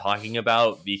who I'm talking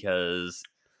about because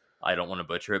I don't want to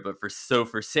butcher it. But for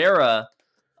Sarah,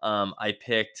 I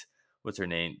picked what's her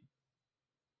name?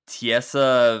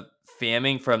 Tiesa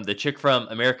Famming from the chick from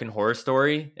American Horror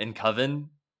Story and Coven.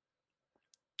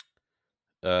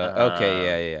 Okay,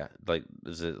 yeah, Um, yeah, yeah. Like,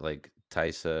 is it like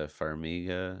Taisa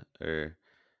Farmiga or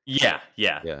yeah,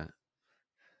 yeah, yeah?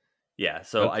 yeah.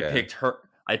 So I Okay. picked her.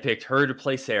 I picked her to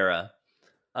play Sarah.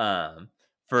 Um,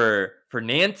 for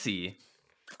Nancy,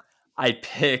 I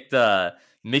picked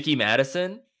Mickey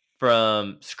Madison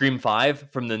from Scream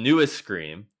 5 from the newest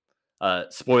Scream.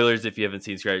 Spoilers if you haven't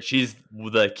seen Scream. She's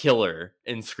the killer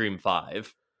in Scream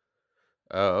 5.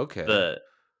 Oh, okay.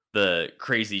 The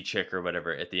crazy chick or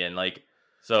whatever at the end, like,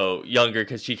 so younger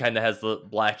because she kind of has the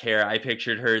black hair. I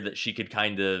pictured her that she could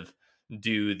kind of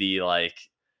do the like,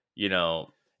 you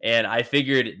know, and I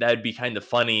figured that'd be kind of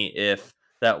funny if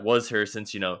that was her,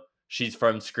 since she's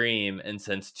from Scream, and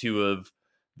since two of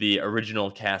the original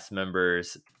cast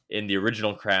members in the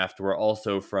original Craft were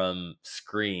also from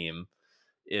Scream,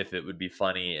 if it would be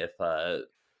funny if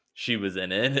she was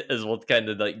in it as well, to kind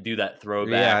of like do that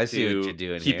Yeah, I throwback see what you're to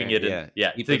doing keeping here. it in, Yeah,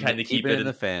 yeah, to kind of keep keep it it in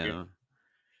the in. fan.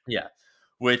 Yeah,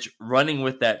 which running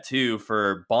with that too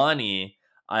for Bonnie,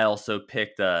 I also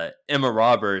picked Emma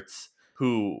Roberts,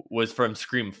 who was from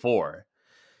Scream 4,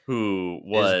 who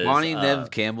Is was Bonnie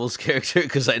Nev Campbell's character?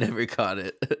 Because I never caught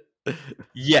it.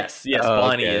 yes, Oh,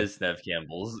 Bonnie okay. is Nev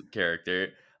Campbell's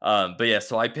character. But yeah,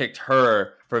 so I picked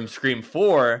her from Scream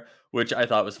 4, which I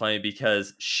thought was funny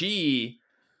because she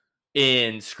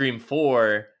in Scream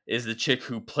 4 is the chick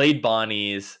who played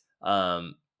Bonnie's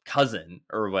cousin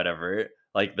or whatever.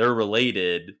 Like they're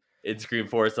related in Scream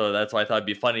 4, so that's why I thought it'd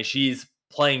be funny. She's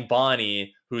playing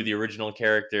Bonnie, who the original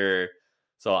character.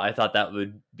 So I thought that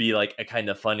would be like a kind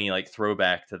of funny like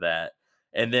throwback to that.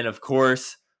 And then of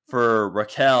course for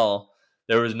Raquel,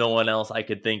 there was no one else I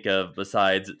could think of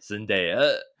besides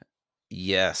Zendaya.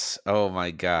 Yes. Oh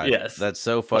my god. Yes. That's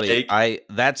so funny. Like, I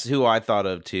That's who I thought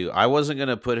of too. I wasn't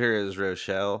gonna put her as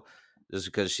Rochelle just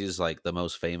because she's like the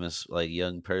most famous like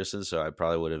young person, so I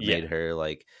probably would have yeah. made her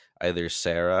like either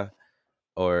Sarah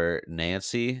or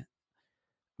Nancy.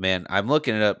 Man, I'm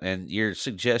looking it up, and your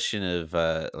suggestion of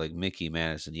like Mickey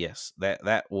Madison, yes,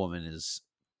 that woman is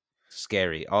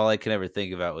scary. All I can ever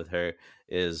think about with her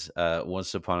is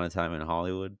Once Upon a Time in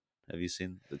Hollywood. Have you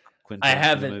seen the Quentin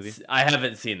Tarantino movie? I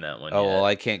haven't seen that one Oh well, yet.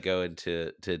 I can't go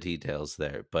into details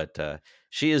there, but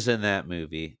she is in that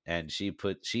movie, and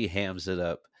she hams it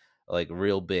up like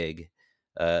real big.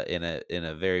 in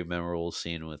a very memorable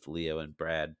scene with Leo and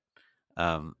Brad,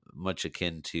 much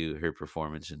akin to her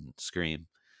performance in Scream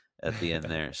at the end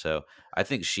there. So I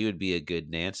think she would be a good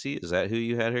Nancy. Is that who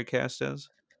you had her cast as?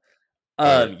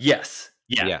 Or Yes.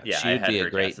 Yeah, yeah, yeah, she I would had be a her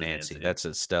great cast as Nancy. Nancy. That's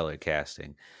a stellar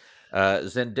casting.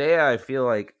 Zendaya, I feel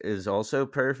like, is also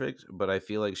perfect, but I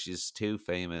feel like she's too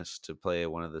famous to play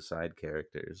one of the side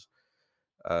characters.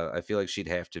 I feel like she'd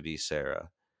have to be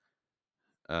Sarah.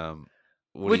 Um,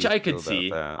 what do Which you I feel could about see.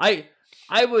 that?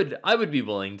 I would be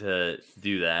willing to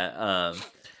do that.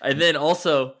 And then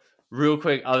also real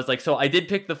quick, I was like, so I did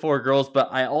pick the four girls, but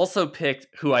I also picked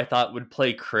who I thought would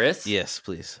play Chris. Yes,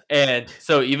 please. And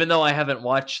so even though I haven't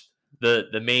watched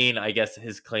the main, I guess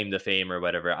his claim to fame or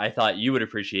whatever, I thought you would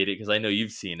appreciate it because I know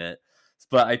you've seen it.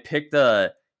 But I picked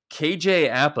KJ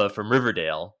Appa from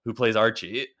Riverdale, who plays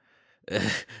Archie.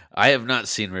 I have not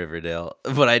seen Riverdale,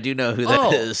 but I do know who that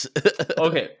Oh, is.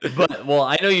 okay, but well,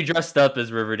 I know you dressed up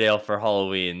as Riverdale for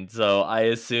Halloween, so I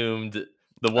assumed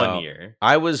the one Oh, year.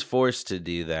 I was forced to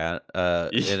do that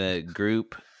in a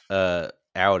group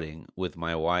outing with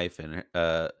my wife and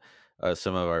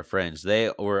some of our friends.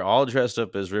 They were all dressed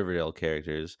up as Riverdale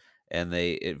characters, and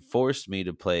it forced me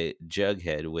to play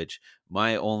Jughead, which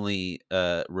my only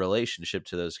relationship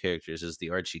to those characters is the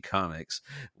Archie comics,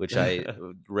 which I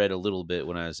read a little bit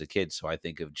when I was a kid. So I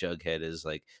think of Jughead as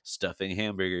like stuffing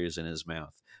hamburgers in his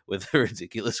mouth with a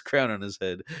ridiculous crown on his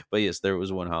head. But yes, there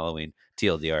was one Halloween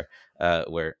TLDR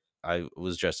where I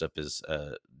was dressed up as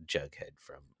Jughead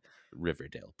from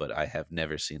Riverdale, but I have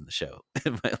never seen the show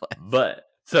in my life.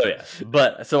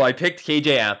 But so I picked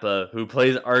KJ Appa, who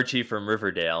plays Archie from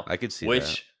Riverdale, I could see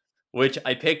that. which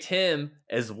I picked him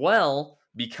as well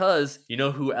because you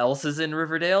know who else is in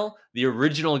Riverdale? The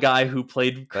original guy who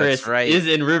played That's Chris right. is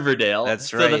in Riverdale. That's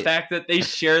So the right. fact that they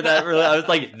share that, really, I was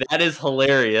like, that is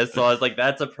hilarious. So I was like,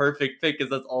 that's a perfect pick because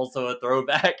that's also a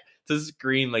throwback to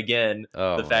Scream again.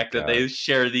 Oh The my fact that god. they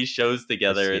share these shows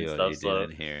I together see and what stuff. you're So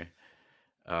doing here.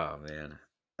 Oh man.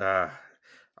 Uh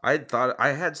I thought I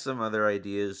had some other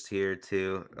ideas here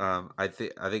too. I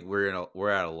think we're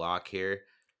at a lock here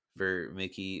for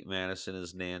Mickey Madison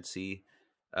as Nancy.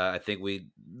 I think we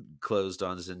closed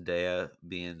on Zendaya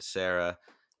being Sarah.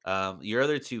 Your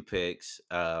other two picks,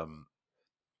 the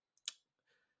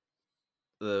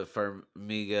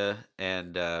Farmiga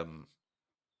and Emma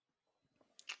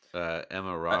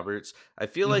I, Roberts. I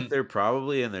feel like mhm. they're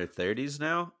probably in their 30s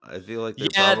now. I feel like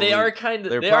Yeah, they are kind of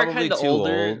they're they are probably kind of too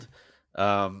older. old.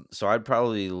 So I'd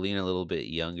probably lean a little bit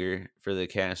younger for the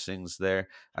castings there.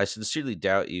 I sincerely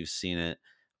doubt you've seen it,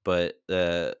 but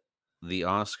the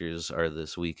Oscars are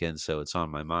this weekend, so it's on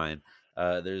my mind.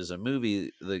 There's a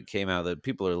movie that came out that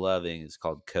people are loving. It's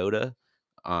called Coda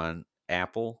on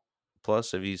Apple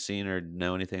Plus. Have you seen or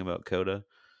know anything about Coda?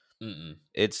 Mm-mm.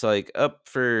 It's like up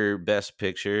for best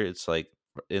picture. It's like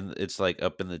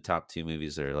up in the top two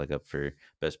movies that are like up for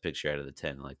best picture out of the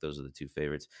 10. Like those are the two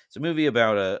favorites. It's a movie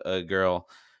about a girl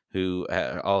who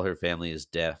all her family is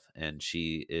deaf, and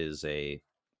she is a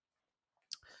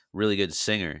really good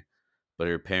singer, but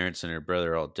her parents and her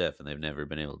brother are all deaf and they've never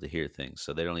been able to hear things,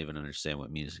 so they don't even understand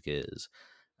what music is.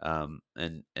 And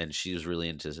she's really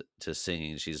into to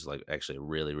singing. She's like actually a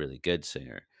really really good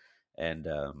singer, and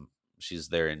she's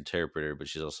their interpreter, but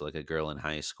she's also like a girl in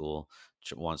high school.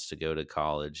 She wants to go to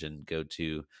college and go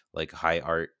to like high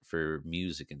art for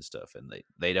music and stuff, and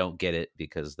they don't get it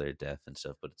because they're deaf and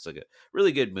stuff. But it's like a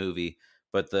really good movie.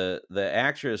 But the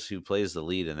actress who plays the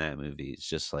lead in that movie is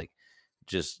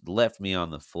just left me on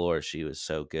the floor. She was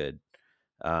so good.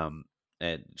 Um,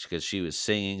 and because she was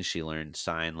singing, she learned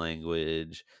sign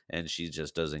language, and she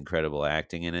just does incredible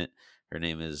acting in it. Her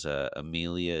name is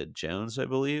Amelia Jones, I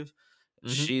believe.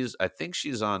 Hmm. I think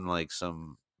she's on like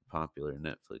some popular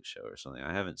Netflix show or something.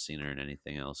 I haven't seen her in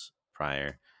anything else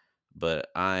prior, but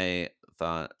I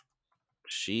thought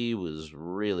she was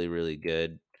really, really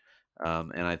good.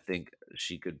 And I think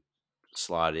she could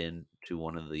slot in to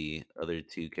one of the other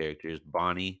two characters,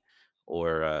 Bonnie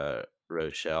or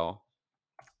Rochelle.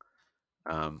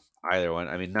 Either one.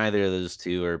 I mean, neither of those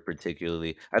two are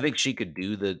particularly. I think she could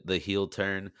do the heel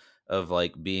turn of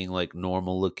like being like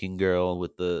normal looking girl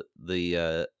with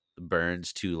the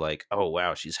burns to like, oh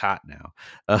wow, she's hot now.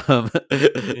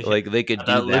 Yeah, Like they could got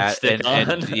do that that, lipstick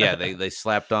and on. yeah, they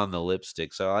slapped on the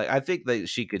lipstick. So I think that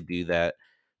she could do that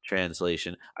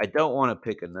translation. I don't want to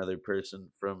pick another person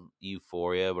from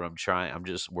Euphoria, but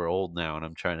we're old now, and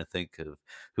I'm trying to think of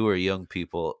who are young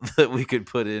people that we could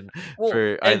put in Well,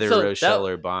 for and either so Rochelle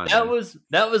or Bonnie.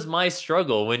 that was my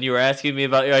struggle when you were asking me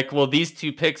about, you're like, well, these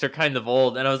two picks are kind of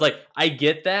old, and I was like, I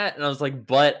get that, and I was like,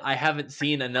 but I haven't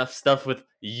seen enough stuff with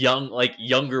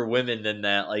younger women than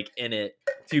that, like, in it,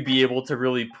 to be able to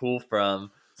really pull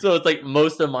from. So it's like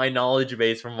most of my knowledge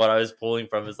base from what I was pulling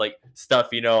from is like stuff,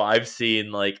 I've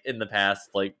seen like in the past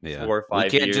like Yeah, 4 or we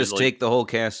 5 can't years, just like take the whole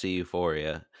cast of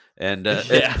Euphoria and and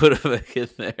yeah. put them back in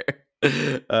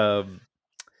there.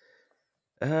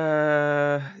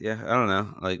 Yeah, I don't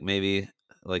know. Like maybe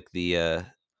like the I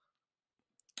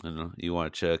don't know. You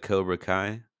watch Cobra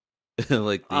Kai,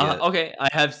 like the Okay, I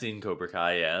have seen Cobra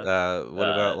Kai, yeah. what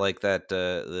about Uh, like that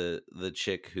the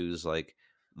chick who's like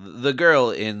the girl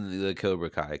in the Cobra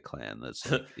Kai clan that's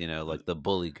like like the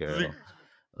bully the, girl,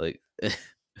 like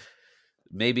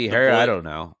maybe the her. I boy. don't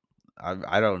know.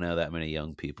 I don't know that many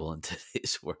young people in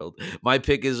today's world. My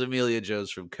pick is Amelia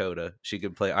Jones from Coda. She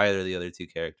could play either of the other two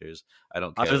characters. I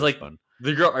don't I care was which like, one.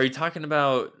 the girl. Are you talking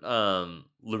about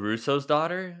Larusso's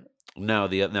daughter? No,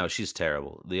 no, she's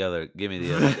terrible. The other, give me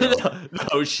the other girl.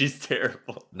 No, she's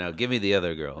terrible. No, give me the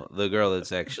other girl. The girl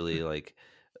that's actually like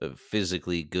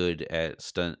physically good at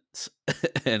stunts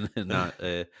and not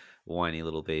a whiny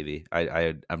little baby.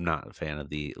 I'm not a fan of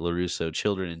the LaRusso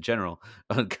children in general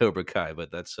on Cobra Kai,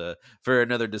 but that's for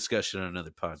another discussion on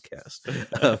another podcast.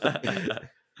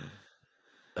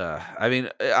 I mean,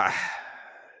 God,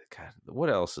 what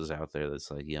else is out there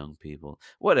that's like young people?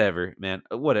 Whatever, man.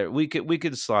 Whatever. We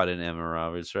could slot in Emma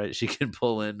Roberts, right? She can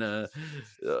pull in.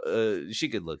 She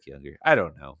could look younger. I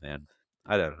don't know, man.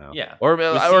 I don't know. Yeah, Or with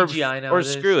or CGI or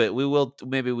screw nowadays. it. We will.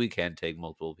 Maybe we can take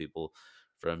multiple people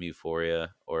from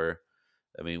Euphoria. Or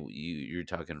I mean, you're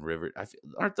talking River.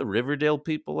 Aren't the Riverdale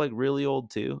people like really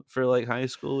old too for like high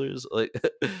schoolers? Like,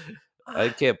 I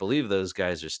can't believe those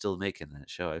guys are still making that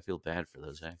show. I feel bad for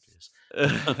those actors.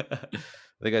 I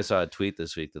think I saw a tweet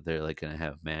this week that they're like going to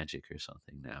have magic or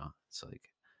something now. It's like,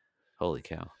 holy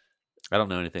cow! I don't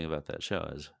know anything about that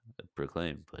show as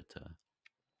proclaimed, but it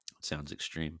sounds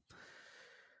extreme.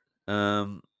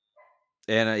 Um,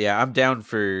 and yeah, I'm down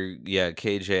for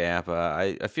KJ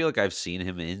Appa. I feel like I've seen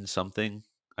him in something.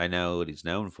 I know what he's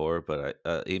known for, but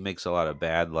he makes a lot of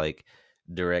bad like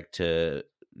direct to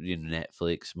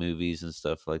Netflix movies and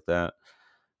stuff like that.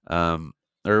 Um,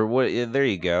 or what? Yeah, there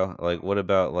you go. Like, what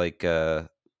about like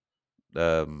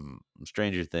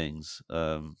Stranger Things?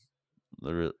 The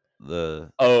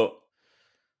Oh,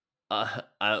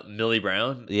 Millie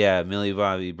Brown. yeah, Millie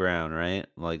Bobby Brown, right?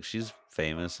 Like she's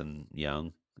famous and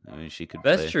young. I mean,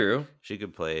 That's true. she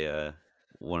could play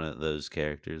one of those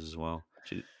characters as well.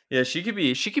 Yeah, she could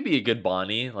be a good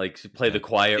Bonnie, like play Yeah. the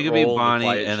quiet She could be role, the Bonnie,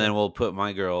 quiet and then chick. we'll put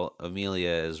my girl Amelia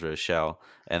as Rochelle,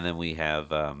 and then we have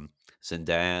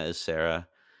Zendaya as Sarah,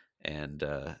 and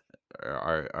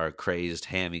our crazed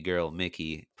hammy girl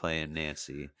Mickey playing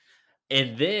Nancy.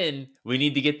 And then we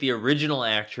need to get the original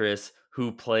actress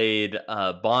who played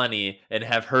Bonnie and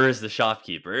have her as the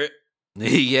shopkeeper.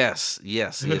 Yes,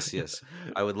 yes, yes, yes.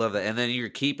 I would love that. And then you're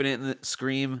keeping it in the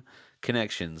Scream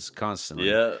connections constantly.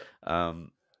 Yeah.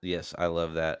 Um, yes, I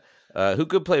love that. Who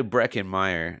could play Breckin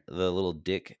Meyer, the little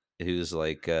dick who's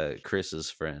like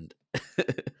Chris's friend?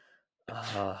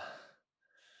 Uh,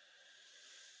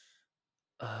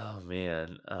 oh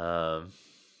man. I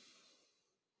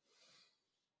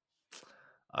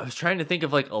was trying to think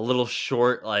of like a little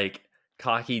short, like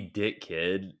cocky dick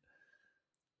kid.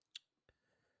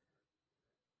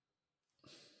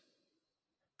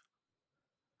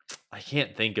 I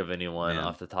can't think of anyone Man,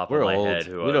 off the top of we're my head old.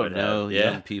 who We I don't would have. know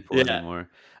Yeah. young people Yeah. anymore.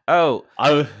 Oh,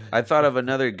 I would. I thought of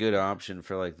another good option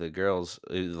for like the girls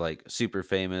who's like super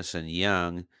famous and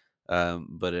young,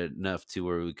 but enough to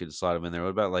where we could slot them in there. What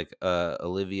about like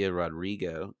Olivia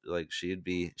Rodrigo? Like she'd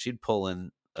pull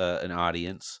in an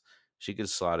audience. She could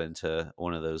slot into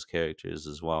one of those characters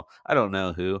as well. I don't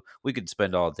know who. We could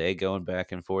spend all day going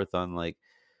back and forth on like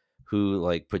who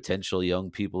like potential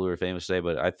young people who are famous today,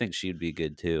 but I think she'd be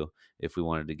good too if we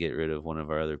wanted to get rid of one of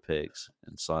our other picks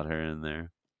and slot her in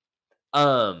there.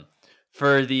 Um,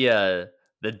 for the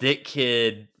dick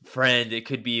kid friend, it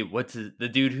could be the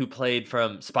dude who played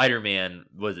from Spider-Man,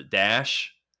 was it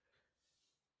Dash?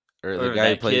 Or the Or guy who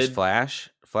that plays kid? Flash,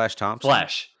 Flash Thompson.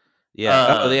 Flash.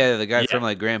 Yeah. Oh, yeah, the guy from Yeah.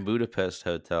 like Grand Budapest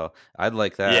Hotel. I'd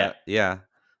like Yeah. that. Yeah.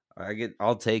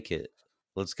 I'll take it.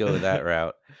 Let's go with that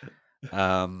route.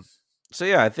 Um so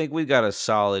yeah, I think we got a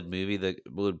solid movie that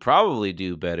would probably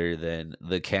do better than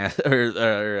the cat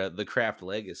or the Craft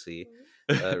Legacy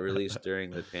released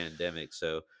during the pandemic.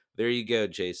 So there you go,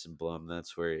 Jason Blum.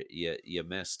 That's where you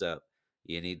messed up.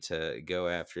 You need to go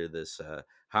after this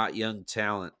hot young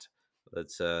talent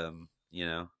that's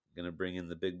gonna bring in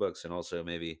the big bucks, and also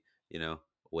maybe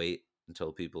wait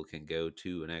until people can go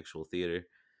to an actual theater to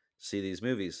see these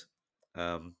movies.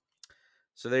 Um,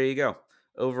 so there you go.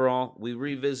 Overall, we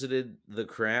revisited The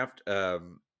Craft.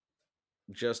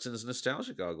 Justin's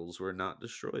nostalgia goggles were not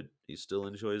destroyed. He still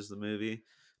enjoys the movie.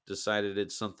 Decided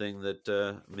it's something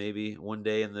that maybe one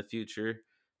day in the future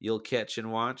you'll catch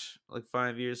and watch, like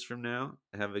 5 years from now.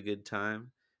 Have a good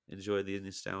time. Enjoy the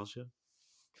nostalgia.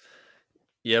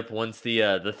 Yep, once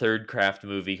the third Craft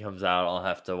movie comes out, I'll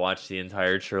have to watch the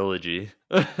entire trilogy.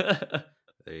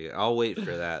 There you go. I'll wait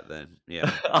for that then.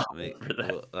 Yeah. I'll wait Make, for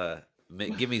that. well,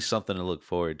 give me something to look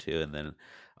forward to, and then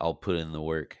I'll put in the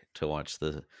work to watch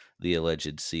the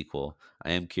alleged sequel.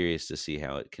 I am curious to see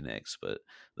how it connects, but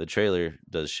the trailer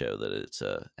does show that it's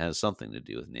has something to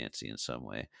do with Nancy in some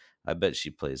way. I bet she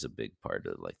plays a big part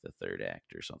of like the third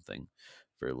act or something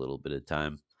for a little bit of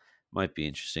time. Might be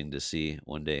interesting to see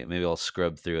one day. Maybe I'll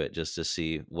scrub through it just to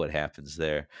see what happens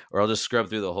there, or I'll just scrub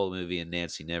through the whole movie and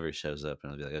Nancy never shows up,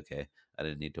 and I'll be like, okay, I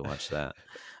didn't need to watch that.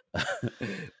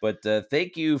 But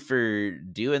thank you for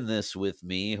doing this with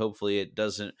me. Hopefully, it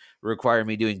doesn't require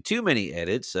me doing too many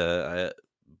edits.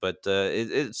 But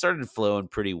it started flowing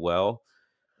pretty well.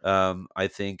 I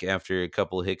think after a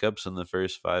couple of hiccups in the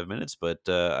first 5 minutes, but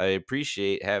I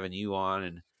appreciate having you on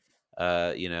and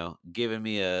giving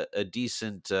me a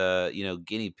decent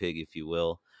guinea pig, if you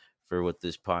will, for what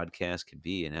this podcast can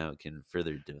be and how it can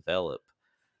further develop.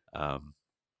 Um,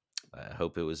 I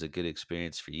hope it was a good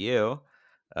experience for you.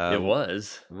 It Uh,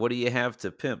 was. what do you have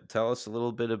to pimp? Tell us a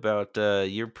little bit about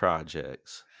your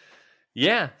projects.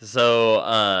 Yeah.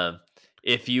 So,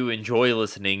 if you enjoy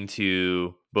listening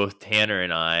to both Tanner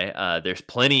and I, there's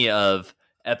plenty of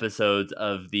episodes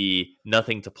of the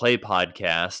Nothing to Play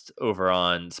podcast over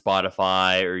on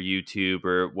Spotify or YouTube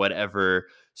or whatever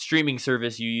streaming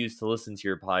service you use to listen to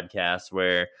your podcast,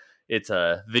 where it's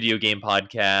a video game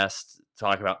podcast,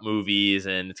 talk about movies,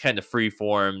 and it's kind of free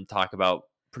form, talk about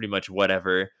pretty much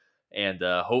whatever. And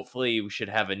hopefully, we should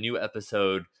have a new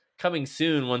episode coming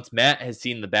soon. Once Matt has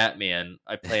seen the Batman,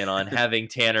 I plan on having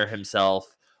Tanner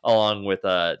himself, along with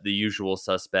the usual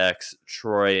suspects,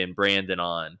 Troy and Brandon,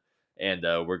 on, and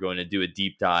we're going to do a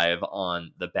deep dive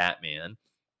on the Batman.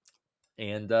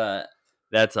 And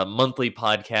that's a monthly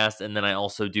podcast, and then I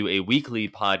also do a weekly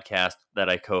podcast that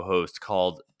I co-host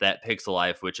called That Pixel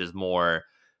Life, which is more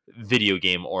video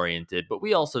game oriented, but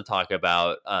we also talk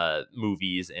about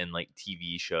movies and like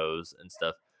TV shows and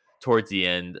stuff towards the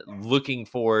end. Looking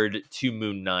forward to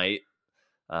Moon Knight,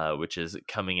 which is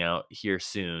coming out here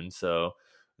soon, so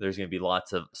there's going to be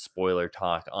lots of spoiler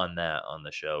talk on that on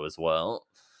the show as well.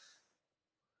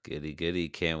 Goody goody.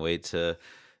 Can't wait to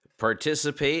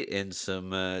participate in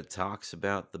some talks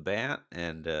about the bat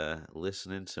and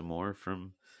listening to more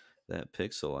from that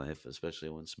Pixel Life, especially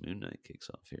once Moon Knight kicks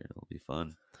off here. It'll be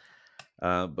fun.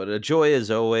 But a joy as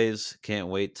always. Can't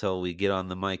wait till we get on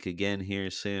the mic again here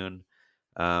soon.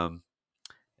 Um,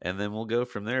 and then we'll go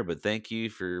from there. But thank you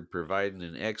for providing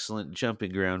an excellent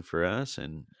jumping ground for us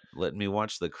and letting me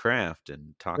watch The Craft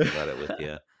and talk about it with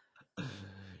you.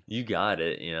 You got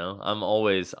it. I'm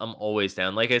always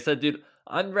down. Like I said, dude,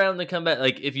 I'm down to come back.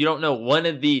 Like if you don't know, one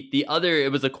of the other,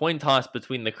 it was a coin toss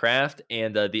between The Craft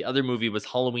and the other movie was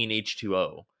Halloween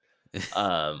H2O.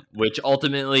 Which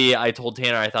ultimately I told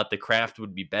Tanner I thought The Craft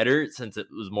would be better since it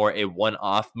was more a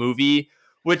one-off movie,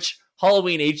 which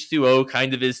Halloween H2O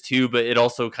kind of is too, but it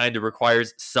also kind of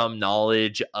requires some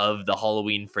knowledge of the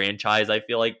Halloween franchise, I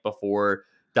feel like, before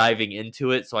diving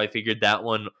into it. So I figured that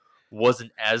one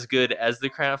wasn't as good as The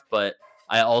Craft, but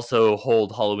I also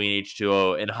hold Halloween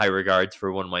H2O in high regards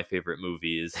for one of my favorite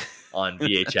movies on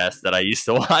VHS that I used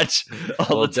to watch all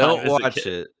Well, the time don't as a watch kid.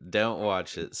 it. Don't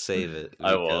watch it. Save it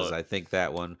I because won't. I think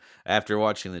that one, after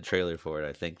watching the trailer for it,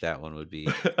 I think that one would be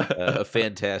a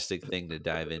fantastic thing to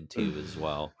dive into as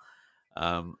well.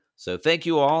 So thank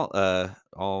you all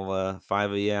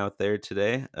five of you out there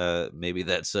today. Maybe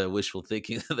that's wishful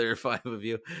thinking. There are five of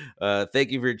you.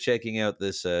 Thank you for checking out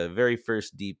this very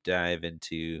first deep dive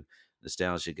into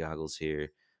nostalgia goggles here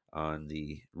on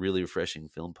the Really Refreshing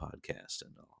Film Podcast,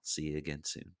 and I'll see you again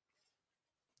soon.